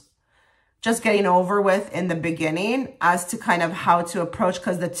issues just getting over with in the beginning as to kind of how to approach,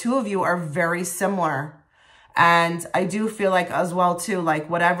 because the two of you are very similar. And I do feel like as well too, like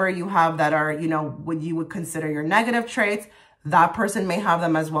whatever you have that are, you know, what you would consider your negative traits, that person may have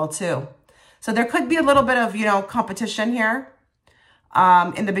them as well too. So there could be a little bit of, you know, competition here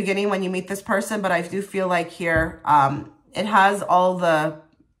in the beginning when you meet this person. But I do feel like here, it has all the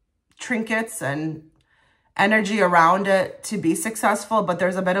trinkets and energy around it to be successful, but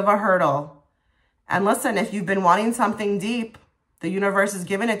there's a bit of a hurdle. And listen, if you've been wanting something deep, the universe is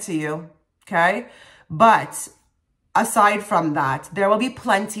giving it to you, okay? But aside from that, there will be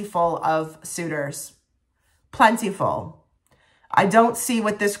plentiful of suitors. Plentiful. I don't see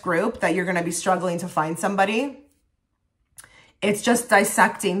with this group that you're going to be struggling to find somebody. It's just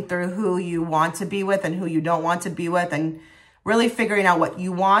dissecting through who you want to be with and who you don't want to be with, and really figuring out what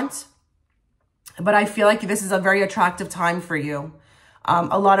you want. But I feel like this is a very attractive time for you.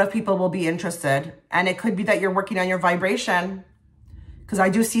 A lot of people will be interested, and it could be that you're working on your vibration, because I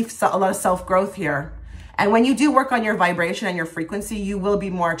do see a lot of self-growth here. And when you do work on your vibration and your frequency, you will be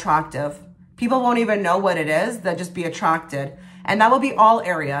more attractive. People won't even know what it is. They'll just be attracted. And that will be all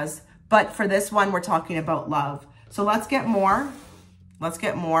areas. But for this one, we're talking about love. So let's get more. Let's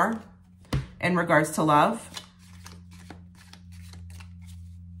get more. in regards to love.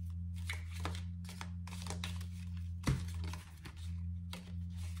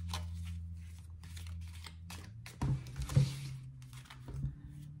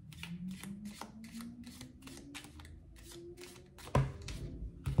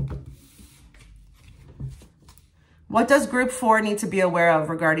 What does group 4 need to be aware of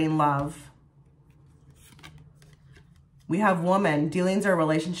regarding love? We have woman, dealings or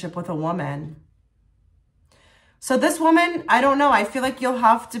relationship with a woman. So this woman, I don't know. I feel like you'll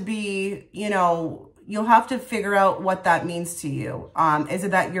have to be, you know, you'll have to figure out what that means to you. Is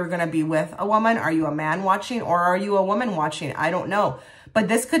it that you're going to be with a woman? Are you a man watching or are you a woman watching? I don't know. But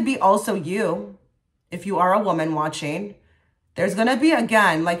this could be also you. If you are a woman watching, there's going to be,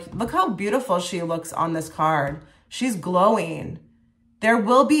 again, like, look how beautiful she looks on this card. She's glowing. There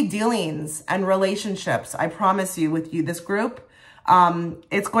will be dealings and relationships, I promise you, with you, this group.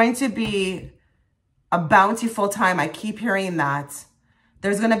 It's going to be a bountiful time. I keep hearing that.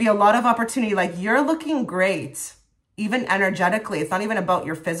 There's going to be a lot of opportunity. Like, you're looking great, even energetically. It's not even about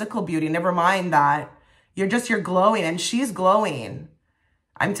your physical beauty. Never mind that. You're glowing, and she's glowing.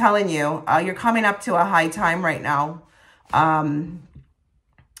 I'm telling you, you're coming up to a high time right now.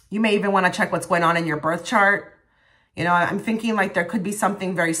 You may even want to check what's going on in your birth chart. You know, I'm thinking like there could be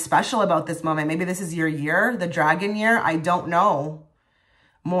something very special about this moment. Maybe this is your year, the dragon year. I don't know.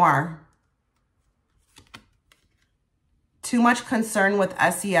 More. Too much concern with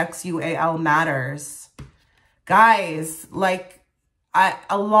sexual matters. Guys, like,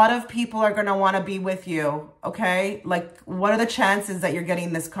 a lot of people are going to want to be with you, okay? Like, what are the chances that you're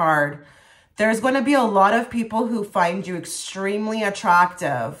getting this card? There's going to be a lot of people who find you extremely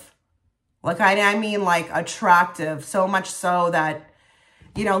attractive. Like, I mean, like, attractive, so much so that,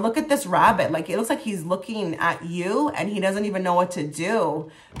 you know, look at this rabbit. Like, it looks like he's looking at you and he doesn't even know what to do.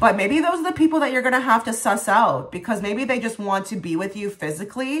 But maybe those are the people that you're going to have to suss out, because maybe they just want to be with you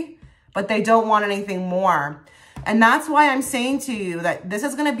physically, but they don't want anything more. And that's why I'm saying to you that this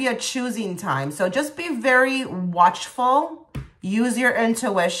is going to be a choosing time. So just be very watchful. Use your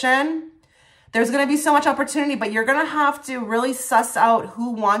intuition. There's going to be so much opportunity, but you're going to have to really suss out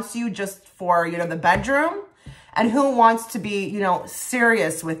who wants you just for, you know, the bedroom and who wants to be, you know,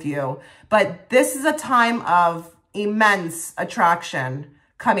 serious with you. But this is a time of immense attraction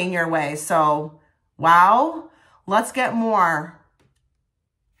coming your way. So, wow. Let's get more.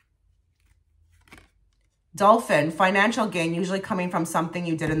 Dolphin, financial gain, usually coming from something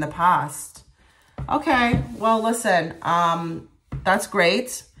you did in the past. Okay, well, listen, that's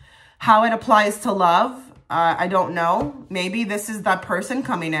great. How it applies to love, I don't know. Maybe this is that person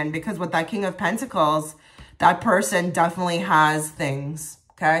coming in, because with that King of Pentacles, that person definitely has things,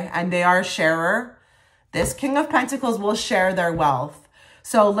 okay? And they are a sharer. This King of Pentacles will share their wealth.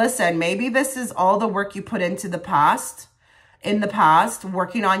 So listen, maybe this is all the work you put into the past,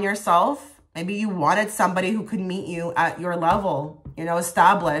 working on yourself. Maybe you wanted somebody who could meet you at your level, you know,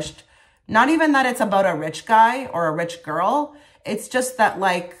 established. Not even that it's about a rich guy or a rich girl. It's just that,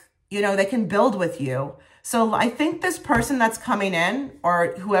 like, you know, they can build with you. So I think this person that's coming in,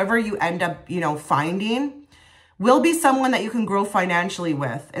 or whoever you end up, you know, finding, will be someone that you can grow financially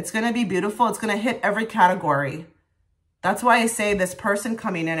with. It's going to be beautiful. It's going to hit every category. That's why I say this person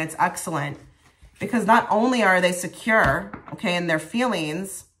coming in, it's excellent. Because not only are they secure, okay, in their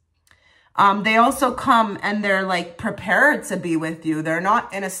feelings, they also come and they're like prepared to be with you. They're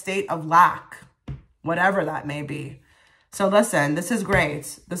not in a state of lack, whatever that may be. So listen, this is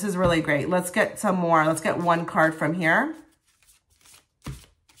great. This is really great. Let's get some more. Let's get one card from here.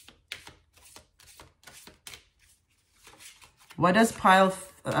 What does pile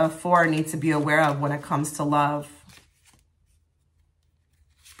 4 need to be aware of when it comes to love?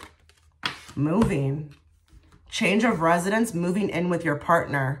 Moving. Change of residence, moving in with your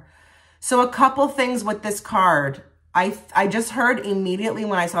partner. So a couple things with this card. I just heard immediately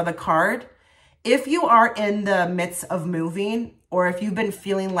when I saw the card, if you are in the midst of moving, or if you've been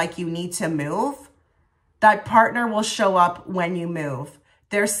feeling like you need to move, that partner will show up when you move.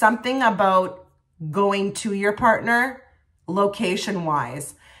 There's something about going to your partner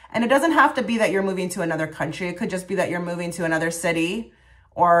location-wise. And it doesn't have to be that you're moving to another country. It could just be that you're moving to another city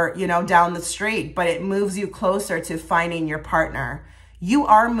or, you know, down the street, but it moves you closer to finding your partner. You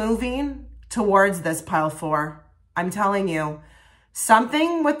are moving towards this pile 4. I'm telling you.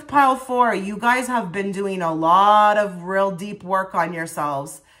 Something with pile 4, you guys have been doing a lot of real deep work on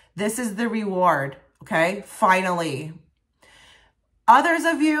yourselves. This is the reward, okay? Finally. Others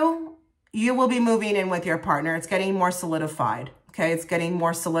of you, you will be moving in with your partner. It's getting more solidified, okay? It's getting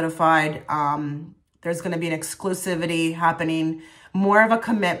more solidified. There's going to be an exclusivity happening, more of a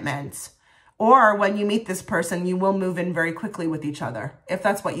commitment. Or when you meet this person, you will move in very quickly with each other, if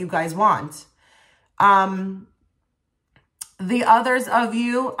that's what you guys want. The others of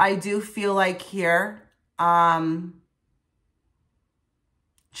you, I do feel like here,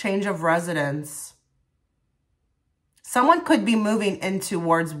 change of residence. Someone could be moving in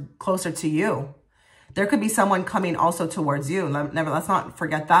towards closer to you. There could be someone coming also towards you. Let's not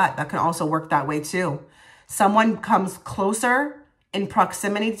forget that. That can also work that way too. Someone comes closer in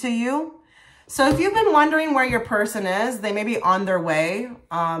proximity to you. So if you've been wondering where your person is, they may be on their way.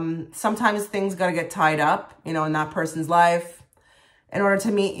 Sometimes things got to get tied up, you know, in that person's life in order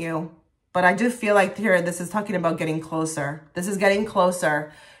to meet you. But I do feel like here, this is talking about getting closer. This is getting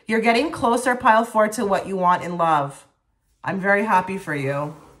closer. You're getting closer, pile 4, to what you want in love. I'm very happy for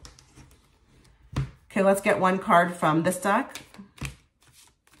you. Okay, let's get one card from this deck.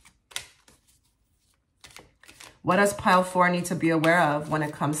 What does pile 4 need to be aware of when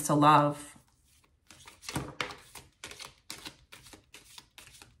it comes to love?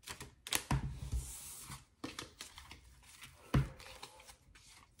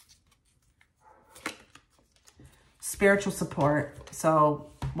 Spiritual support. So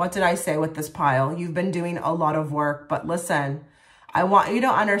what did I say with this pile? You've been doing a lot of work, but listen, I want you to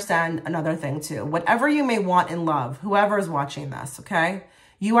understand another thing too. Whatever you may want in love, whoever is watching this, okay?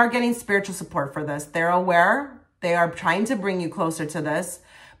 You are getting spiritual support for this. They're aware. They are trying to bring you closer to this.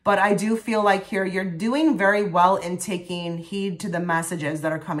 But I do feel like here, you're doing very well in taking heed to the messages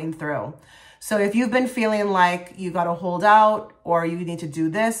that are coming through. So if you've been feeling like you got to hold out, or you need to do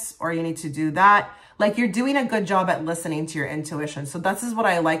this, or you need to do that, like you're doing a good job at listening to your intuition. So this is what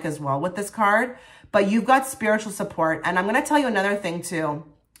I like as well with this card. But you've got spiritual support. And I'm going to tell you another thing too.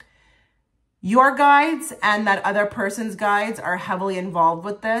 Your guides and that other person's guides are heavily involved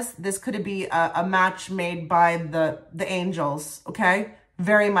with this. This could be a match made by the angels, okay?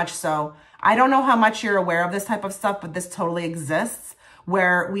 Very much so. I don't know how much you're aware of this type of stuff, but this totally exists,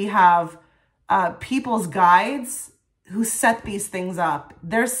 where we have people's guides who set these things up.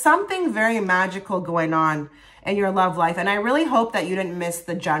 There's something very magical going on in your love life. And I really hope that you didn't miss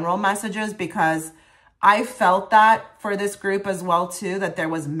the general messages, because I felt that for this group as well too, that there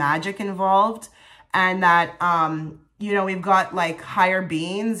was magic involved, and that, you know, we've got like higher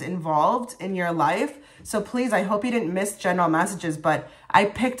beings involved in your life. So please, I hope you didn't miss general messages, but I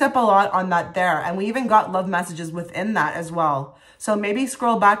picked up a lot on that there. And we even got love messages within that as well. So maybe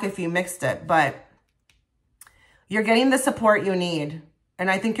scroll back if you mixed it, but you're getting the support you need. And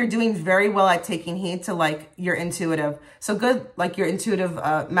I think you're doing very well at taking heed to like your intuitive. So good, like your intuitive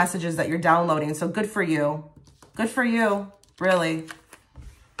messages that you're downloading. So good for you. Good for you, really.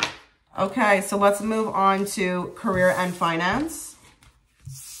 Okay, so let's move on to career and finance.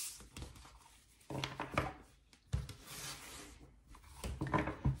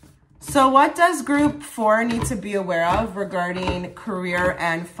 So what does group 4 need to be aware of regarding career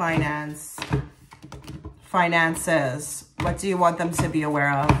and finances? What do you want them to be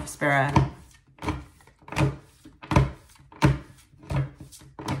aware of, Spirit?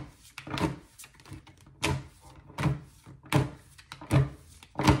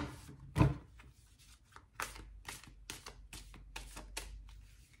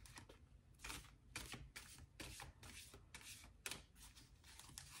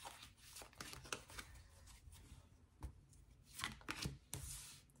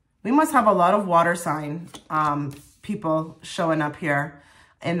 We must have a lot of water sign people showing up here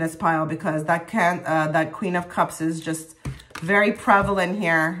in this pile, because that Queen of Cups is just very prevalent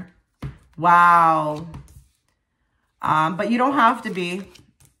here. Wow. But you don't have to be.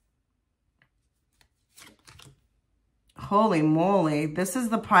 Holy moly. This is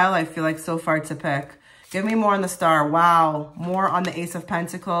the pile I feel like so far to pick. Give me more on the Star. Wow. More on the Ace of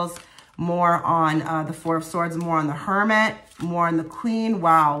Pentacles. More on the Four of Swords. More on the Hermit. More on the Queen.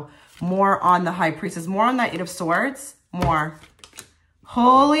 Wow. More on the High Priestess. More on that Eight of Swords. More.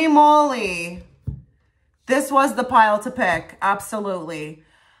 Holy moly. This was the pile to pick. Absolutely.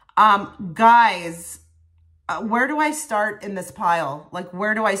 Guys, where do I start in this pile? Like,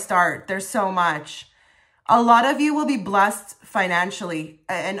 where do I start? There's so much. A lot of you will be blessed financially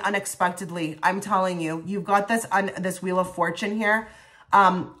and unexpectedly. I'm telling you, you've got this Wheel of Fortune here.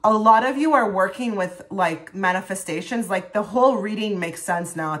 A lot of you are working with like manifestations. Like the whole reading makes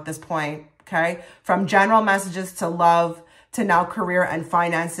sense now at this point. Okay. From general messages to love to now career and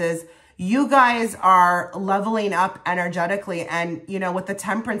finances. You guys are leveling up energetically. And, you know, with the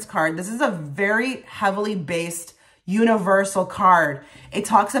Temperance card, this is a very heavily based universal card. It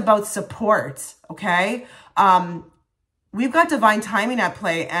talks about support. Okay. We've got divine timing at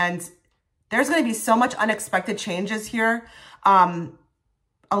play, and there's going to be so much unexpected changes here.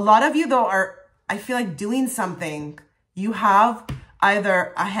 A lot of you, though, are, I feel like, doing something. You have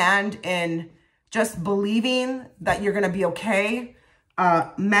either a hand in just believing that you're going to be okay,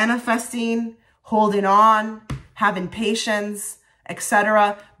 manifesting, holding on, having patience,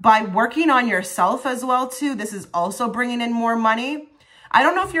 etc. By working on yourself as well, too. This is also bringing in more money. I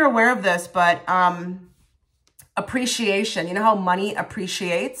don't know if you're aware of this, but appreciation. You know how money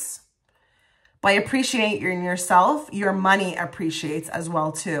appreciates? By appreciating yourself, your money appreciates as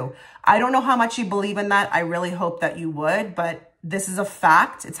well, too. I don't know how much you believe in that. I really hope that you would, but this is a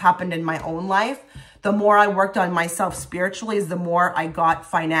fact. It's happened in my own life. The more I worked on myself spiritually is the more I got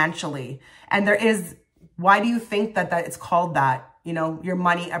financially. And there is, why do you think that it's called that? You know, your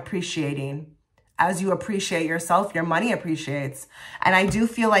money appreciating. As you appreciate yourself, your money appreciates. And I do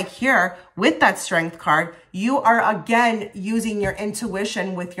feel like here, with that strength card, you are again using your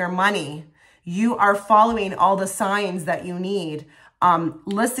intuition with your money. You are following all the signs that you need,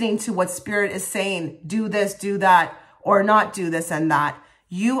 listening to what spirit is saying, do this, do that, or not do this and that.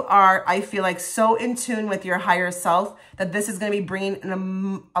 You are, I feel like, so in tune with your higher self that this is going to be bringing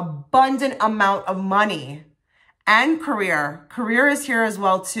an abundant amount of money and career. Career is here as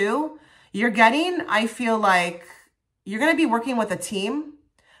well, too. You're getting, I feel like, you're going to be working with a team,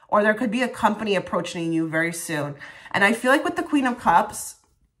 or there could be a company approaching you very soon. And I feel like with the Queen of Cups,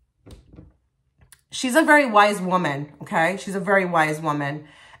 she's a very wise woman, okay? She's a very wise woman.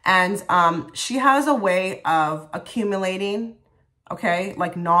 And she has a way of accumulating, okay,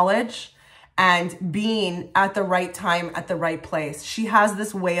 like knowledge and being at the right time, at the right place. She has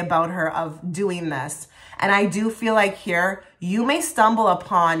this way about her of doing this. And I do feel like here, you may stumble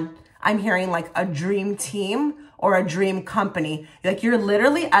upon, I'm hearing like a dream team or a dream company. Like you're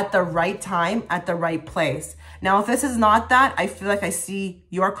literally at the right time, at the right place. Now, if this is not that, I feel like I see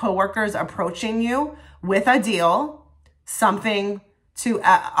your coworkers approaching you with a deal, something to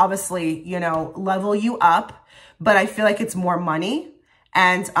obviously, you know, level you up. But I feel like it's more money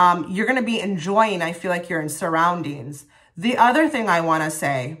and you're going to be enjoying, I feel like you're in surroundings. The other thing I want to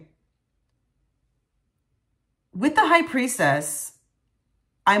say, with the High Priestess,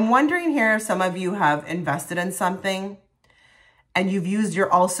 I'm wondering here if some of you have invested in something and you've used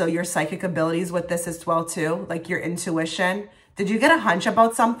your psychic abilities with this as well too, like your intuition. Did you get a hunch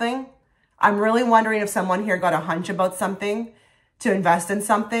about something? I'm really wondering if someone here got a hunch about something to invest in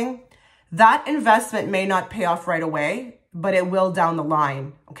something. That investment may not pay off right away, but it will down the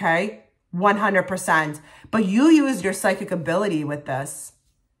line, okay? 100%. But you used your psychic ability with this.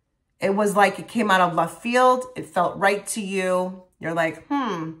 It was like it came out of left field. It felt right to you. You're like,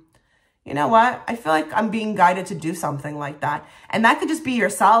 you know what? I feel like I'm being guided to do something like that. And that could just be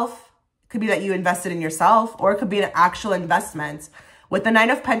yourself. It could be that you invested in yourself, or it could be an actual investment. With the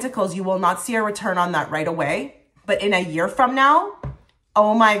Nine of Pentacles, you will not see a return on that right away. But in a year from now,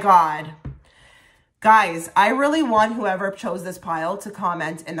 oh my God. Guys, I really want whoever chose this pile to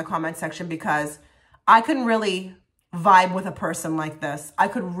comment in the comment section, because I can really vibe with a person like this. I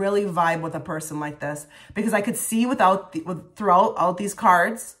could really vibe with a person like this, because I could see throughout all these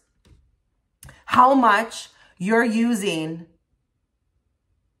cards how much you're using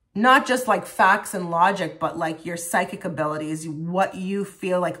not just like facts and logic, but like your psychic abilities, what you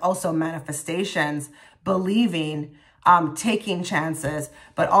feel like, also manifestations, believing, taking chances,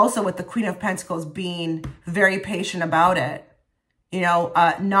 but also with the Queen of Pentacles being very patient about it, you know,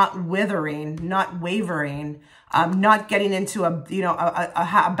 not withering, not wavering, not getting into a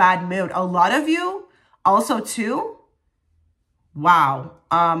bad mood. A lot of you also too. Wow.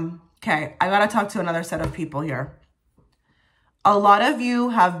 Okay. I got to talk to another set of people here. A lot of you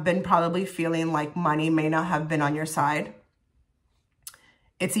have been probably feeling like money may not have been on your side.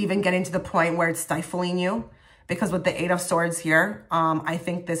 It's even getting to the point where it's stifling you, because with the Eight of Swords here, I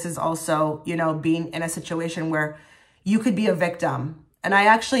think this is also, you know, being in a situation where you could be a victim. And I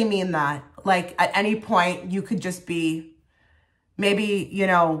actually mean that. Like at any point, you could just be maybe, you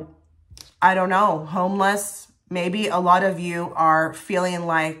know, I don't know, homeless. Maybe a lot of you are feeling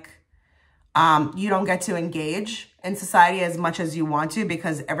like you don't get to engage in society as much as you want to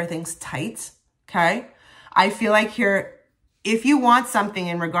because everything's tight, okay? I feel like here, if you want something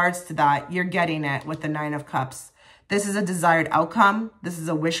in regards to that, you're getting it with the Nine of Cups. This is a desired outcome. This is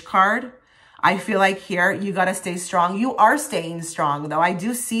a wish card. I feel like here, you got to stay strong. You are staying strong, though. I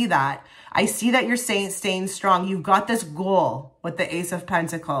do see that. I see that you're staying strong. You've got this goal with the Ace of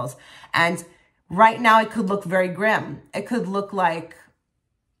Pentacles. And right now, it could look very grim. It could look like,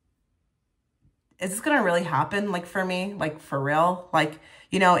 is this going to really happen? Like for me, like for real? Like,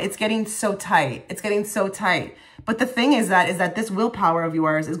 you know, it's getting so tight. It's getting so tight. But the thing is that this willpower of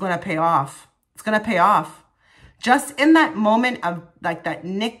yours is going to pay off. It's going to pay off. Just in that moment of like that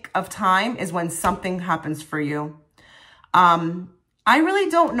nick of time is when something happens for you. I really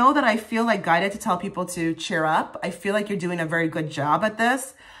don't know that I feel like guided to tell people to cheer up. I feel like you're doing a very good job at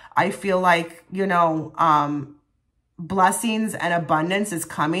this. I feel like, you know, blessings and abundance is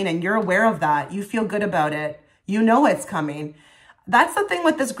coming and you're aware of that. You feel good about it. You know it's coming. That's the thing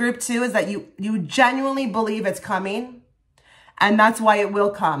with this group too, is that you genuinely believe it's coming. And that's why it will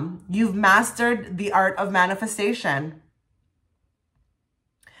come. You've mastered the art of manifestation.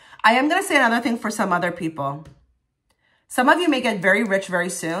 I am going to say another thing for some other people. Some of you may get very rich very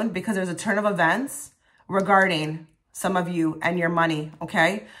soon because there's a turn of events regarding some of you and your money,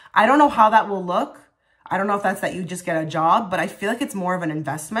 okay? I don't know how that will look. I don't know if that's that you just get a job, but I feel like it's more of an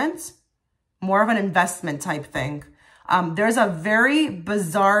investment type thing. There's a very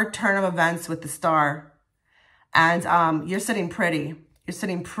bizarre turn of events with the star. And you're sitting pretty. You're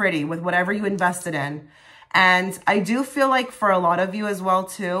sitting pretty with whatever you invested in. And I do feel like for a lot of you as well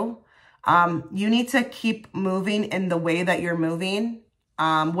too, you need to keep moving in the way that you're moving.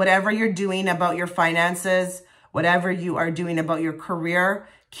 Whatever you're doing about your finances, whatever you are doing about your career,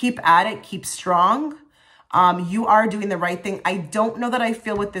 keep at it, keep strong. You are doing the right thing. I don't know that I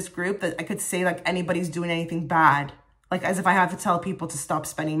feel with this group that I could say like anybody's doing anything bad. Like as if I have to tell people to stop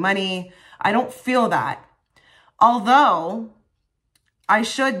spending money. I don't feel that. Although I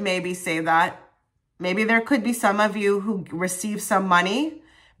should maybe say that maybe there could be some of you who receive some money.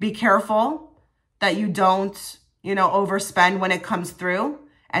 Be careful that you don't, you know, overspend when it comes through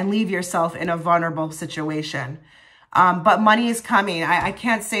and leave yourself in a vulnerable situation. But money is coming. I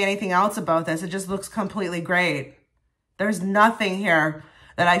can't say anything else about this. It just looks completely great. There's nothing here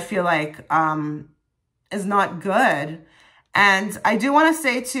that I feel like is not good. And I do want to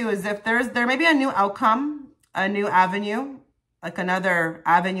say too, is if there may be a new outcome, a new avenue, like another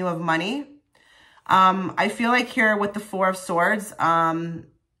avenue of money. I feel like here with the Four of Swords,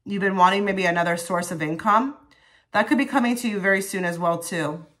 you've been wanting maybe another source of income. That could be coming to you very soon as well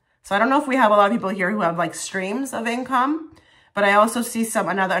too. So I don't know if we have a lot of people here who have like streams of income, but I also see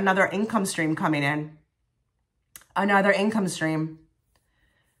another income stream coming in. Another income stream.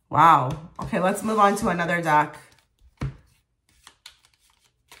 Wow. Okay, let's move on to another deck.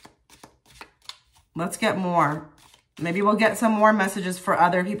 Let's get more. Maybe we'll get some more messages for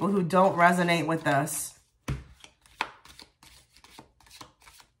other people who don't resonate with this.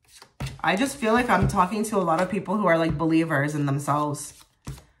 I just feel like I'm talking to a lot of people who are like believers in themselves.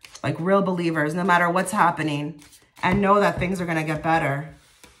 Like real believers, no matter what's happening. And know that things are going to get better.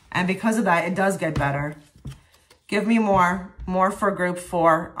 And because of that, it does get better. Give me more for group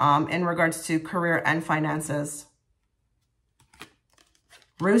 4 in regards to career and finances.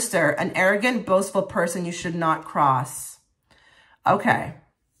 Rooster, an arrogant, boastful person you should not cross. Okay.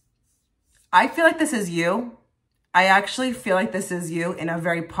 I feel like this is you. I actually feel like this is you in a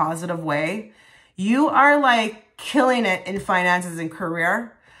very positive way. You are like killing it in finances and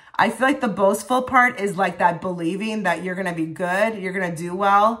career. I feel like the boastful part is like that believing that you're going to be good. You're going to do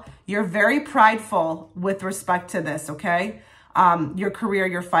well. You're very prideful with respect to this, okay? Your career,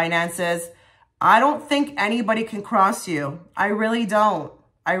 your finances. I don't think anybody can cross you. I really don't.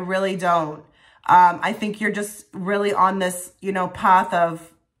 I really don't. I think you're just really on this, you know, path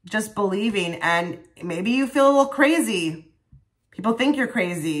of just believing, and maybe you feel a little crazy. People think you're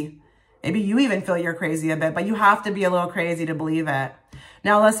crazy. Maybe you even feel you're crazy a bit, but you have to be a little crazy to believe it.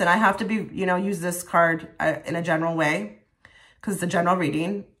 Now, listen, I have to be, you know, use this card in a general way because it's a general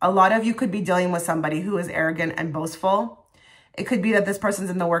reading. A lot of you could be dealing with somebody who is arrogant and boastful. It could be that this person's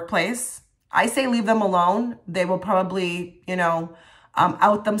in the workplace. I say leave them alone. They will probably, you know,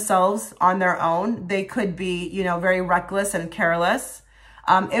 out themselves on their own. They could be, you know, very reckless and careless.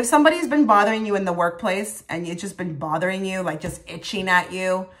 If somebody's been bothering you in the workplace and it's just been bothering you, like just itching at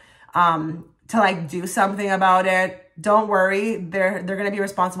you to like do something about it, don't worry. They're going to be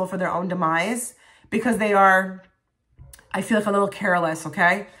responsible for their own demise because they are, I feel like, a little careless,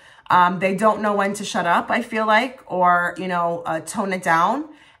 okay? They don't know when to shut up, I feel like, or, you know, tone it down,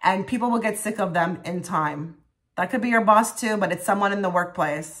 and people will get sick of them in time. That could be your boss too, but it's someone in the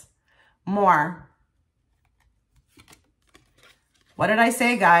workplace. More. What did I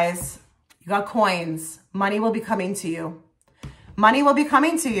say, guys? You got coins. Money will be coming to you. Money will be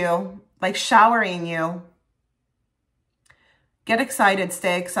coming to you, like showering you. Get excited.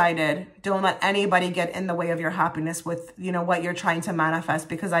 Stay excited. Don't let anybody get in the way of your happiness with, you know, what you're trying to manifest,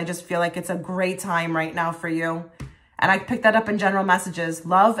 because I just feel like it's a great time right now for you. And I picked that up in general messages.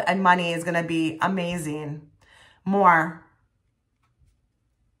 Love and money is going to be amazing. More.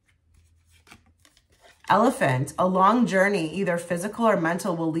 Elephant, a long journey, either physical or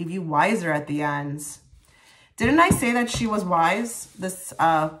mental, will leave you wiser at the end. Didn't I say that she was wise, this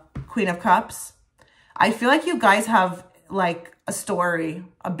Queen of Cups? I feel like you guys have like a story,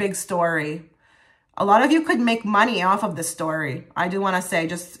 a big story. A lot of you could make money off of this story. I do want to say,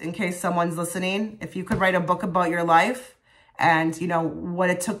 just in case someone's listening, if you could write a book about your life and, you know, what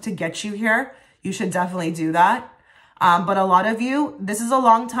it took to get you here, you should definitely do that. But a lot of you, this is a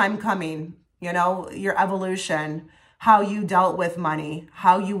long time coming, you know, your evolution, how you dealt with money,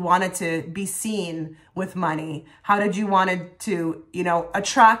 how you wanted to be seen with money. How did you wanted to, you know,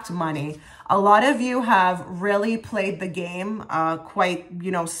 attract money? A lot of you have really played the game quite, you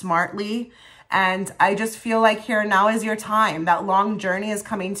know, smartly. And I just feel like here now is your time. That long journey is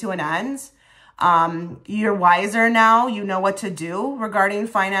coming to an end. You're wiser now. You know what to do regarding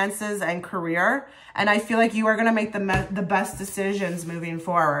finances and career. And I feel like you are going to make the best decisions moving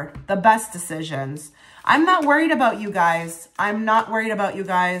forward. The best decisions. I'm not worried about you guys. I'm not worried about you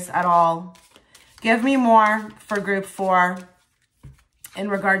guys at all. Give me more for group 4 in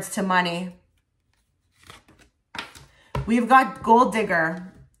regards to money. We've got gold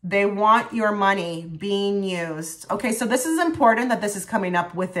digger. They want your money being used. Okay, so this is important that this is coming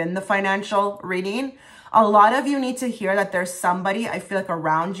up within the financial reading. A lot of you need to hear that there's somebody, I feel like,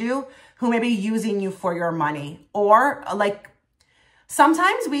 around you who may be using you for your money. Or like,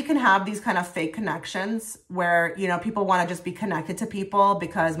 sometimes we can have these kind of fake connections where, you know, people want to just be connected to people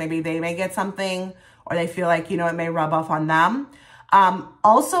because maybe they may get something or they feel like, you know, it may rub off on them.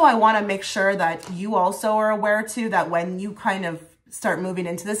 Also, I want to make sure that you also are aware too that when you kind of start moving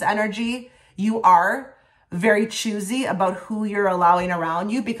into this energy, you are very choosy about who you're allowing around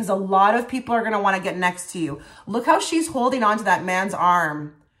you, because a lot of people are going to want to get next to you. Look how she's holding on to that man's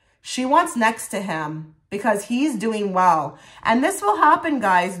arm. She wants next to him because he's doing well. And this will happen,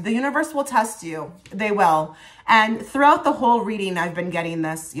 guys. The universe will test you. They will. And throughout the whole reading, I've been getting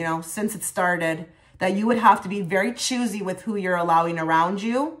this, you know, since it started, that you would have to be very choosy with who you're allowing around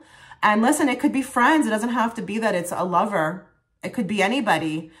you. And listen, it could be friends. It doesn't have to be that it's a lover. It could be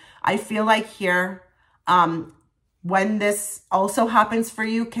anybody. I feel like here, when this also happens for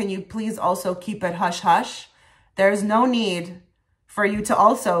you, can you please also keep it hush hush? There's no need for you to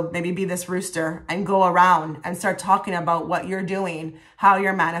also maybe be this rooster and go around and start talking about what you're doing, how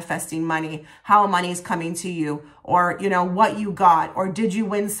you're manifesting money, how money's coming to you, or, you know, what you got, or did you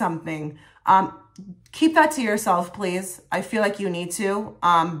win something? Keep that to yourself, please. I feel like you need to,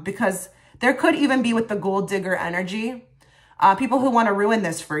 because there could even be with the gold digger energy, people who want to ruin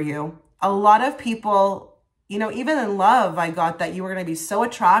this for you. A lot of people, you know, even in love, I got that you were going to be so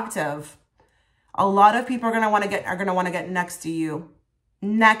attractive. A lot of people are going to want to get next to you.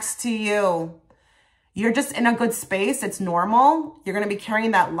 Next to you. You're just in a good space. It's normal. You're going to be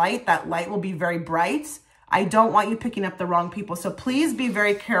carrying that light. That light will be very bright. I don't want you picking up the wrong people. So please be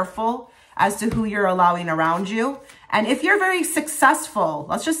very careful as to who you're allowing around you. And if you're very successful,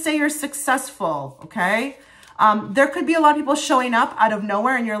 let's just say you're successful, okay? There could be a lot of people showing up out of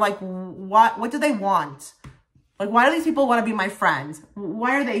nowhere and you're like, what do they want? Like, why do these people want to be my friend?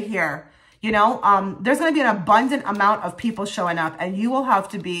 Why are they here? You know, there's going to be an abundant amount of people showing up, and you will have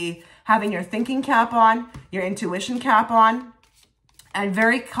to be having your thinking cap on, your intuition cap on, and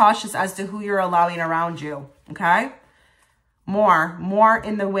very cautious as to who you're allowing around you, okay? More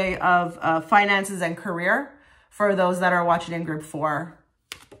in the way of finances and career for those that are watching in group 4.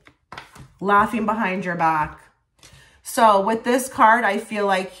 Laughing behind your back. So with this card, I feel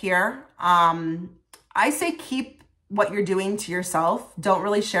like here, I say keep what you're doing to yourself. Don't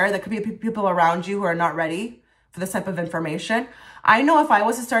really share. There could be people around you who are not ready for this type of information. I know if I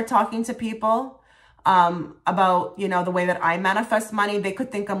was to start talking to people about, you know, the way that I manifest money, they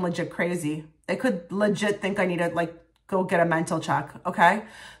could think I'm legit crazy. They could legit think I need to like go get a mental check. Okay.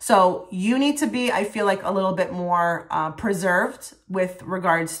 So you need to be, I feel like, a little bit more preserved with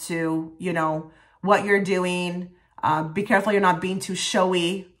regards to, you know, what you're doing. Be careful you're not being too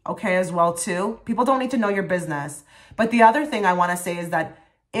showy. Okay, as well too. People don't need to know your business. But the other thing I want to say is that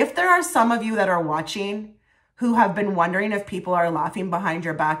if there are some of you that are watching who have been wondering if people are laughing behind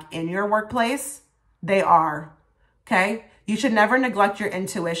your back in your workplace, they are. Okay? You should never neglect your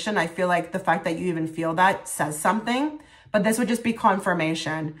intuition. I feel like the fact that you even feel that says something, but this would just be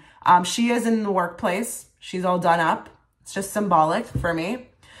confirmation. She is in the workplace. She's all done up. It's just symbolic for me.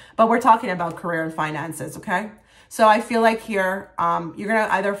 But we're talking about career and finances, okay? So I feel like here, you're going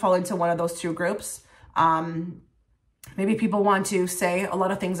to either fall into one of those two groups. Maybe people want to say a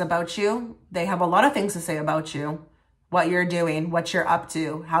lot of things about you. They have a lot of things to say about you, what you're doing, what you're up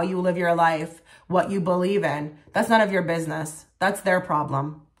to, how you live your life, what you believe in. That's none of your business. That's their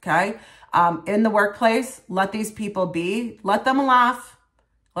problem, okay? In the workplace, let these people be. Let them laugh.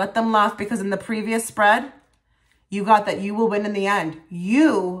 Let them laugh, because in the previous spread, You got that you will win in the end.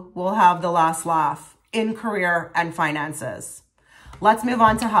 You will have the last laugh in career and finances. Let's move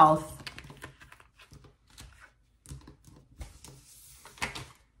on to health.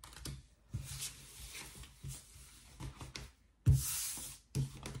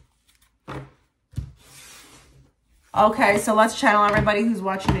 Okay, so let's channel everybody who's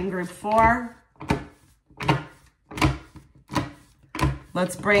watching in group 4.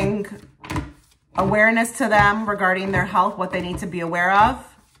 Let's bring awareness to them regarding their health, what they need to be aware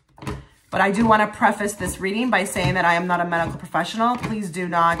of. But I do want to preface this reading by saying that I am not a medical professional. Please do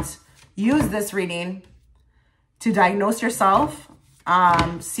not use this reading to diagnose yourself.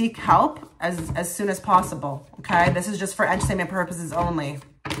 Seek help as soon as possible, okay? This is just for entertainment purposes only.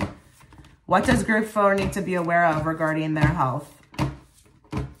 What does group 4 need to be aware of regarding their health?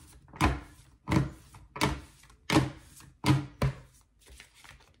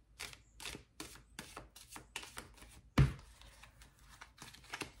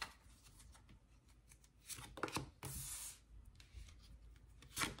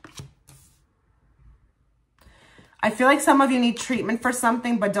 I feel like some of you need treatment for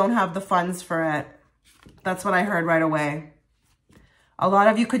something, but don't have the funds for it. That's what I heard right away. A lot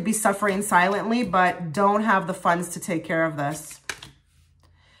of you could be suffering silently, but don't have the funds to take care of this.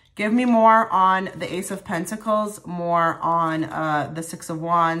 Give me more on the Ace of Pentacles, more on the Six of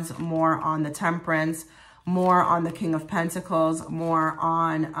Wands, more on the Temperance, more on the King of Pentacles, more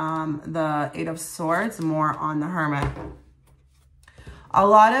on the Eight of Swords, more on the Hermit. A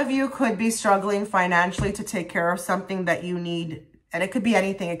lot of you could be struggling financially to take care of something that you need. And it could be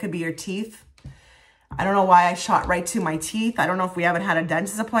anything. It could be your teeth. I don't know why I shot right to my teeth. I don't know if we haven't had a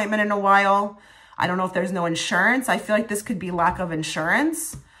dentist appointment in a while. I don't know if there's no insurance. I feel like this could be lack of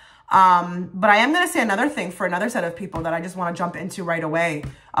insurance. But I am going to say another thing for another set of people that I just want to jump into right away.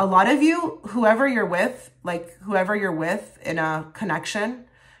 A lot of you, whoever you're with in a connection,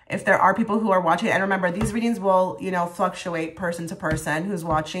 if there are people who are watching, and remember, these readings will, fluctuate person to person who's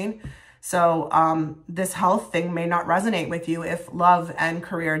watching. So this health thing may not resonate with you if love and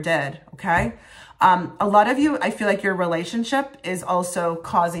career did, okay? A lot of you, I feel like your relationship is also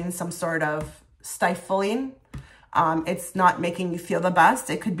causing some sort of stifling. It's not making you feel the best.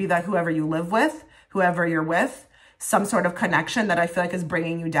 It could be that whoever you live with, whoever you're with, some sort of connection that I feel like is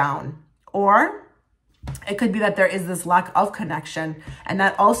bringing you down. Or it could be that there is this lack of connection and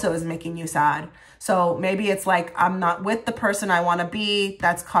that also is making you sad. So maybe it's like, I'm not with the person I want to be,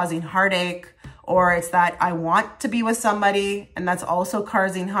 that's causing heartache. Or it's that I want to be with somebody and that's also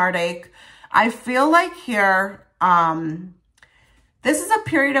causing heartache. I feel like here, this is a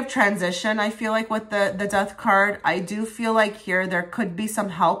period of transition. I feel like with the Death card, I do feel like here there could be some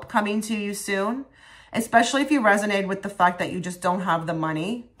help coming to you soon, especially if you resonate with the fact that you just don't have the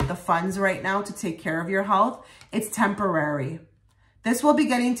money, the funds right now to take care of your health. It's temporary. This will be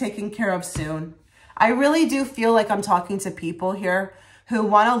getting taken care of soon. I really do feel like I'm talking to people here who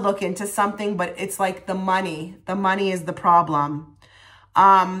want to look into something, but it's like the money is the problem.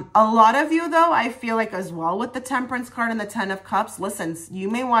 A lot of you though, I feel like as well with the Temperance card and the Ten of Cups, listen, you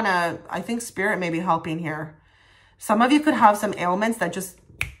may want to, I think Spirit may be helping here. Some of you could have some ailments that just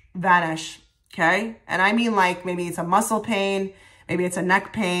vanish, okay? And I mean like maybe it's a muscle pain, maybe it's a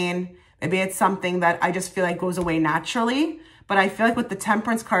neck pain, maybe it's something that I just feel like goes away naturally. But I feel like with the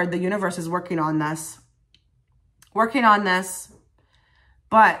Temperance card, the universe is working on this.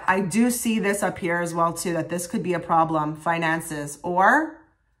 But I do see this up here as well too, that this could be a problem, finances. Or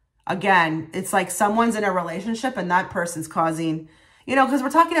again, it's like someone's in a relationship and that person's causing, because we're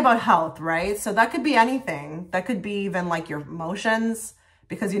talking about health, right? So that could be anything. That could be even like your emotions,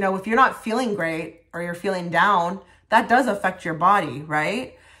 because, if you're not feeling great or you're feeling down, that does affect your body,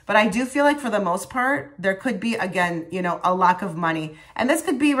 right? But I do feel like for the most part, there could be, again, a lack of money. And this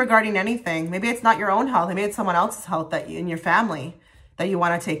could be regarding anything. Maybe it's not your own health. Maybe it's someone else's health in your family that you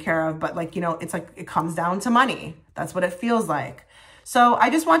want to take care of. But like, it's like it comes down to money. That's what it feels like. So I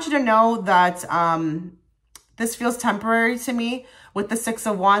just want you to know that this feels temporary to me. With the Six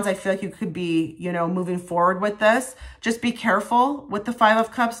of Wands, I feel like you could be, moving forward with this. Just be careful with the Five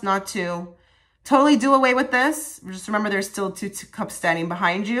of Cups not to totally do away with this. Just remember there's still two cups standing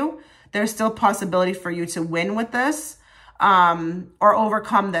behind you. There's still possibility for you to win with this or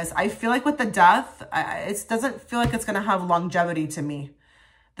overcome this. I feel like with the Death, it doesn't feel like it's going to have longevity to me.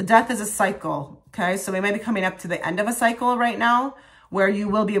 The Death is a cycle, okay? So we may be coming up to the end of a cycle right now where you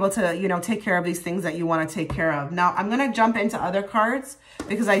will be able to, take care of these things that you want to take care of. Now, I'm going to jump into other cards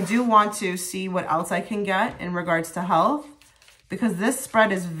because I do want to see what else I can get in regards to health, because this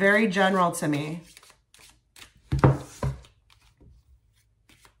spread is very general to me.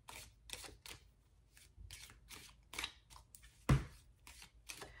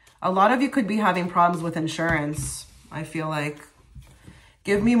 A lot of you could be having problems with insurance, I feel like.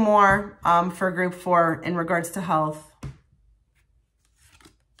 Give me more for group 4 in regards to health.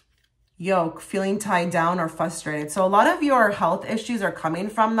 Yoke, feeling tied down or frustrated. So a lot of your health issues are coming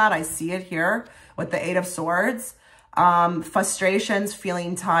from that. I see it here with the 8 of Swords. Frustrations,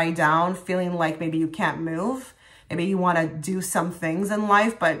 feeling tied down, feeling like maybe you can't move. Maybe you want to do some things in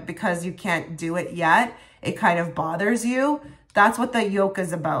life, but because you can't do it yet, it kind of bothers you. That's what the yoke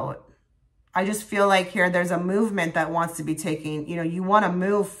is about. I just feel like here there's a movement that wants to be taking, you know, you want to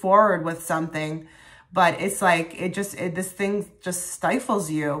move forward with something, but it's like, this thing just stifles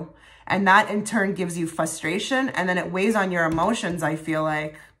you. And that in turn gives you frustration, and then it weighs on your emotions, I feel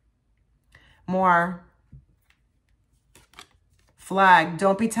like. More. Flag, do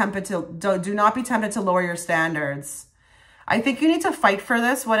not be tempted to lower your standards. I think you need to fight for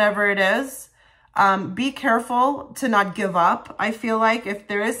this, whatever it is. Be careful to not give up. I feel like if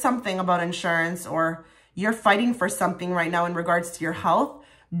there is something about insurance or you're fighting for something right now in regards to your health,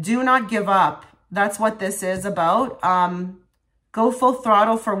 do not give up. That's what this is about. Go full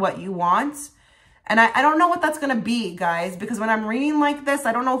throttle for what you want. And I don't know what that's going to be, guys, because when I'm reading like this,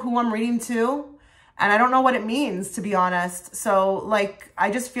 I don't know who I'm reading to. And I don't know what it means, to be honest. So, like,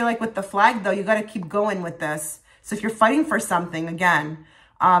 I just feel like with the flag, though, you got to keep going with this. So if you're fighting for something, again,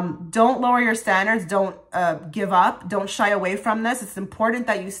 don't lower your standards. Don't give up. Don't shy away from this. It's important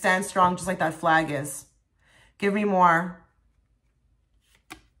that you stand strong, just like that flag is. Give me more.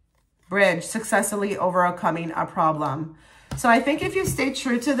 Bridge, successfully overcoming a problem. So I think if you stay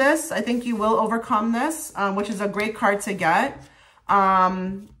true to this, I think you will overcome this, which is a great card to get.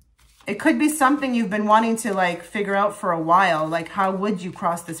 It could be something you've been wanting to like figure out for a while. Like, how would you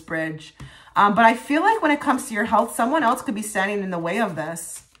cross this bridge? But I feel like when it comes to your health, someone else could be standing in the way of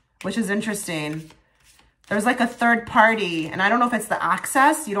this, which is interesting. There's like a third party, and I don't know if it's the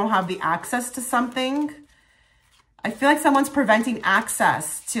access. You don't have the access to something. I feel like someone's preventing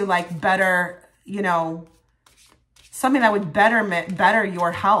access to like better, you know, something that would better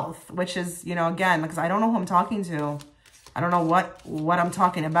your health, which is, you know, again, because I don't know who I'm talking to. I don't know what I'm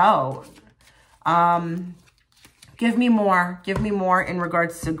talking about. Give me more. Give me more in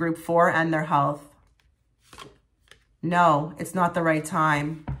regards to group 4 and their health. No, it's not the right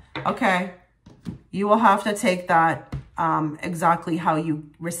time. Okay. You will have to take that exactly how you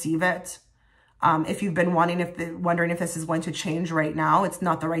receive it. If you've been wondering if this is going to change right now, it's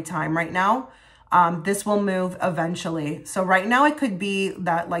not the right time right now. This will move eventually. So right now it could be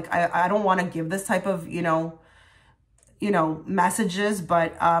that like, I don't want to give this type of, you know, messages,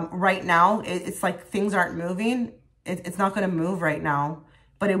 but right now it's like things aren't moving. It's not going to move right now,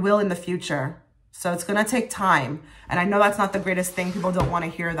 but it will in the future. So it's going to take time. And I know that's not the greatest thing. People don't want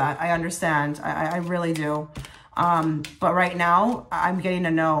to hear that. I understand. I really do. But right now I'm getting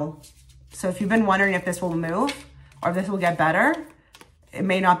a no. So if you've been wondering if this will move or if this will get better, it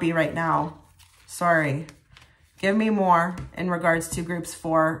may not be right now. Sorry. Give me more in regards to group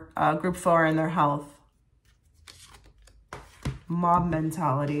 4 and their health. Mob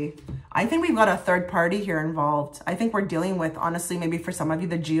mentality. I think we've got a third party here involved. I think we're dealing with, honestly, maybe for some of you,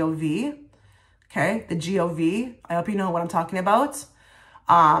 the GOV. Okay, the GOV. I hope you know what I'm talking about.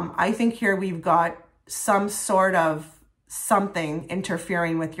 I think here we've got some sort of something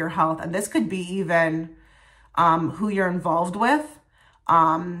interfering with your health. And this could be even who you're involved with.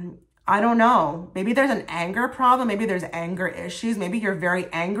 I don't know. Maybe there's an anger problem. Maybe there's anger issues. Maybe you're very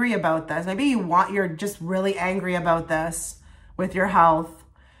angry about this. Maybe you're just really angry about this with your health.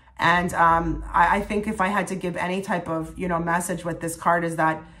 And I think if I had to give any type of, you know, message with this card is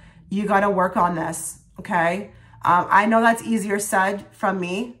that you got to work on this. Okay. I know that's easier said from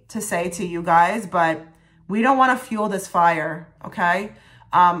me to say to you guys, but we don't want to fuel this fire. Okay.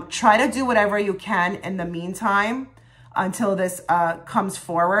 Try to do whatever you can in the meantime until this comes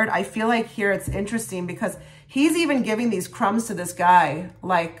forward. I feel like here it's interesting because he's even giving these crumbs to this guy.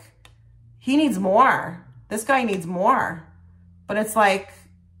 Like, he needs more. This guy needs more. But it's like,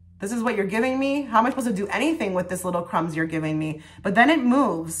 this is what you're giving me? How am I supposed to do anything with this little crumbs you're giving me? But then it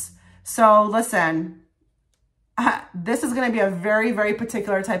moves. So listen, this is going to be a very, very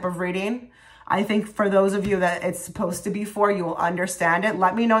particular type of reading. I think for those of you that it's supposed to be for, you will understand it.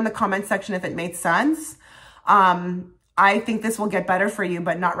 Let me know in the comment section if it made sense. I think this will get better for you,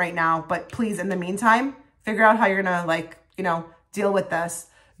 but not right now. But please, in the meantime, figure out how you're going to, like, you know, deal with this.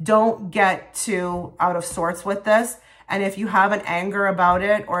 Don't get too out of sorts with this. And if you have an anger about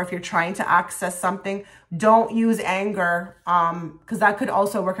it, or if you're trying to access something, don't use anger, because that could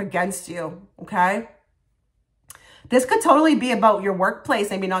also work against you, okay? This could totally be about your workplace,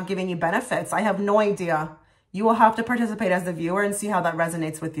 maybe not giving you benefits. I have no idea. You will have to participate as the viewer and see how that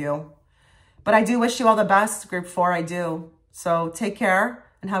resonates with you. But I do wish you all the best, group 4, I do. So take care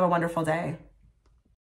and have a wonderful day.